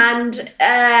 and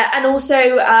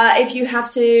also if you have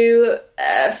to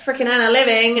freaking earn a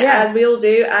living, as we all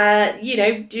do,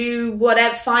 do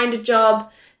whatever, find a job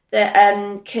that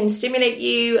can stimulate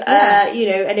you,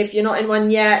 and if you're not in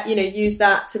one yet, use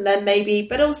that to then maybe,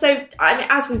 but also, I mean,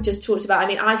 as we've just talked about, I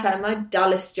mean, I found my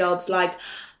dullest jobs, like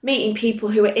meeting people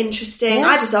who are interesting.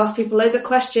 I just ask people loads of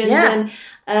questions and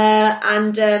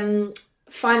find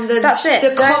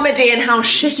the comedy and how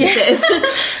shit it is.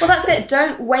 Well, that's it.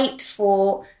 Don't wait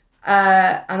for,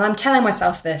 and I'm telling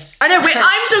myself this. I know,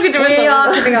 I'm talking to myself. We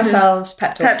are giving ourselves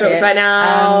pep talks right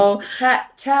now.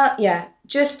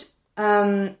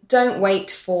 Don't wait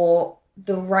for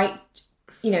the right,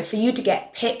 for you to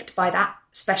get picked by that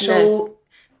special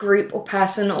group or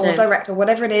person or director,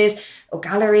 whatever it is, or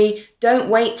gallery. Don't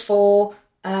wait for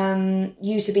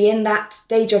you to be in that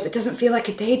day job that doesn't feel like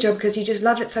a day job because you just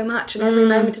love it so much and every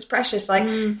moment is precious. Like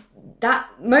that,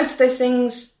 most of those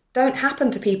things don't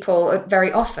happen to people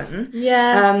very often.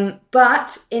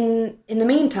 But in the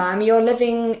meantime, you're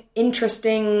living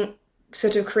interesting,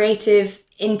 sort of creative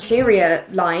interior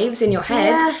lives in your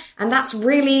head, and that's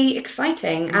really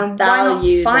exciting. And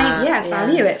value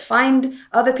value it. Find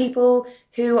other people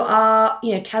who are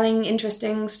telling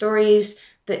interesting stories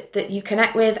that you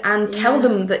connect with, and tell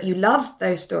them that you love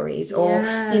those stories, or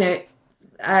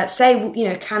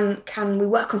say can we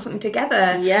work on something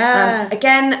together.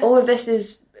 Again, all of this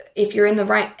is if you're in the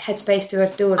right headspace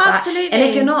to deal with Absolutely. that. And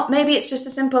if you're not, maybe it's just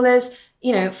as simple as,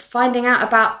 finding out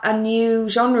about a new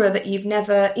genre that you've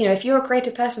never, if you're a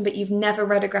creative person but you've never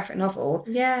read a graphic novel,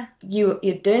 you're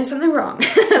doing something wrong.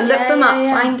 Look them up.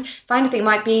 Yeah. Find a thing. It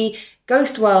might be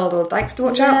Ghost World or Dykes to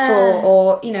Watch Out For,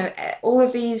 or all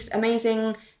of these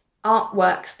amazing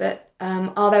artworks that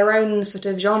are their own sort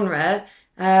of genre.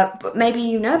 But maybe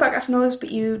you know about graphic novels,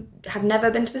 but you have never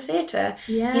been to the theatre.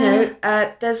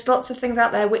 Yeah. There's lots of things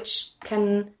out there which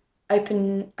can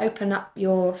open up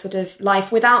your sort of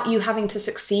life without you having to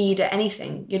succeed at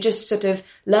anything. You're just sort of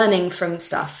learning from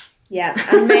stuff. Yeah,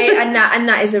 and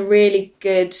that is a really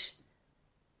good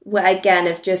way, again,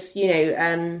 of just,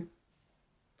 when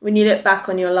you look back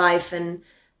on your life and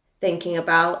thinking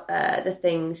about the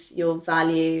things you'll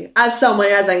value. As someone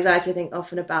who has anxiety, I think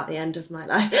often about the end of my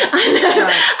life.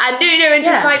 And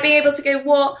just like being able to go,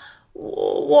 what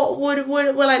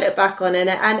will I look back on,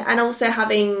 and also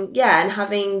having the I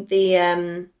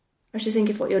was just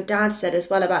thinking of what your dad said as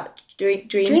well about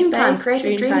dream time,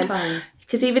 creative dream time.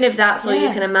 Because even if that's all you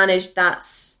can manage,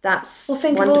 that's well,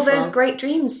 think wonderful. of all those great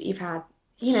dreams that you've had.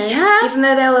 Even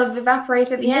though they'll have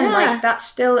evaporated at the end, like that's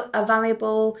still a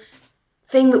valuable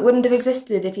thing that wouldn't have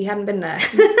existed if you hadn't been there.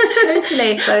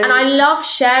 Totally. And I love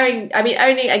sharing. I mean,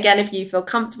 only again if you feel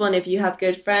comfortable and if you have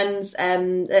good friends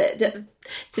to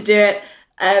do it.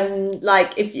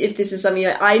 Like if this is something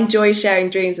I enjoy sharing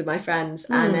dreams with my friends,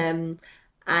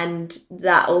 and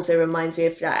that also reminds me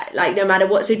of that. Like no matter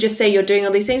what, so just say you're doing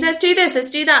all these things. Let's do this. Let's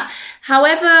do that.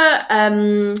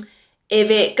 However, if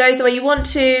it goes the way you want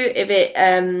to, if it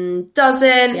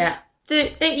doesn't,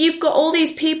 that you've got all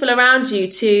these people around you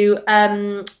to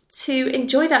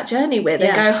enjoy that journey with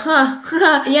and go,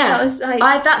 that was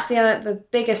like... that's the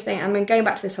biggest thing. I mean, going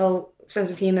back to this whole sense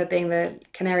of humour being the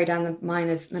canary down the mine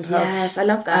of mental health. Yes, I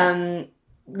love that.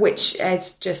 Which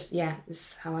is just,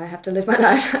 is how I have to live my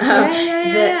life.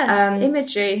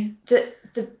 Imagery. The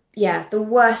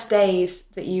worst days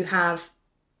that you have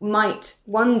might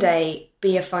one day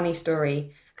be a funny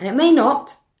story, and it may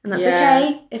not. And that's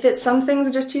okay. If it's some things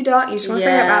are just too dark, you just want to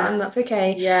forget about them, that's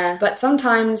okay. Yeah. But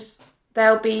sometimes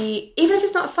there'll be, even if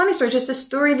it's not a funny story, just a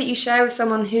story that you share with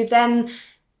someone who then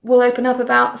will open up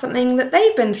about something that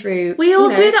they've been through. We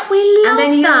all do that. We love that.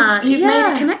 And then you've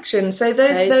made a connection. So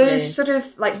those sort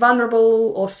of like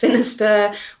vulnerable or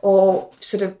sinister or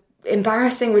sort of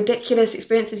embarrassing, ridiculous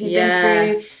experiences you've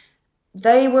been through,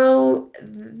 they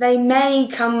may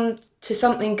come to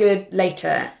something good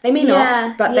later. They may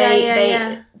not, but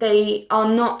they are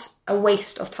not a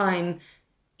waste of time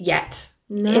yet.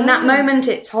 No. In that moment,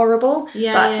 it's horrible,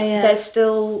 but there's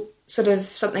still sort of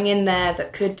something in there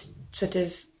that could sort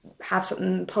of have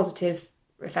something positive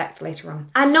effect later on.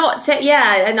 And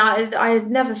I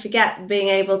never forget being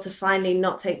able to finally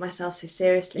not take myself so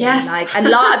seriously. Yes. And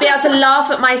be able to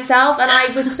laugh at myself. And I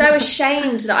was so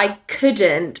ashamed that I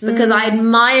couldn't because I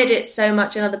admired it so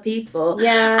much in other people.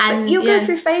 Yeah. And you'll go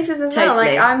through phases as well.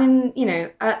 Totally. Like I'm in,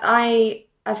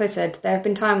 as I said, there have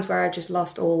been times where I've just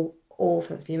lost all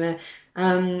sense of humour.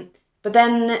 But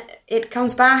then it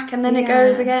comes back and then it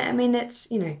goes again. I mean, it's,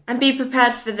 And be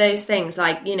prepared for those things.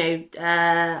 Like, Ellie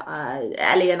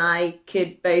and I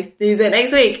could both lose it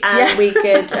next week. And we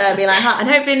could be like, and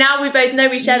hopefully now we both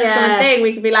know we share this common thing.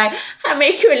 We could be like, I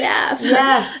make you laugh.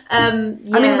 Yes. I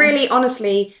mean, really,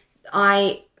 honestly,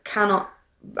 I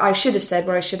should have said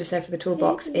what I should have said for the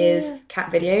toolbox is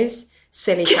cat videos.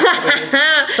 Silly cat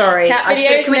videos. Sorry. Cat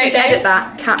videos. Can we just edit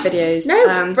that? Cat videos.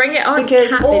 No, bring it on.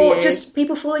 Because, cat or videos. just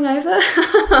people falling over.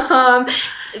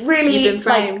 Really. You've been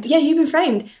framed. You've been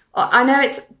framed. I know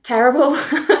it's terrible,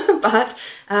 but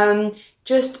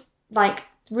just like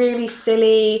really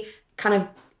silly kind of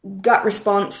gut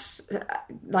response,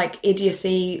 like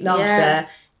idiocy laughter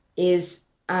is...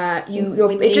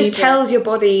 it just tells your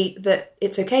body that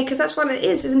it's okay, because that's what it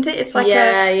is, isn't it? It's like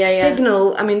a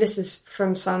signal. I mean, this is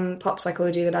from some pop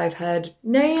psychology that I've heard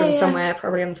from somewhere,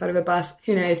 probably on the side of a bus.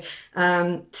 Who knows?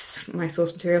 This is my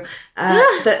source material.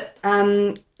 That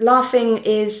laughing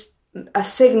is a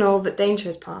signal that danger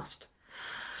has passed.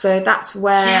 So that's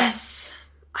where... Yes.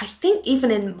 I think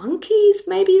even in monkeys,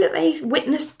 maybe that they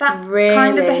witnessed that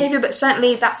kind of behaviour, but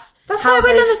certainly that's why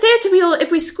when in the theatre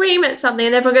if we scream at something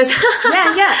and everyone goes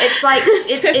it's like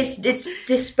it's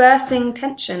dispersing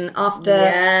tension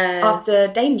after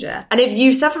danger. And if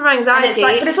you suffer from anxiety,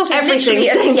 but it's also everything's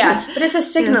danger. But it's a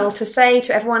signal to say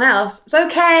to everyone else, it's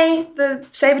okay, the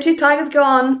saber-toothed tiger's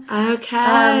gone.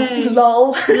 Okay.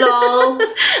 Lol.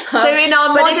 So in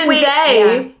our modern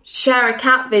day, share a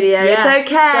cat video. It's okay.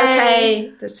 It's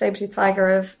okay. The saber-toothed tiger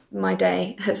of my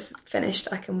day has finished.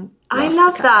 I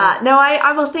love that. No,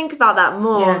 I will think about that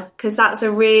more, because that's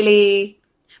a really...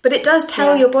 But it does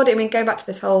tell your body, I mean, go back to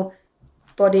this whole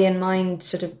body and mind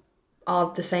sort of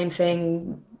are the same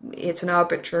thing. It's an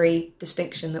arbitrary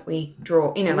distinction that we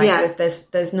draw. You know, like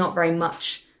there's not very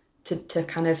much to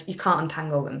kind of, you can't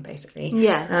untangle them, basically.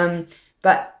 Yeah.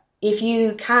 But if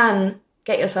you can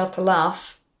get yourself to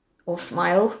laugh or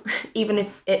smile, even if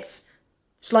it's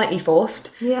slightly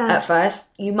forced at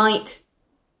first, you might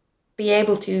be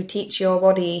able to teach your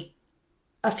body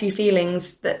a few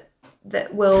feelings that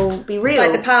will be real.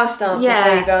 Like the power stance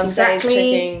before you go on stage,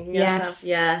 tricking yourself.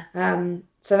 Yes. Yeah.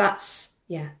 So that's,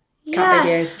 cat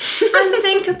videos. And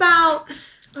think about,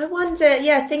 I wonder,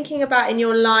 thinking about in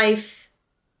your life,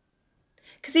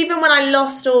 because even when I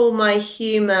lost all my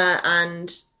humour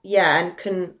and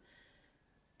couldn't,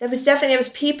 there was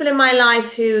people in my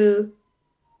life who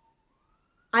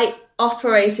I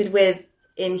operated with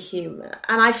in humour,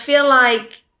 and I feel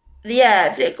like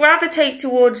gravitate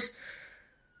towards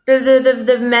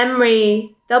the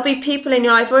memory. There'll be people in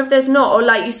your life, or if there's not, or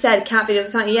like you said, cat videos or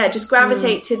something, just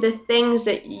gravitate to the things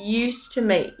that used to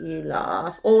make you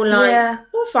laugh, or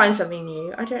or find something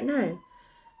new. I don't know,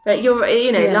 but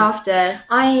laughter.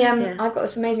 I've got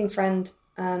this amazing friend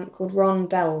called Ron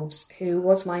Delves, who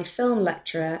was my film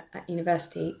lecturer at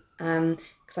university,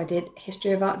 because I did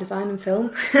history of art, design and film.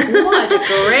 What a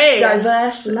great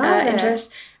diverse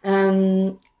interest.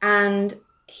 And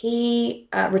he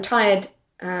retired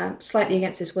slightly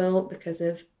against his will because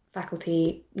of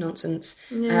faculty nonsense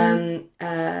in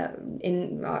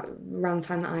around the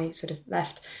time that I sort of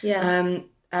left.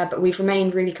 But we've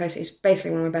remained really close. He's basically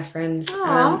one of my best friends.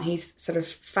 He's sort of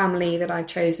family that I've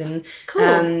chosen.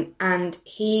 Cool. And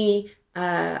he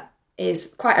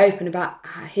is quite open about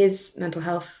his mental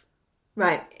health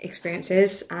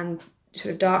experiences and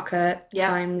sort of darker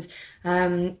times,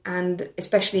 and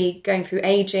especially going through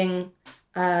aging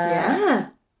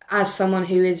as someone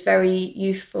who is very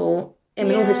youthful. I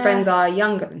mean, all his friends are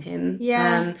younger than him.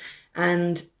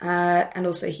 And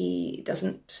also he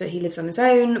doesn't, so he lives on his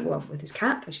own, well, with his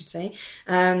cat, I should say.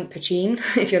 Pachine,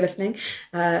 if you're listening,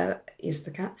 is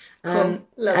the cat.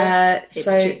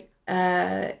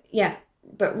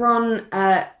 But Ron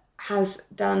has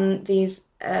done these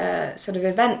sort of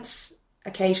events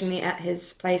occasionally at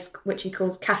his place, which he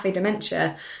calls Cafe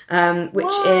Dementia,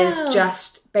 which is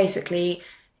just basically,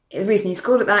 the reason he's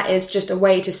called it that is just a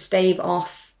way to stave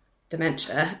off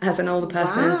dementia as an older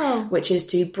person, which is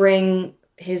to bring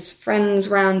his friends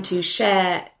round to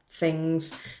share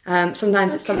things.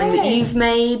 Sometimes it's something that you've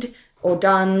made or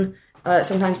done.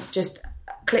 Sometimes it's just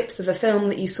clips of a film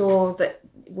that you saw that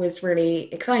was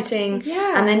really exciting,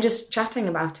 and then just chatting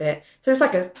about it. So it's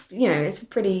like it's a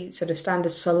pretty sort of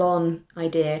standard salon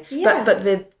idea. But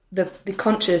the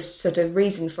conscious sort of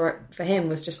reason for him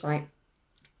was just like,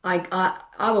 I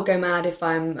will go mad if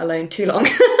I'm alone too long,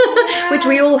 which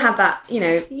we all have that,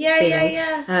 feeling.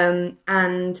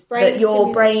 And that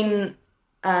your brain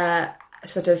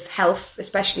sort of health,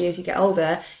 especially as you get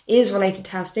older, is related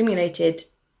to how stimulated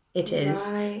it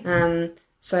is.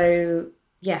 So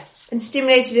yes, and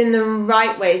stimulated in the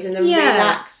right ways, in the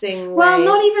relaxing ways. Well,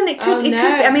 not even it could. It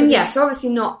could be, I mean, so obviously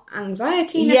not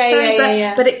anxiety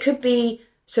necessarily, but it could be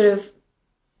sort of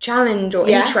challenge or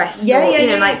interest,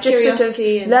 like just sort of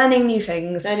learning new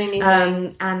things,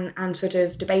 and sort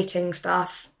of debating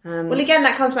stuff. Well, again,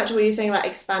 that comes back to what you were saying about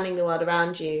expanding the world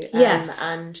around you,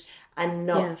 and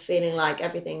not feeling like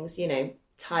everything's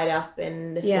tied up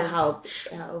in this. How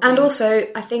and also,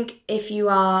 I think if you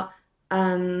are,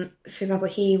 for example,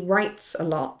 he writes a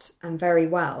lot and very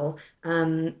well,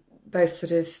 both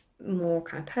sort of more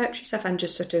kind of poetry stuff and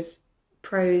just sort of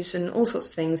prose and all sorts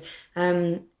of things,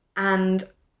 and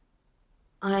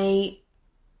I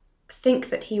think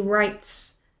that he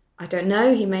writes, I don't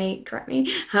know, he may correct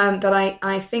me, but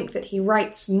I think that he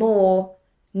writes more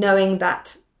knowing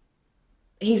that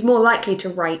he's more likely to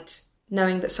write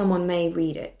knowing that someone may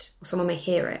read it or someone may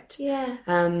hear it.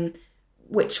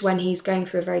 Which, when he's going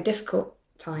through a very difficult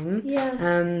time,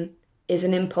 is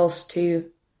an impulse to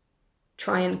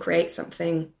try and create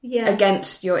something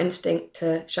against your instinct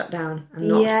to shut down and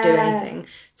not do anything.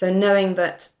 So knowing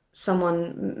that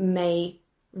someone may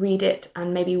read it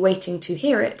and maybe waiting to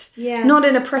hear it, not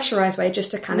in a pressurized way,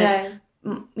 just a kind of,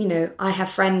 I have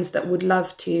friends that would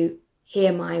love to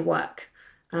hear my work,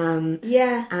 and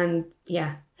I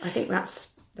think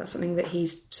that's something that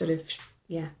he's sort of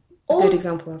a good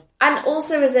example of. And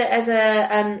also as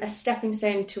a stepping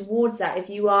stone towards that, if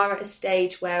you are at a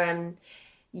stage where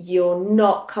you're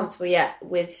not comfortable yet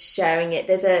with sharing it,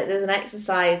 there's an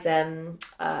exercise,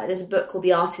 there's a book called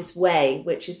The Artist's Way,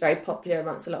 which is very popular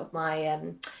amongst a lot of my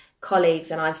colleagues,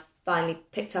 and I've finally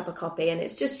picked up a copy, and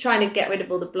it's just trying to get rid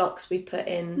of all the blocks we put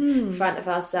in front of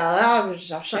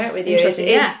ourselves. I'll share it with you.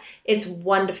 It's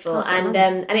wonderful, and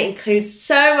it includes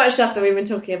so much stuff that we've been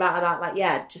talking about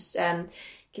like just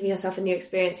giving yourself a new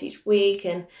experience each week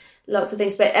and lots of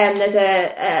things. But there's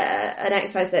an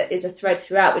exercise that is a thread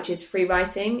throughout, which is free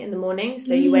writing in the morning.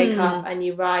 So you wake up and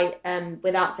you write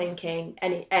without thinking,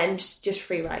 and just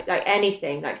free write, like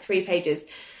anything, like 3 pages.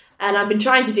 And I've been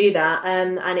trying to do that,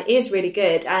 and it is really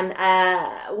good. And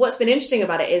what's been interesting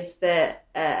about it is that,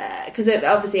 because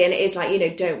obviously, and it is like,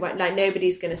 don't worry, like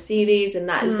nobody's going to see these, and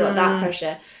that is sort of that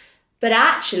pressure. But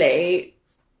actually,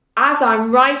 as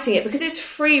I'm writing it, because it's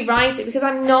free writing, because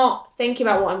I'm not thinking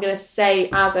about what I'm going to say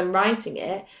as I'm writing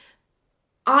it,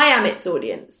 I am its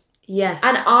audience. Yes.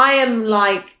 And I am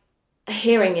like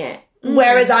hearing it.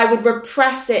 Whereas I would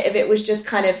repress it if it was just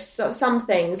kind of some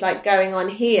things like going on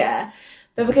here.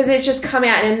 But because it's just coming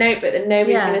out in a notebook that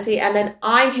nobody's going to see, and then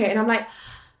I'm hearing, and I'm like,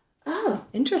 oh,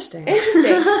 interesting.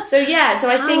 So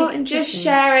I think just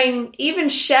sharing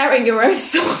your own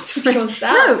thoughts with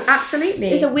yourself. No, absolutely,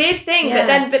 it's a weird thing.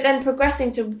 Yeah. But then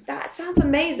progressing to that sounds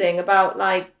amazing. About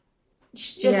like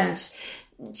just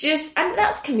and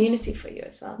that's community for you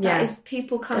as well. Yeah, that is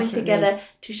people coming together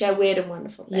to share weird and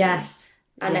wonderful things. Yes,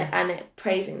 and it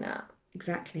praising that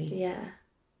exactly. Yeah.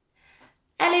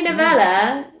 Ellie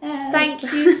Novella, thank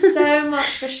you so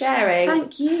much for sharing.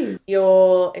 Thank you.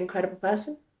 You're an incredible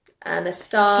person and a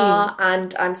star,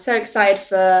 and I'm so excited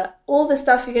for all the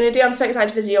stuff you're going to do. I'm so excited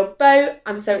to visit your boat.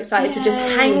 I'm so excited to just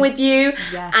hang with you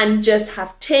and just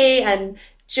have tea and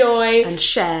joy. And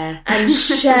share.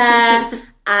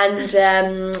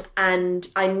 And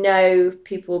I know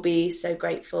people will be so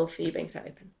grateful for you being so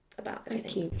open about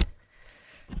everything.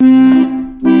 Thank you.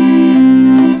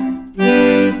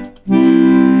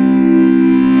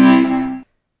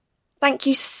 Thank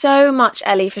you so much,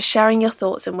 Ellie, for sharing your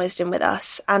thoughts and wisdom with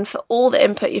us, and for all the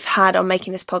input you've had on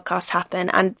making this podcast happen,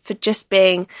 and for just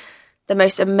being the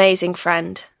most amazing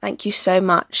friend. Thank you so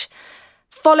much.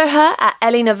 Follow her at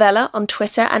Ellie Novella on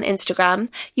Twitter and Instagram.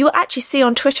 You will actually see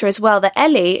on Twitter as well that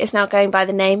Ellie is now going by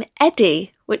the name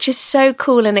Eddie, which is so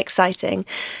cool and exciting.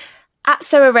 At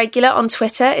So Irregular on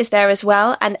Twitter is there as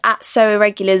well, and at So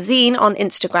Irregular Zine on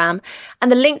Instagram,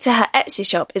 and the link to her Etsy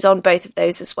shop is on both of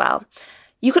those as well.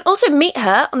 You can also meet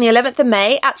her on the 11th of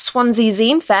May at Swansea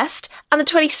Zine Fest and the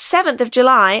 27th of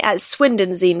July at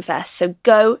Swindon Zine Fest. So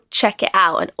go check it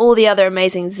out, and all the other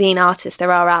amazing zine artists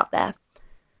there are out there.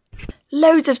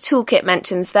 Loads of toolkit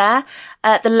mentions there.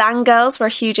 The Lang Girls were a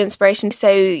huge inspiration,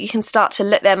 so you can start to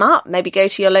look them up. Maybe go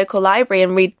to your local library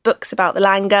and read books about the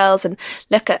Lang Girls and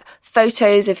look at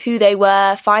photos of who they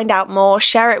were, find out more,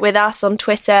 share it with us on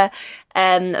Twitter.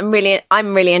 I'm really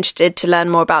interested to learn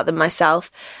more about them myself.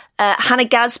 Hannah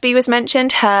Gadsby was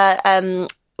mentioned, her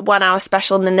 1 hour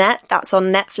special Nanette, that's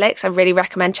on Netflix. I really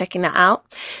recommend checking that out.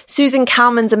 Susan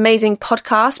Calman's amazing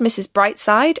podcast, Mrs.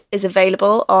 Brightside, is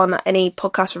available on any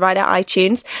podcast provider,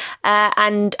 iTunes.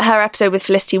 And her episode with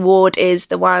Felicity Ward is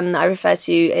the one I refer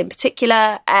to in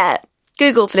particular.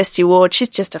 Google Felicity Ward. She's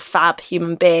just a fab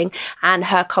human being, and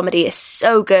her comedy is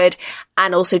so good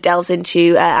and also delves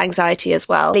into anxiety as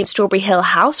well. Strawberry Hill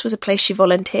House was a place she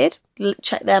volunteered.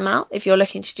 Check them out if you're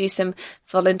looking to do some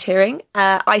volunteering.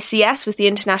 ICS was the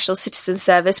International Citizen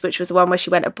Service, which was the one where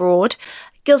she went abroad.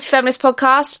 Guilty Feminist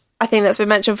Podcast, I think that's been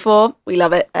mentioned before. We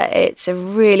love it. It's a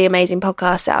really amazing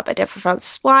podcast set up by Deborah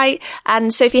Frances White.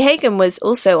 And Sophie Hagen was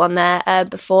also on there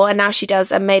before, and now she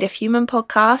does a Made of Human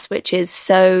podcast, which is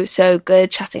so, so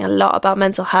good, chatting a lot about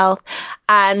mental health.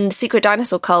 And Secret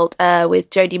Dinosaur Cult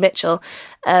with Jodie Mitchell,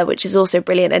 which is also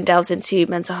brilliant and delves into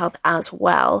mental health as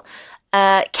well.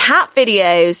 Cat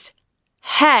videos.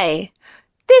 Hey,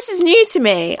 this is new to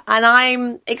me and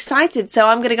I'm excited. So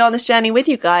I'm going to go on this journey with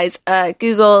you guys.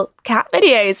 Google cat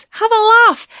videos, have a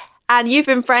laugh. And You've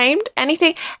Been Framed.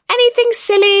 Anything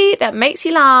silly that makes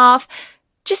you laugh.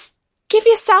 Just give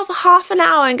yourself a half an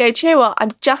hour and go, do you know what?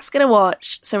 I'm just going to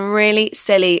watch some really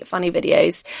silly, funny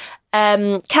videos.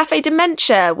 Cafe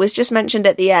Dementia was just mentioned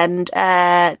at the end.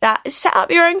 That set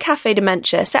up your own Cafe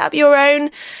Dementia. Set up your own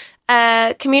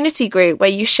community group where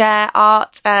you share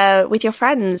art with your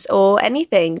friends or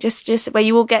anything, just where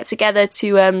you all get together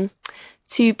to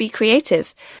be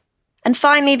creative. And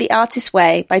finally, The Artist's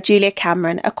Way by Julia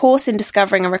Cameron, a course in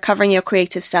discovering and recovering your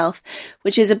creative self,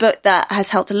 which is a book that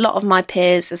has helped a lot of my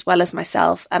peers as well as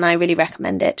myself, and I really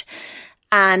recommend it.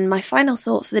 And my final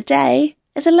thought for the day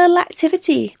is a little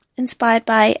activity inspired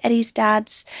by Eddie's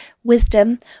dad's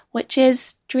wisdom, which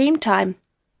is dream time.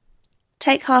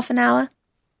 Take half an hour.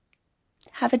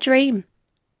 Have a dream.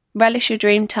 Relish your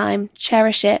dream time.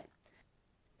 Cherish it.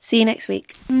 See you next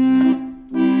week.